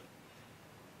 4 yet.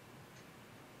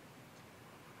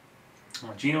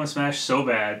 Oh, Geno and Smash so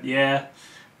bad. Yeah,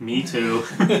 me too.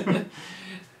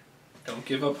 Don't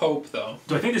give up hope, though.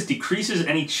 Do I think this decreases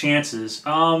any chances?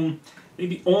 I think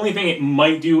the only thing it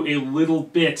might do a little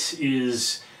bit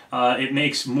is it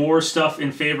makes more stuff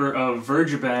in favor of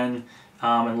Vergaben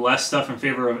and less stuff in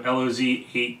favor of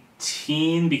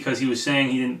LOZ-18 because he was saying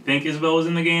he didn't think Isabelle was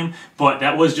in the game, but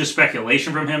that was just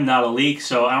speculation from him, not a leak,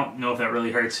 so I don't know if that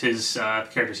really hurts his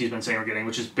characters he's been saying we're getting,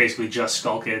 which is basically just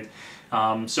Skull Kid.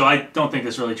 So I don't think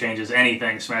this really changes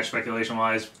anything Smash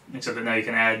speculation-wise, except that now you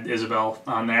can add Isabelle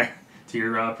on there to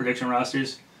your prediction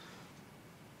rosters.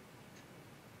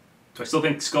 Do I still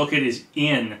think Skull Kid is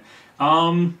in?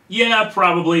 Yeah,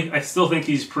 probably. I still think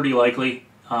he's pretty likely.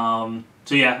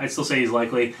 So yeah, I'd still say he's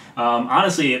likely.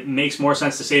 Honestly, it makes more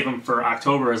sense to save him for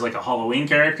October as like a Halloween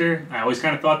character. I always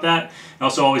kind of thought that. I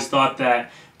also always thought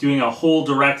that doing a whole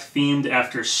direct themed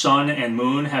after Sun and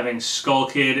Moon, having Skull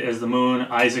Kid as the Moon,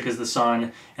 Isaac as the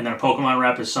Sun, and then a Pokemon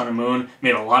rep as Sun and Moon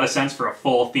made a lot of sense for a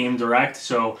full themed direct.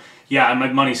 So yeah,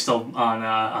 my money's still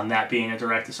on that being a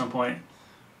direct at some point.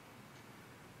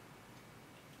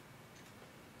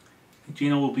 I think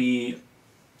Geno will be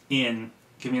in.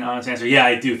 Give me an honest answer. Yeah,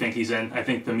 I do think he's in. I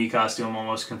think the Mii costume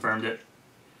almost confirmed it.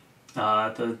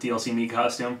 The DLC Mii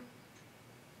costume.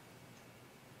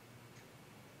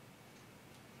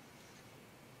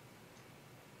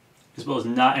 Isabelle is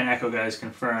not an Echo, guys,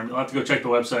 confirmed. I'll have to go check the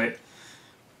website.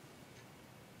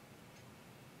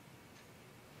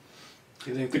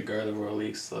 Do you think the Gardevoir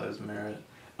leak still has merit?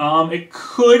 It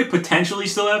could potentially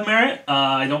still have merit.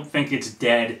 I don't think it's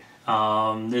dead.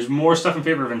 There's more stuff in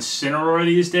favor of Incineroar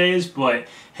these days, but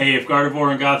hey, if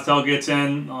Gardevoir and Gothitelle gets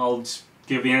in, I'll just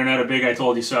give the internet a big I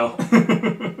told you so.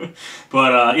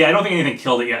 But yeah, I don't think anything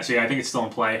killed it yet, so yeah, I think it's still in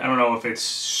play. I don't know if it's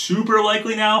super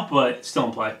likely now, but it's still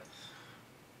in play.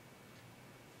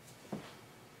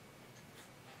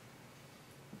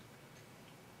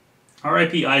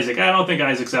 R.I.P. Isaac. I don't think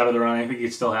Isaac's out of the running. I think it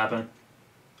could still happen.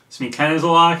 Does this mean Ken is a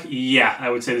lock? Yeah, I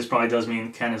would say this probably does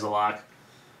mean Ken is a lock.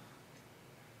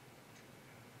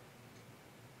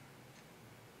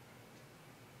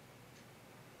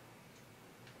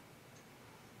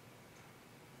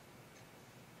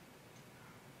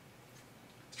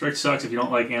 This direct sucks if you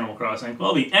don't like Animal Crossing.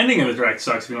 Well, the ending of the direct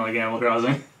sucks if you don't like Animal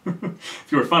Crossing. If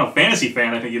you were a Final Fantasy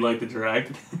fan, I think you'd like the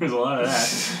direct. There's a lot of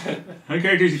that. How many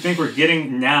characters do you think we're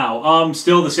getting now?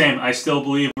 Still the same. I still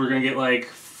believe we're going to get like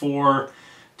 4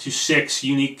 to 6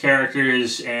 unique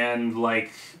characters and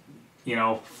like,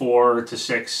 4 to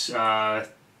 6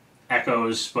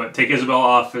 echoes. But take Isabelle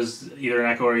off as either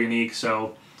an echo or unique.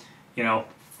 So,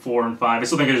 4 and 5. I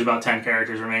still think there's about 10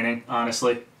 characters remaining,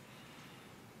 honestly.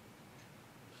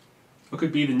 What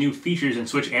could be the new features in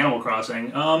Switch Animal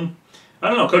Crossing? I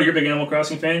don't know, Cody, you're a big Animal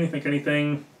Crossing fan. You think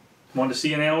anything you wanted to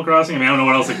see in Animal Crossing? I mean, I don't know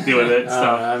what else they could do with it.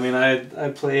 I mean, I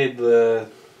played the...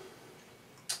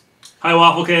 Hi,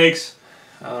 Waffle Cakes.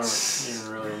 I don't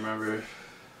even really remember.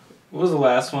 What was the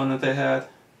last one that they had?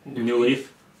 New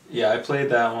Leaf? Yeah, I played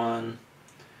that one.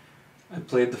 I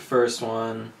played the first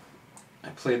one. I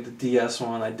played the DS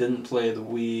one. I didn't play the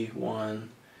Wii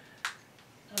one.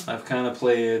 I've kind of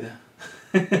played...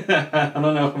 I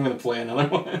don't know if I'm going to play another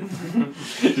one.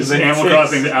 Just Animal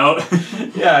Crossing out?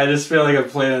 Yeah, I just feel like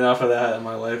I've played enough of that in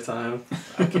my lifetime.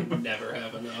 I can never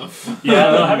have enough.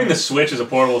 Yeah, no, having the Switch as a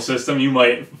portable system, you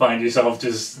might find yourself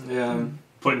just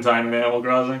putting time in Animal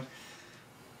Crossing.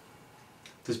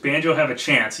 Does Banjo have a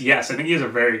chance? Yes, I think he has a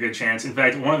very good chance. In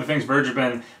fact, one of the things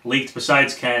Vergaben leaked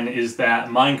besides Ken is that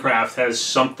Minecraft has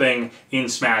something in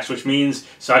Smash, which means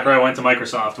Sakurai went to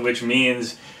Microsoft, which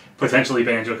means... potentially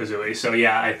Banjo-Kazooie. So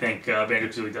yeah, I think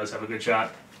Banjo-Kazooie does have a good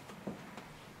shot.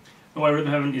 Why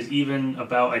Rhythm Heaven is even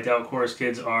about, I doubt Chorus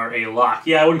Kids are a lock.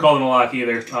 Yeah, I wouldn't call them a lock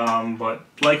either, but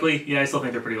likely. Yeah, I still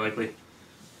think they're pretty likely.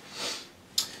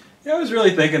 Yeah, I was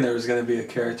really thinking there was going to be a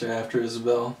character after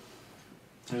Isabelle.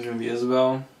 There's going to be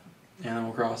Isabelle,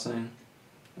 Animal Crossing,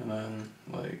 and then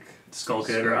like... Skull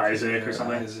Kid or Isaac or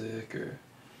something. Isaac or...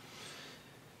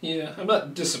 Yeah, I'm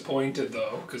not disappointed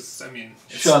though, because I mean...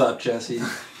 Shut up, Jesse.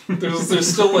 There's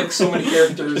still like so many The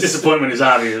characters disappointment is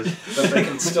obvious. that they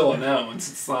can still announce.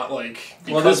 It's not like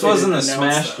Well, this because they wasn't a didn't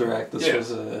announce Smash them. Direct. This Yeah.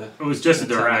 was a It was just a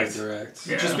Nintendo direct.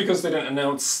 Yeah. Just because they didn't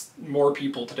announce more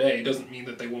people today doesn't mean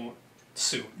that they won't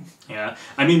soon. Yeah.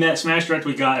 I mean, that Smash Direct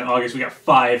we got in August, we got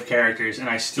 5 characters, and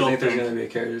I Do you still think there's think... going to be a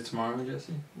character tomorrow,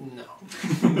 Jesse? No.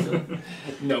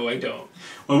 No, I don't.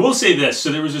 Well, we'll say this. So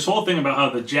there was this whole thing about how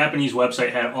the Japanese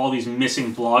website had all these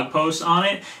missing blog posts on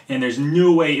it, and there's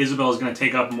no way Isabelle is going to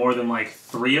take up more than like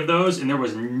 3 of those, and there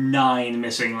was 9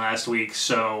 missing last week,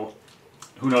 so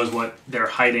who knows what they're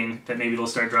hiding, that maybe they'll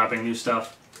start dropping new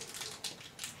stuff.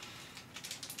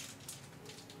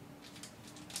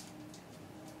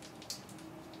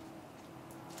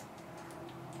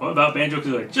 What about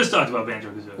Banjo-Kazooie? Just talked about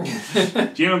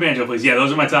Banjo-Kazooie. GM and Banjo, please. Yeah,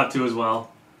 those are my top 2 as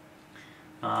well.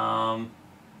 Why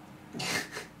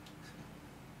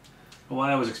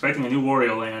I was expecting a new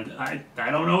Wario Land. I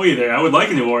don't know either. I would like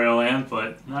a new Wario Land,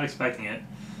 but not expecting it.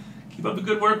 Keep up the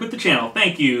good work with the channel.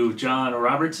 Thank you, John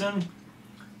Robertson.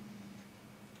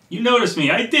 You noticed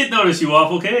me. I did notice you,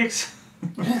 Waffle Cakes.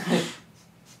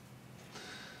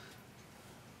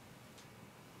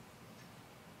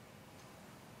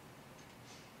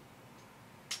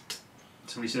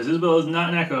 Somebody says, Isabelle is not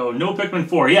an Echo. No Pikmin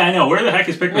 4. Yeah, I know. Where the heck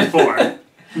is Pikmin 4?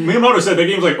 Miyamoto said the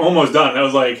game's like almost done. That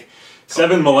was like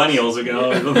 7 millennials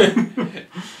ago.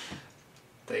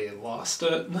 They lost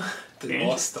it. They Banjo-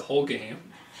 lost the whole game.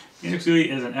 Banjo-Kazooie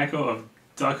is an echo of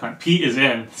Duck Hunt. Pete is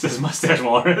in, says Mustache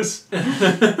Walrus.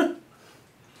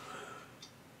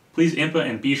 Please Impa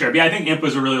and B-Sharp. Yeah, I think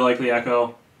Impa's a really likely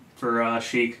echo for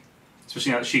Sheik.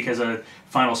 Especially now that Sheik has a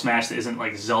final smash that isn't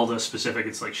like Zelda specific,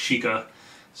 it's like Sheikah.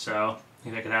 So, I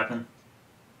think that could happen.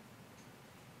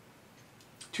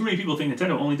 Too many people think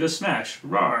Nintendo only does Smash.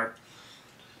 Rawr.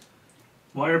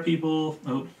 Why are people...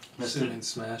 Oh, missed it. Assuming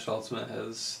Smash Ultimate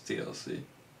has DLC.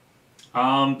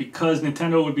 Because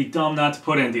Nintendo would be dumb not to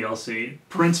put in DLC.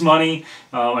 Prints money.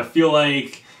 I feel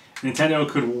like Nintendo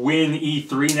could win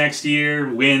E3 next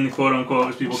year. Win, quote-unquote,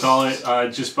 as people call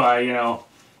it. Just by, you know...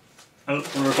 Oh,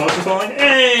 one of our folks are falling?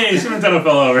 Hey! Super Nintendo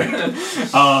fell over.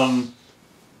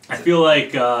 I feel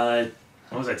like...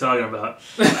 what was I talking about?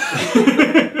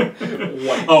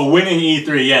 Oh, winning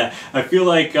E3, yeah. I feel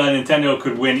like Nintendo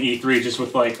could win E3 just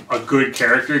with like a good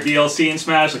character DLC in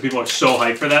Smash. Like people are so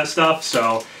hyped for that stuff.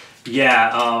 So,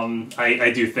 yeah,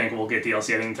 I do think we'll get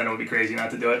DLC. I think Nintendo would be crazy not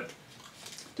to do it.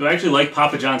 Do I actually like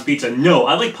Papa John's pizza? No,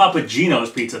 I like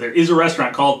PapaGenos pizza. There is a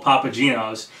restaurant called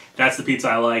PapaGenos. That's the pizza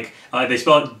I like. They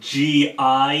spell it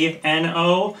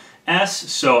Ginos.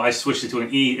 So I switched it to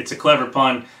an E. It's a clever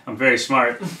pun. I'm very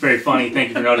smart. Very funny. Thank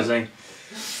you for noticing.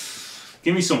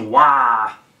 Give me some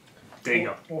wah. There you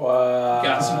go. Wow.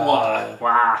 Got some wah.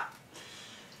 Wah.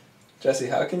 Jesse,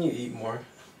 how can you eat more?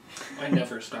 I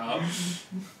never stop.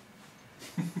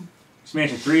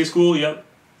 Expansion 3 is cool, yep.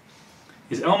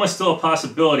 Is Elma still a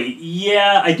possibility?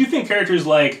 Yeah, I do think characters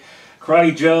like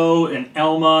Karate Joe and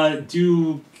Elma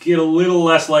do get a little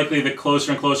less likely the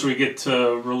closer and closer we get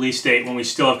to release date, when we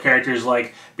still have characters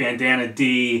like Bandana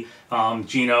D,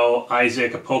 Gino,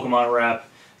 Isaac, a Pokemon rep.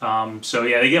 So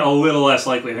yeah, they get a little less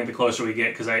likely I think the closer we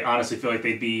get, because I honestly feel like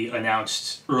they'd be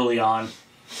announced early on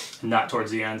and not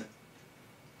towards the end.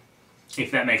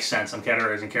 If that makes sense. I'm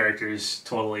categorizing characters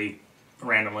totally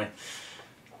randomly.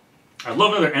 I'd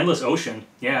love another Endless Ocean.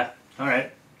 Yeah,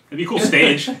 alright. It'd be a cool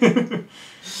stage.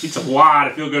 Need some wah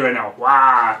to feel good right now.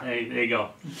 Wah! There you go.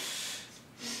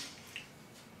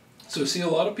 So I see a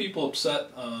lot of people upset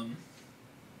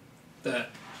that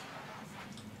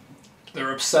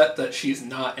they're upset that she's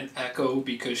not an Echo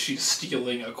because she's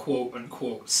stealing a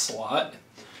quote-unquote slot.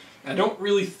 I don't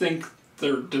really think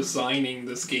they're designing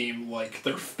this game like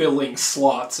they're filling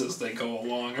slots as they go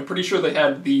along. I'm pretty sure they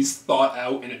had these thought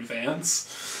out in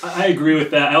advance. I agree with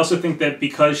that. I also think that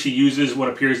because she uses what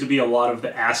appears to be a lot of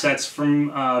the assets from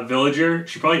Villager,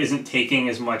 she probably isn't taking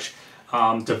as much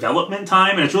development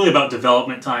time, and it's really about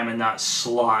development time and not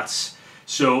slots.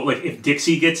 So, like, if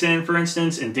Dixie gets in, for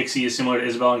instance, and Dixie is similar to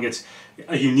Isabelle and gets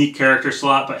a unique character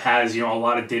slot but has, you know, a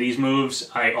lot of Diddy's moves,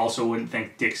 I also wouldn't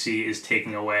think Dixie is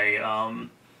taking away,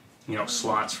 you know,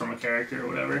 slots from a character or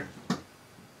whatever.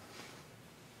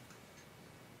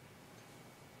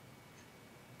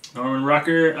 Norman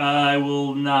Rucker, I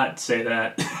will not say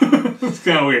that. It's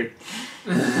kind of weird.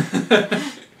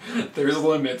 There's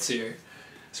limits here.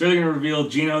 So they're going to reveal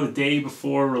Gino the day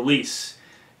before release.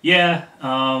 Yeah,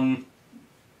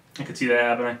 I could see that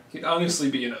happening. He'd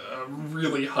honestly be a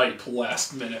really hype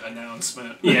last-minute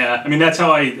announcement. Yeah, I mean, that's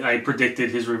how I predicted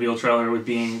his reveal trailer with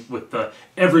the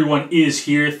everyone is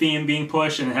here theme being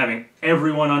pushed and having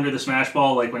everyone under the Smash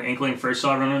Ball, like when Inkling first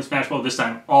saw everyone under the Smash Ball, this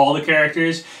time all the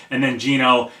characters, and then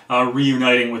Geno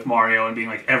reuniting with Mario and being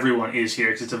like, everyone is here,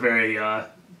 because it's a very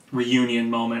reunion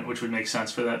moment, which would make sense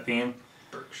for that theme.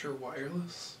 Berkshire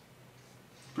Wireless?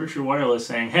 Berkshire Wireless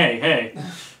saying, hey, hey.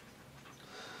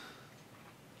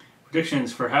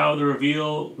 Predictions for how the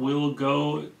reveal will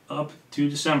go up to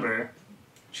December.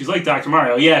 She's like Dr.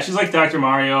 Mario. Yeah, she's like Dr.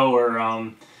 Mario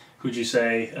or, who'd you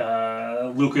say?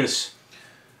 Lucas.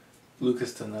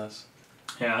 Lucas Tenes.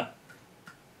 Yeah.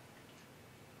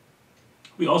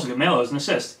 We also get Malo as an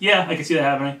assist. Yeah, I can see that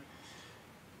happening.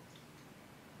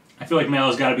 I feel like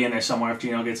Malo's got to be in there somewhere if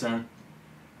Geno gets in.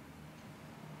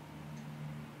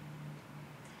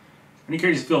 Any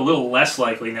characters feel a little less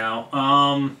likely now.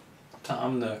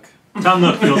 Tom Nook. Tom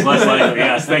Nook feels less likely,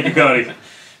 yes. Thank you, Cody.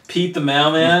 Pete the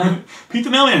Mailman. Pete the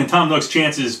Mailman and Tom Nook's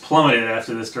chances plummeted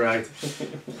after this direct.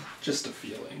 Just a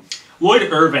feeling. Lloyd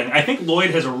Irving. I think Lloyd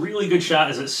has a really good shot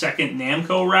as a second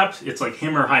Namco rep. It's like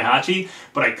him or Hihachi.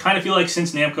 But I kind of feel like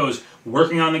since Namco's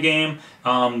working on the game,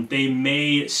 they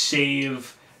may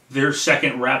save their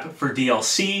second rep for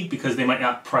DLC because they might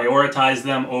not prioritize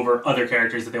them over other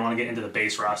characters that they want to get into the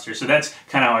base roster. So that's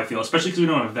kind of how I feel, especially because we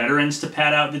don't have veterans to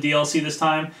pad out the DLC this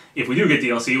time. If we do get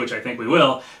DLC, which I think we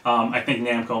will, I think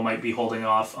Namco might be holding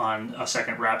off on a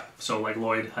second rep. So like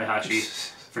Lloyd, Hihachi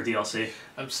for DLC.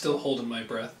 I'm still holding my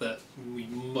breath that we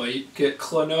might get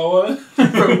Klonoa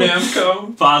from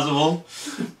Namco. Possible.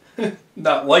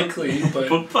 Not likely,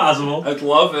 but possible. I'd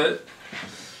love it.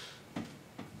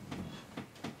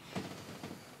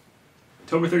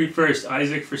 October 31st,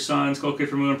 Isaac for Sun, Skull Kid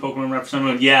for Moon, Pokemon Rep for Sun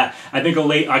and Moon. Yeah, I think a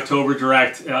late October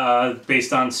direct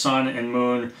based on Sun and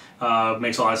Moon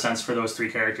makes a lot of sense for those three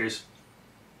characters.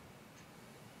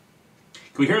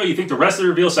 Can we hear how you think the rest of the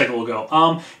reveal cycle will go?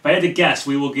 If I had to guess,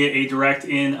 we will get a direct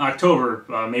in October,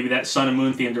 maybe that Sun and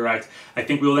Moon themed direct. I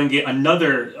think we will then get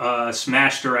another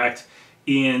Smash direct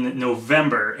in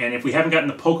November. And if we haven't gotten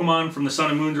the Pokemon from the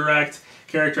Sun and Moon direct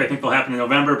character, I think they'll happen in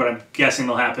November, but I'm guessing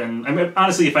they'll happen... I mean,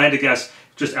 honestly, if I had to guess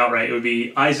just outright, it would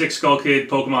be Isaac, Skull Kid,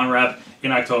 Pokemon rep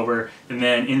in October, and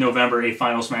then in November a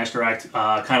final Smash Direct,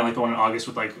 kind of like the one in August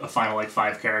with like a final like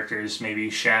 5 characters, maybe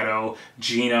Shadow,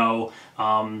 Geno,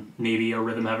 maybe a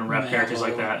Rhythm Heaven rep, characters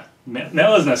like that.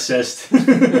 Melo's an assist.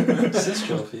 Assist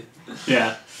trophy.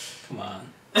 Yeah. Come on.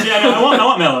 Yeah, no, I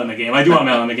want Melo in the game. I do want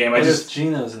Melo in the game. What if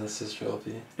Geno's an assist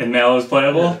trophy? And Melo's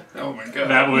playable? Yeah. Oh my god.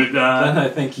 That would... then I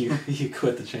think you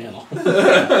quit the channel.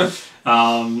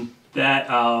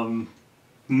 That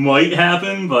might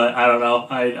happen, but I don't know.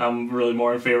 I'm really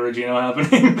more in favor of Geno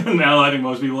happening than Mallow. I think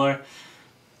most people are.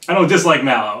 I don't dislike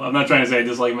Mallow. I'm not trying to say I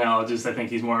dislike Mallow, just I think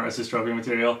he's more assist trophy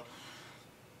material.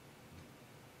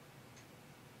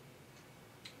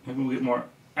 Maybe we'll get more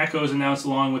echoes announced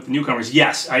along with the newcomers.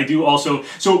 Yes, I do also.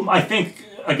 So I think,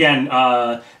 again,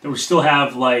 that we still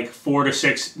have like 4 to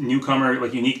 6 newcomer,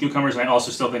 like unique newcomers, and I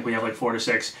also still think we have like 4 to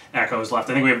 6 echoes left.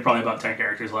 I think we have probably about 10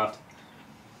 characters left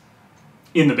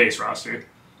in the base roster.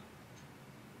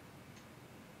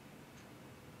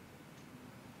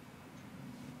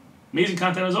 Amazing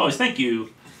content as always. Thank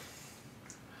you.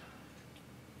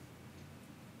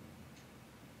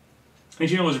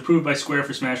 Geno was approved by Square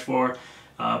for Smash 4,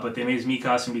 but they made his Mii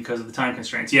costume because of the time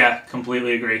constraints. Yeah,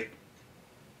 completely agree.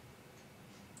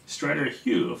 Strider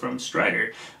Hugh from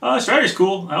Strider. Strider's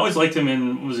cool. I always liked him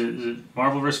in, was it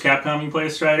Marvel vs. Capcom you played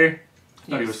as Strider? I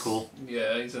thought he was cool.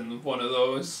 Yeah, he's in one of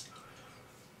those.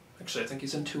 Actually, I think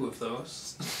he's in 2 of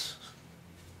those.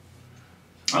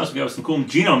 Oh, so we got some cool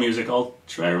Geno music. I'll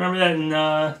try to remember that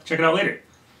and check it out later.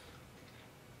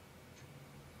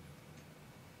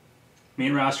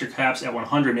 Main roster caps at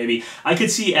 100 maybe. I could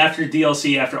see after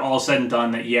DLC, after all said and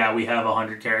done, that yeah, we have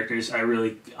 100 characters. I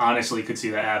really, honestly could see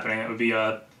that happening. It would be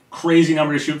a crazy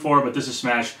number to shoot for, but this is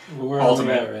Smash Ultimate. Where are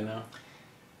we at right now?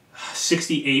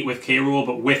 68 with K. Rool,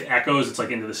 but with echoes, it's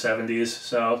like into the 70s,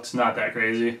 so it's not that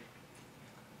crazy.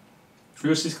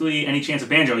 Realistically, any chance of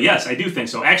Banjo? Yes, I do think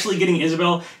so. Actually, getting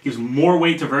Isabelle gives more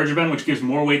weight to Vergaben, which gives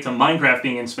more weight to Minecraft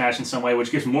being in Smash in some way,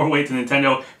 which gives more weight to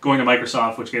Nintendo going to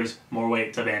Microsoft, which gives more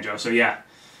weight to Banjo. So yeah,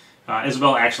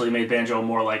 Isabelle actually made Banjo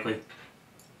more likely.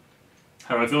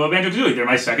 How do I feel about Banjo-Kazooie? They're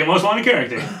my second most wanted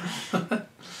character.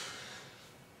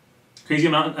 Crazy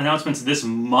amount announcements this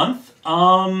month?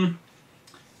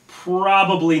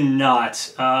 Probably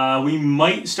not. We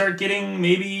might start getting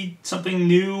maybe something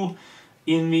new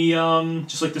in the,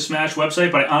 just like the Smash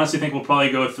website, but I honestly think we'll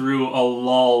probably go through a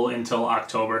lull until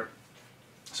October.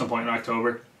 Some point in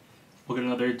October. We'll get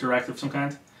another direct of some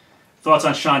kind. thoughts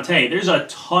on Shantae. There's a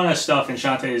ton of stuff in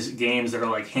Shantae's games that are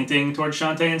like hinting towards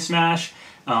Shantae in Smash.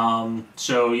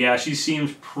 So yeah, she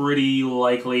seems pretty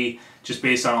likely just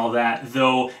based on all that.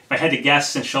 Though, if I had to guess,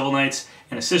 since Shovel Knight's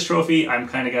an assist trophy, I'm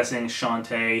kind of guessing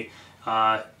Shantae,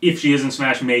 if she is in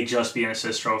Smash, may just be an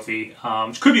assist trophy.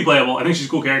 Which could be playable. I think she's a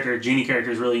cool character. Genie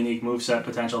character is really unique moveset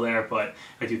potential there, but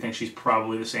I do think she's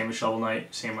probably the same as Shovel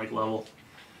Knight, same like level.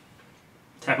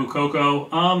 Tapu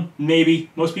Koko,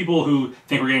 maybe. Most people who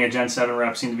think we're getting a Gen 7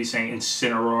 rep seem to be saying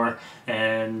Incineroar,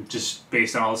 and just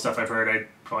based on all the stuff I've heard, I'd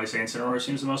probably say Incineroar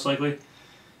seems the most likely.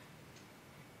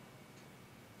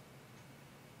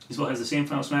 Isabelle has the same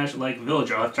Final Smash like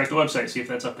Villager. I'll have to check the website, see if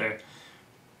that's up there.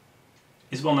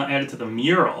 Isabelle not added to the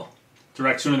mural.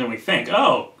 Direct sooner than we think.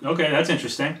 Oh, okay, that's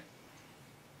interesting.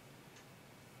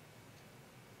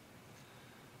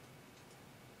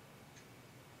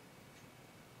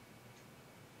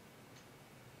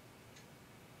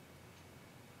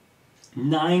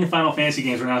 Nine Final Fantasy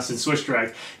games were announced in Switch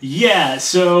Direct. Yeah,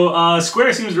 so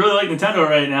Square seems really like Nintendo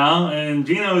right now, and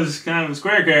Gino's kind of a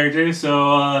Square character,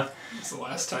 so... It's the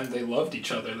last time they loved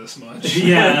each other this much.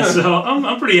 Yeah, so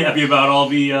I'm pretty happy about all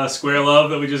the Square love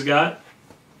that we just got.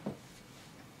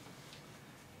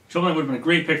 Shovel Knight would have been a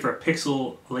great pick for a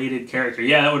pixelated character.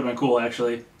 Yeah, that would have been cool,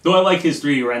 actually. Though I like his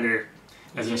 3D render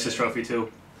as an assist trophy, too.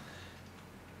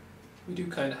 We do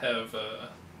kind of have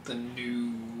the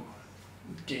new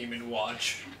Game &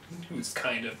 Watch, who's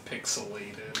kind of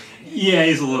pixelated. Yeah,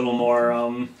 he's a little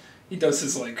more... He does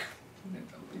his, like,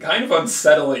 kind of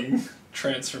unsettling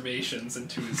transformations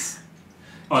into his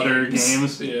other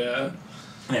games. Yeah.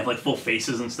 They have, like, full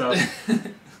faces and stuff.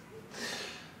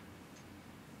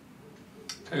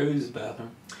 I go use the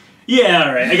bathroom. Yeah,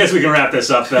 alright. I guess we can wrap this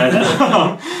up then.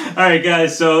 Alright,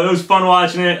 guys, so it was fun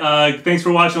watching it. Thanks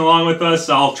for watching along with us.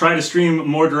 I'll try to stream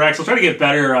more directs. I'll try to get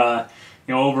better...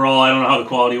 overall, I don't know how the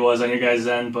quality was on your guys'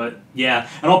 end, but yeah.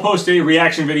 And I'll post a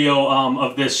reaction video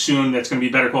of this soon that's going to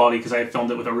be better quality because I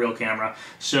filmed it with a real camera.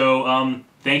 So,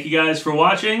 thank you guys for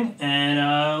watching, and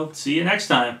I'll see you next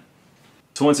time.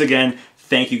 So once again,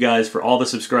 thank you guys for all the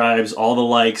subscribes, all the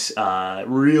likes. It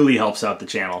really helps out the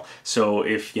channel. So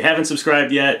if you haven't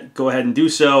subscribed yet, go ahead and do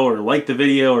so, or like the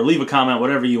video, or leave a comment,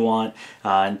 whatever you want.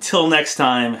 Until next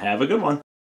time, have a good one.